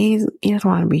 He doesn't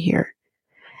want to be here.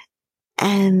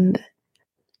 And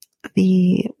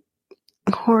the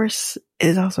horse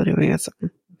is also doing its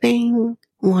own thing,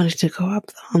 wanted to go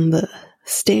up on the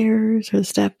stairs or the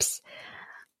steps.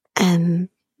 And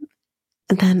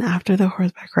then after the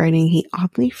horseback riding, he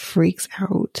oddly freaks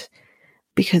out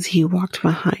because he walked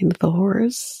behind the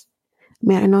horse. I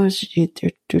mean, I know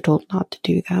you're told not to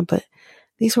do that, but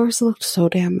these horses looked so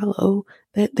damn mellow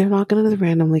that they're not going to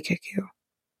randomly kick you.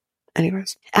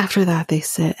 Anyways, after that, they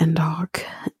sit and talk,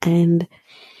 and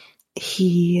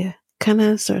he kind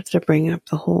of starts to bring up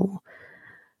the whole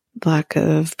lack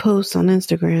of posts on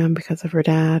Instagram because of her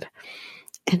dad.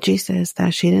 And she says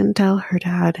that she didn't tell her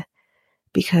dad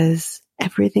because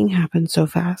everything happened so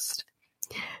fast.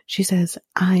 She says,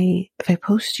 if I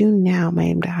post you now,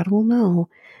 my dad will know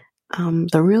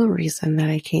the real reason that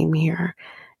I came here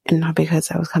and not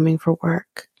because I was coming for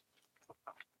work.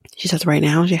 She says right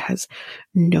now she has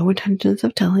no intentions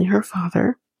of telling her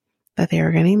father that they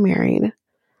are getting married.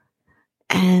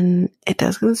 And it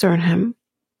does concern him.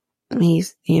 He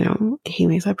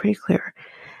makes that pretty clear.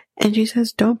 And she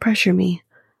says, don't pressure me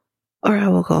or I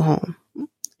will go home.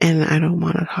 And I don't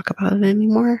want to talk about it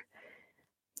anymore.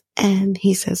 And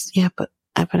he says, yeah, but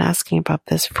I've been asking about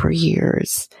this for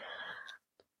years.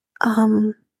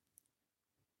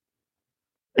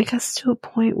 I guess to a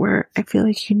point where I feel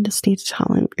like you just need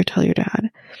to tell your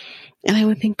dad. And I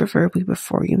would think preferably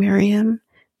before you marry him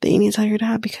that you need to tell your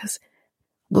dad, because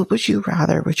what would you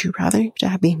rather? Would you rather your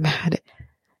dad be mad,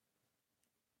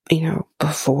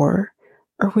 before?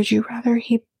 Or would you rather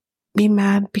he be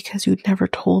mad because you never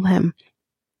told him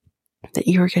that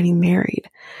you were getting married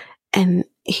and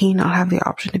he not have the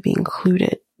option to be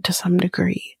included to some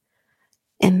degree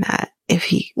in that if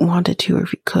he wanted to or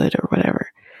if he could or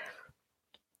whatever?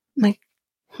 Like,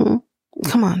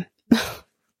 come on.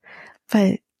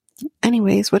 But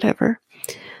anyways, whatever.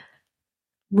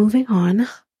 Moving on.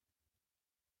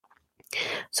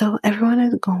 So everyone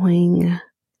is going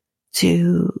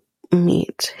to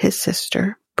meet his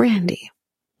sister, Brandy.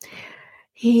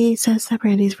 He says that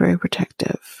Brandy's very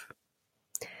protective.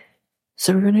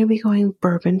 So we're going to be going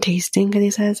bourbon tasting because he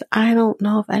says, I don't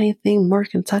know of anything more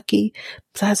Kentucky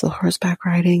besides the horseback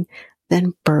riding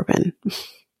than bourbon.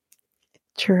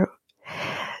 True.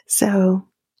 So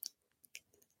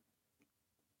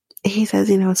he says,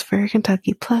 it's very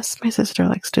Kentucky. Plus, my sister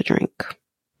likes to drink.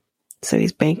 So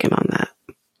he's banking on that.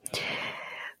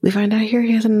 We find out here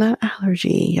he has a nut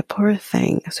allergy. You poor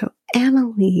thing. So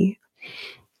Annalie,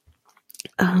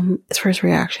 his first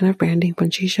reaction of Brandy when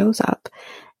she shows up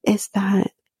is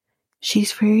that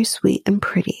she's very sweet and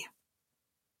pretty.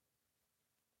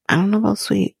 I don't know about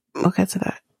sweet. We'll get to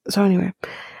that. So anyway,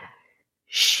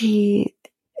 she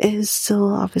is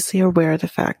still obviously aware of the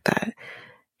fact that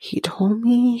he told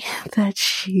me that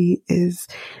she is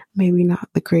maybe not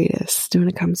the greatest when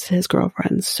it comes to his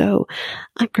girlfriends. So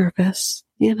I'm nervous,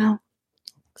 so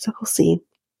we'll see.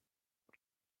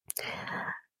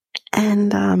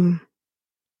 And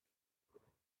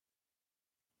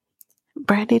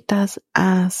Brandy does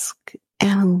ask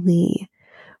Annalie,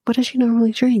 what does she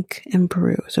normally drink in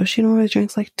Peru? So she normally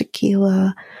drinks like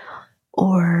tequila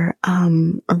or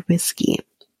whiskey.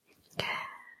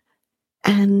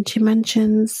 And she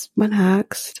mentions, when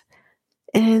asked,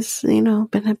 it has, been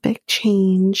a big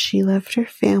change. She left her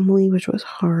family, which was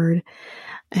hard.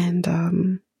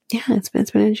 And, it's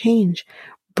been a change.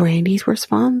 Brandy's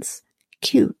response,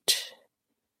 cute.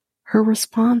 Her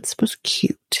response was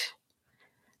cute.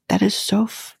 That is so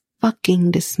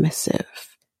fucking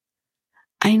dismissive.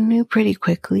 I knew pretty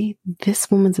quickly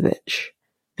this woman's a bitch.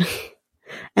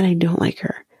 And I don't like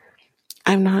her.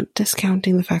 I'm not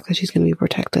discounting the fact that she's going to be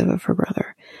protective of her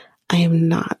brother. I am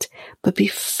not. But be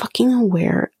fucking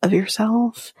aware of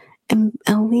yourself and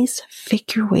at least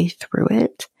fake your way through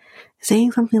it.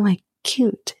 Saying something like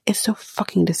cute is so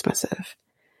fucking dismissive.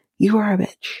 You are a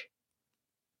bitch.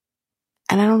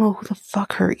 And I don't know who the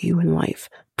fuck hurt you in life,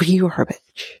 but you are a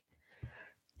bitch.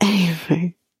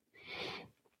 Anyway.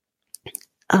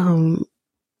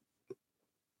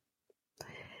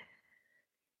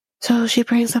 So she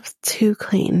brings up to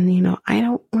Clayton, I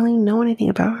don't really know anything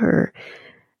about her.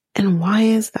 And why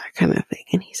is that kind of thing?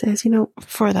 And he says,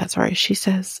 she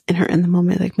says in the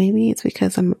moment, like, maybe it's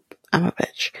because I'm a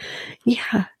bitch.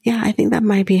 Yeah, I think that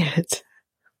might be it.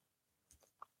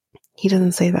 He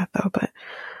doesn't say that though,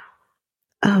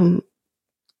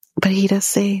 but he does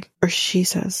say, or she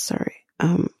says, sorry.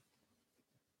 Oh,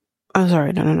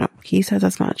 sorry, no. He says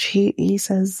as much. He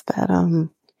says that,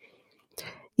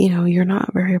 you're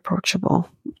not very approachable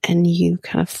and you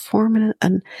kind of form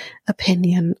an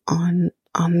opinion on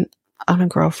a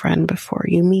girlfriend before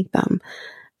you meet them,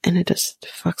 and it just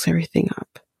fucks everything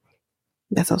up.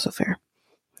 That's also fair.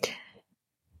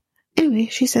 Anyway,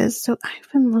 she says, so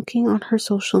I've been looking on her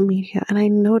social media and I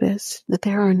noticed that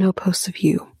there are no posts of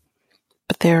you,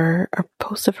 but there are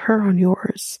posts of her on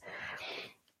yours.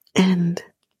 And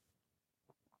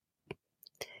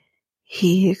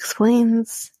he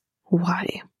explains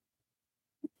why.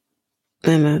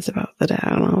 And that's about the dad,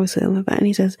 and obviously that. And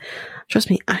he says,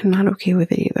 trust me, I'm not okay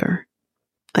with it either.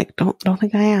 Like, don't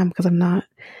think I am, because I'm not.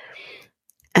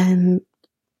 And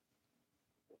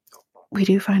we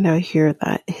do find out here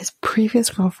that his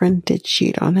previous girlfriend did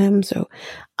cheat on him. So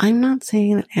I'm not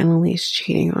saying that Annalie's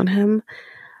cheating on him.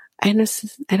 I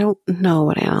don't know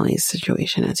what Annalie's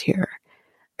situation is here.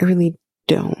 I really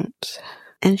don't.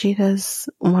 And she does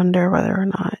wonder whether or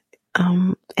not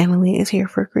Annalie is here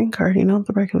for a green card,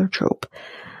 the regular trope.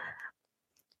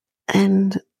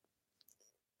 And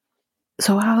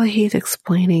so while he's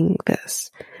explaining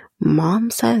this,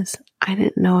 Mom says, I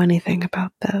didn't know anything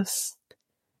about this.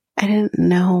 I didn't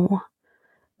know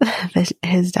that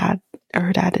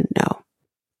her dad didn't know.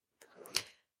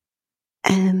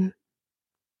 And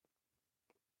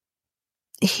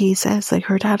he says, like,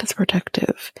 her dad is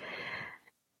protective.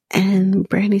 And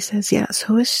Brandy says, yeah,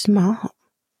 so is Mom.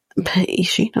 But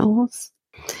she knows.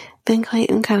 Then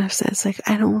Clayton kind of says, like,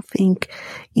 I don't think,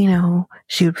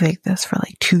 she would fake this for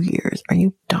like 2 years. Are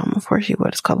you dumb? Of course she would.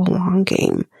 It's called a long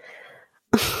game.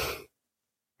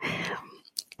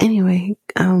 Anyway,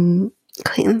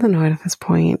 Clayton's annoyed at this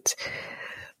point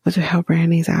with how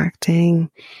Brandy's acting.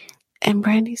 And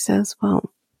Brandy says,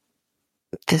 well,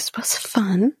 this was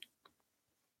fun.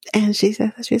 And she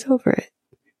says that she's over it.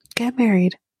 Get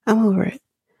married. I'm over it.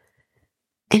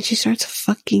 And she starts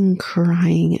fucking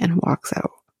crying and walks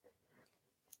out.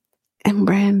 And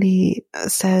Brandy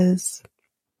says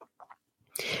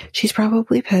she's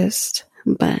probably pissed,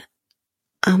 but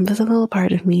there's a little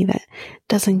part of me that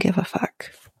doesn't give a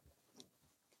fuck.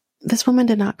 This woman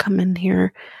did not come in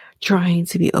here trying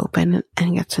to be open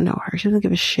and get to know her. She doesn't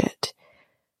give a shit.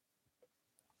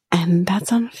 And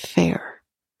that's unfair.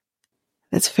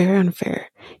 That's very unfair.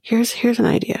 Here's an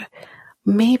idea.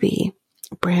 Maybe,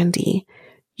 Brandy,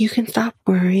 you can stop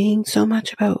worrying so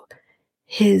much about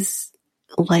his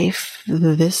life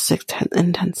this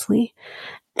intensely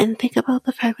and think about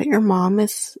the fact that your mom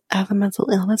has a mental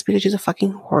illness because she's a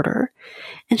fucking hoarder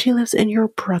and she lives in your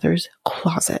brother's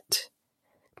closet.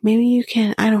 Maybe you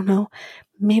can, I don't know,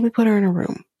 maybe put her in a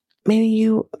room. Maybe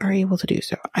you are able to do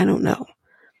so. I don't know.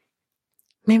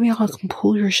 Maybe y'all can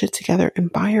pull your shit together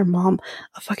and buy your mom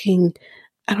a fucking,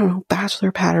 I don't know,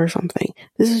 bachelor pad or something.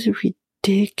 This is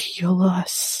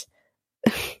ridiculous.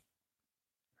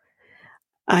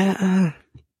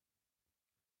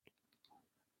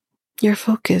 Your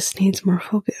focus needs more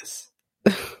focus.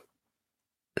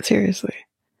 Seriously.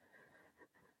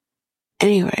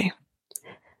 Anyway,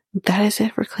 that is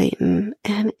it for Clayton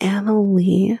and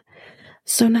Annalie.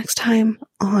 So next time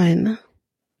on,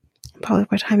 probably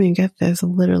by the time you get this,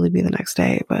 it'll literally be the next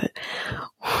day, but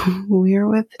we're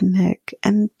with Nick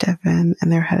and Devin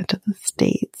and they're headed to the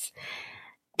States.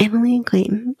 Annalie and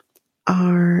Clayton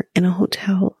are in a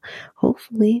hotel.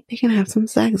 Hopefully they can have some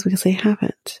sex because they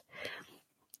haven't.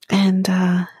 And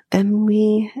then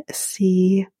we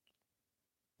see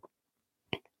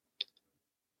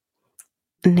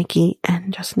Nikki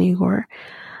and Justin Igor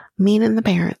meeting the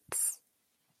parents.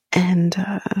 And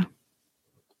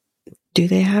do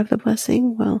they have the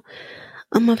blessing? Well,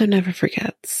 a mother never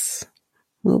forgets.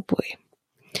 Oh boy.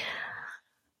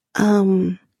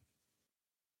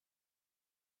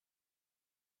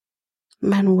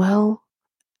 Manuel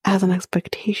has an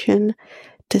expectation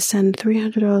to send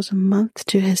 $300 a month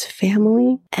to his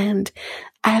family, and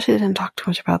I actually didn't talk too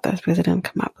much about this because it didn't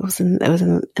come up. It was in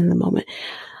the moment.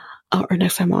 Oh, or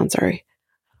next time on, sorry.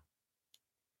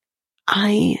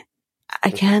 I,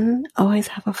 again, always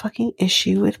have a fucking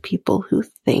issue with people who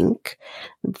think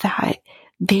that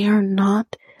they are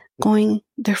not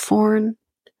their foreign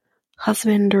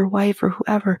husband or wife or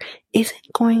whoever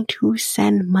isn't going to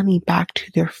send money back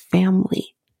to their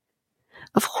family.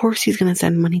 Of course he's going to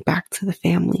send money back to the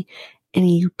family. And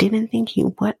you didn't think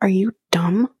what, are you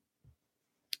dumb?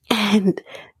 And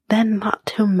then not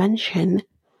to mention,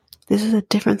 this is a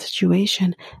different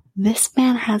situation. This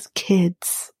man has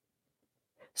kids.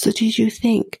 So did you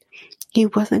think he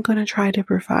wasn't going to try to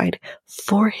provide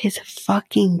for his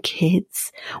fucking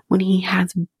kids when he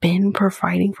has been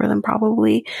providing for them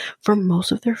probably for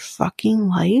most of their fucking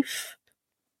life?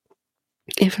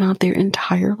 If not their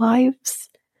entire lives?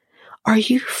 Are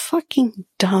you fucking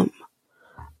dumb?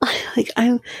 Like,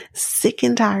 I'm sick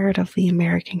and tired of the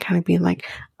American kind of being like,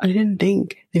 I didn't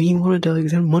think that he wanted to like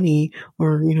send money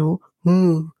or,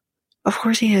 Of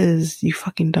course he is, you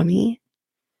fucking dummy.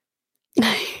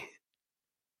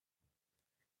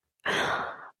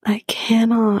 I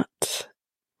cannot.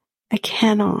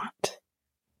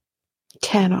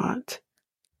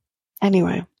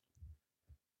 Anyway.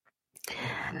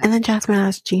 And then Jasmine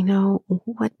asked Gino,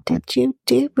 what did you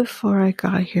do before I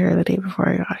got here, the day before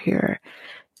I got here?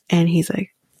 And he's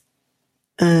like,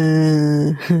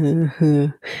 I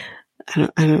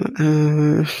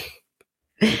don't.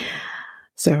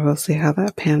 So we'll see how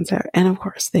that pans out. And of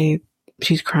course,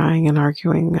 she's crying and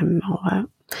arguing and all that.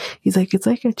 He's like, it's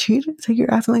like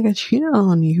you're acting like a cheater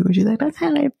on you. And she's like, that's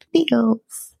how it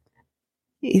feels.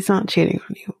 He's not cheating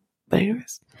on you. But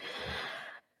anyways,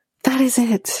 that is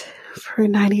it for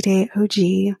 90 Day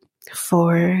OG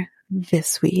for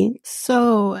this week.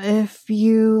 So if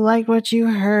you like what you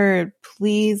heard,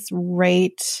 please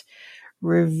rate,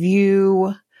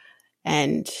 review,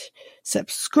 and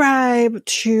subscribe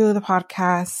to the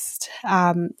podcast.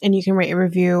 And you can rate a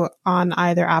review on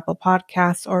either Apple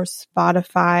Podcasts or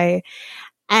Spotify.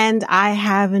 And I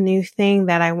have a new thing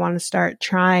that I want to start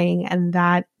trying, and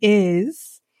that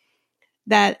is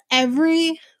that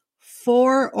every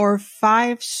 4 or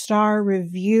 5 star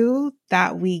review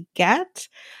that we get,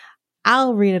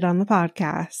 I'll read it on the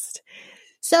podcast.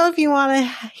 So if you want to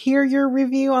hear your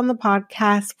review on the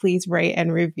podcast, please rate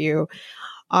and review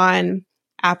on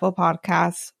Apple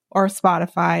Podcasts or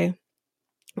Spotify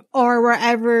or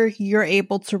wherever you're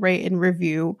able to rate and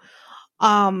review.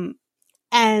 And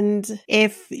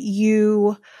if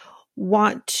you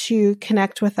want to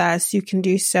connect with us, you can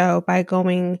do so by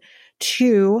going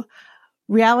to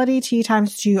Reality Tea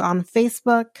Times 2 on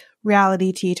Facebook,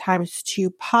 Reality Tea Times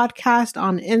 2 podcast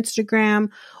on Instagram,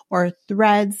 or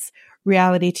Threads,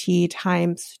 Reality Tea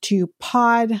Times 2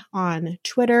 pod on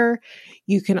Twitter.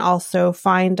 You can also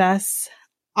find us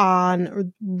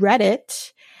on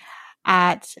Reddit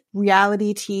at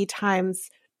Reality Tea Times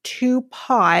 2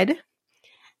 pod.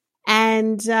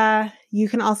 And you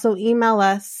can also email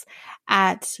us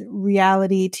at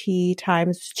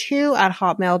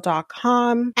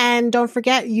realityteatimes2@hotmail.com. And don't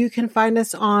forget, you can find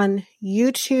us on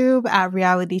YouTube at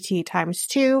Reality Tea Times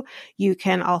 2. You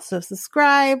can also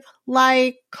subscribe,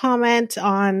 like, comment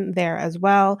on there as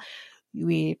well.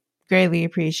 We greatly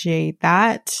appreciate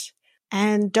that.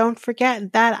 And don't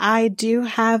forget that I do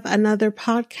have another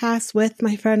podcast with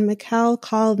my friend Mikkel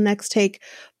called Next Take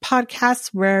Podcast,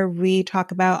 where we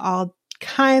talk about all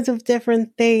kinds of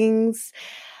different things.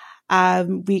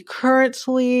 We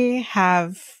currently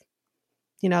have,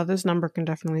 this number can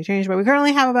definitely change, but we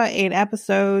currently have about 8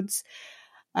 episodes.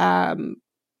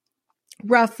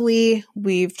 Roughly,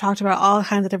 we've talked about all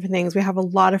kinds of different things. We have a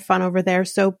lot of fun over there.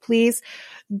 So please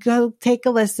go take a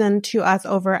listen to us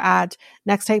over at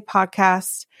Next Take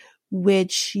Podcast,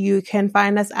 which you can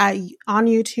find us on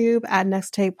YouTube at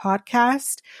Next Take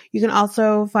Podcast. You can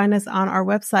also find us on our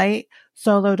website,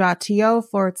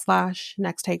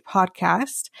 solo.to/Next Take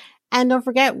Podcast. And don't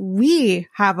forget, we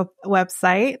have a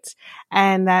website,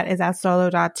 and that is at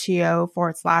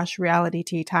solo.to/Reality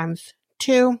Tea Times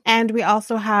 2. And we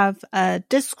also have a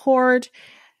Discord,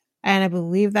 and I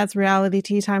believe that's Reality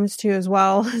Tea Times 2 as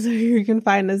well. So you can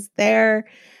find us there.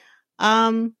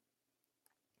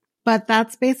 But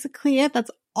that's basically it.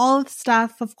 That's all the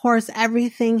stuff. Of course,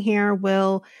 everything here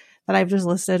that I've just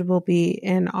listed will be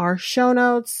in our show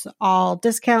notes. All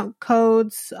discount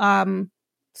codes,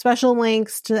 special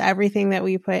links to everything that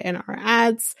we put in our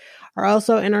ads are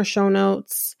also in our show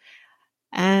notes.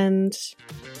 And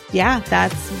yeah,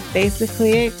 that's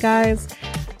basically it, guys.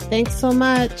 Thanks so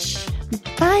much.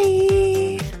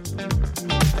 Bye.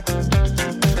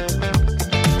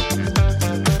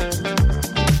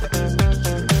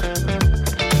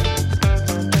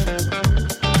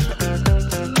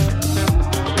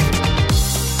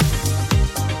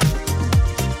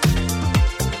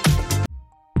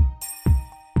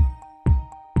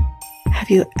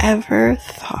 you ever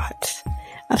thought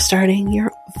of starting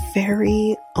your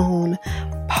very own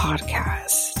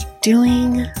podcast?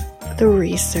 Doing the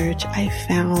research, I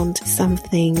found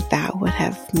something that would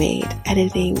have made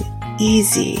editing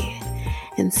easy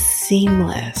and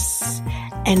seamless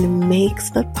and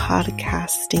makes the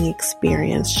podcasting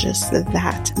experience just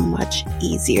that much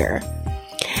easier.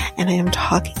 And I am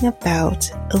talking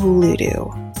about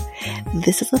Ludo.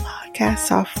 This is a podcast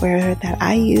software that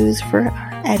I use for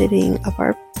our editing of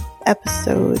our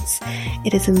episodes.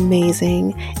 It is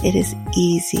amazing. It is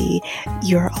easy.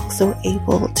 You're also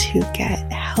able to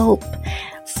get help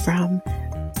from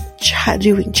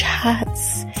doing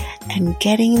chats and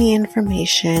getting the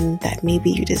information that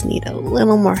maybe you just need a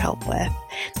little more help with.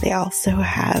 They also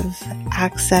have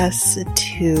access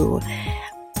to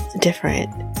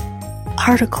different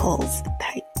articles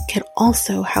that can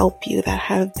also help you that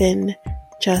have been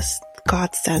just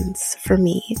godsends for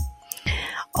me.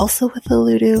 Also with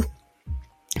Ludo,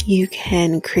 you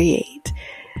can create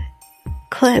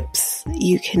clips.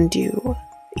 You can do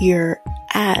your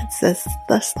ads,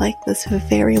 that's like this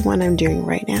very one I'm doing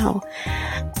right now.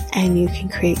 And you can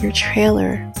create your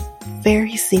trailer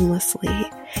very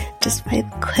seamlessly just by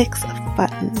the clicks of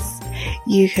buttons.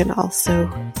 You can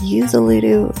also use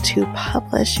Ludo to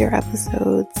publish your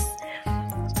episodes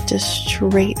just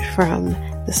straight from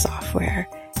the software.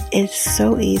 It's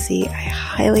so easy. I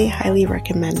highly, highly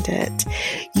recommend it.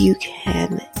 You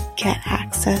can get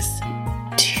access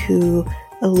to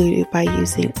Ludo by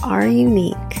using our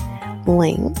unique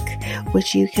link,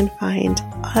 which you can find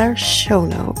on our show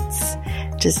notes,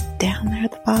 just down there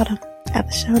at the bottom at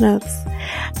the show notes.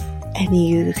 And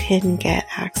you can get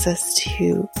access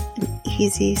to an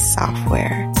easy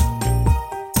software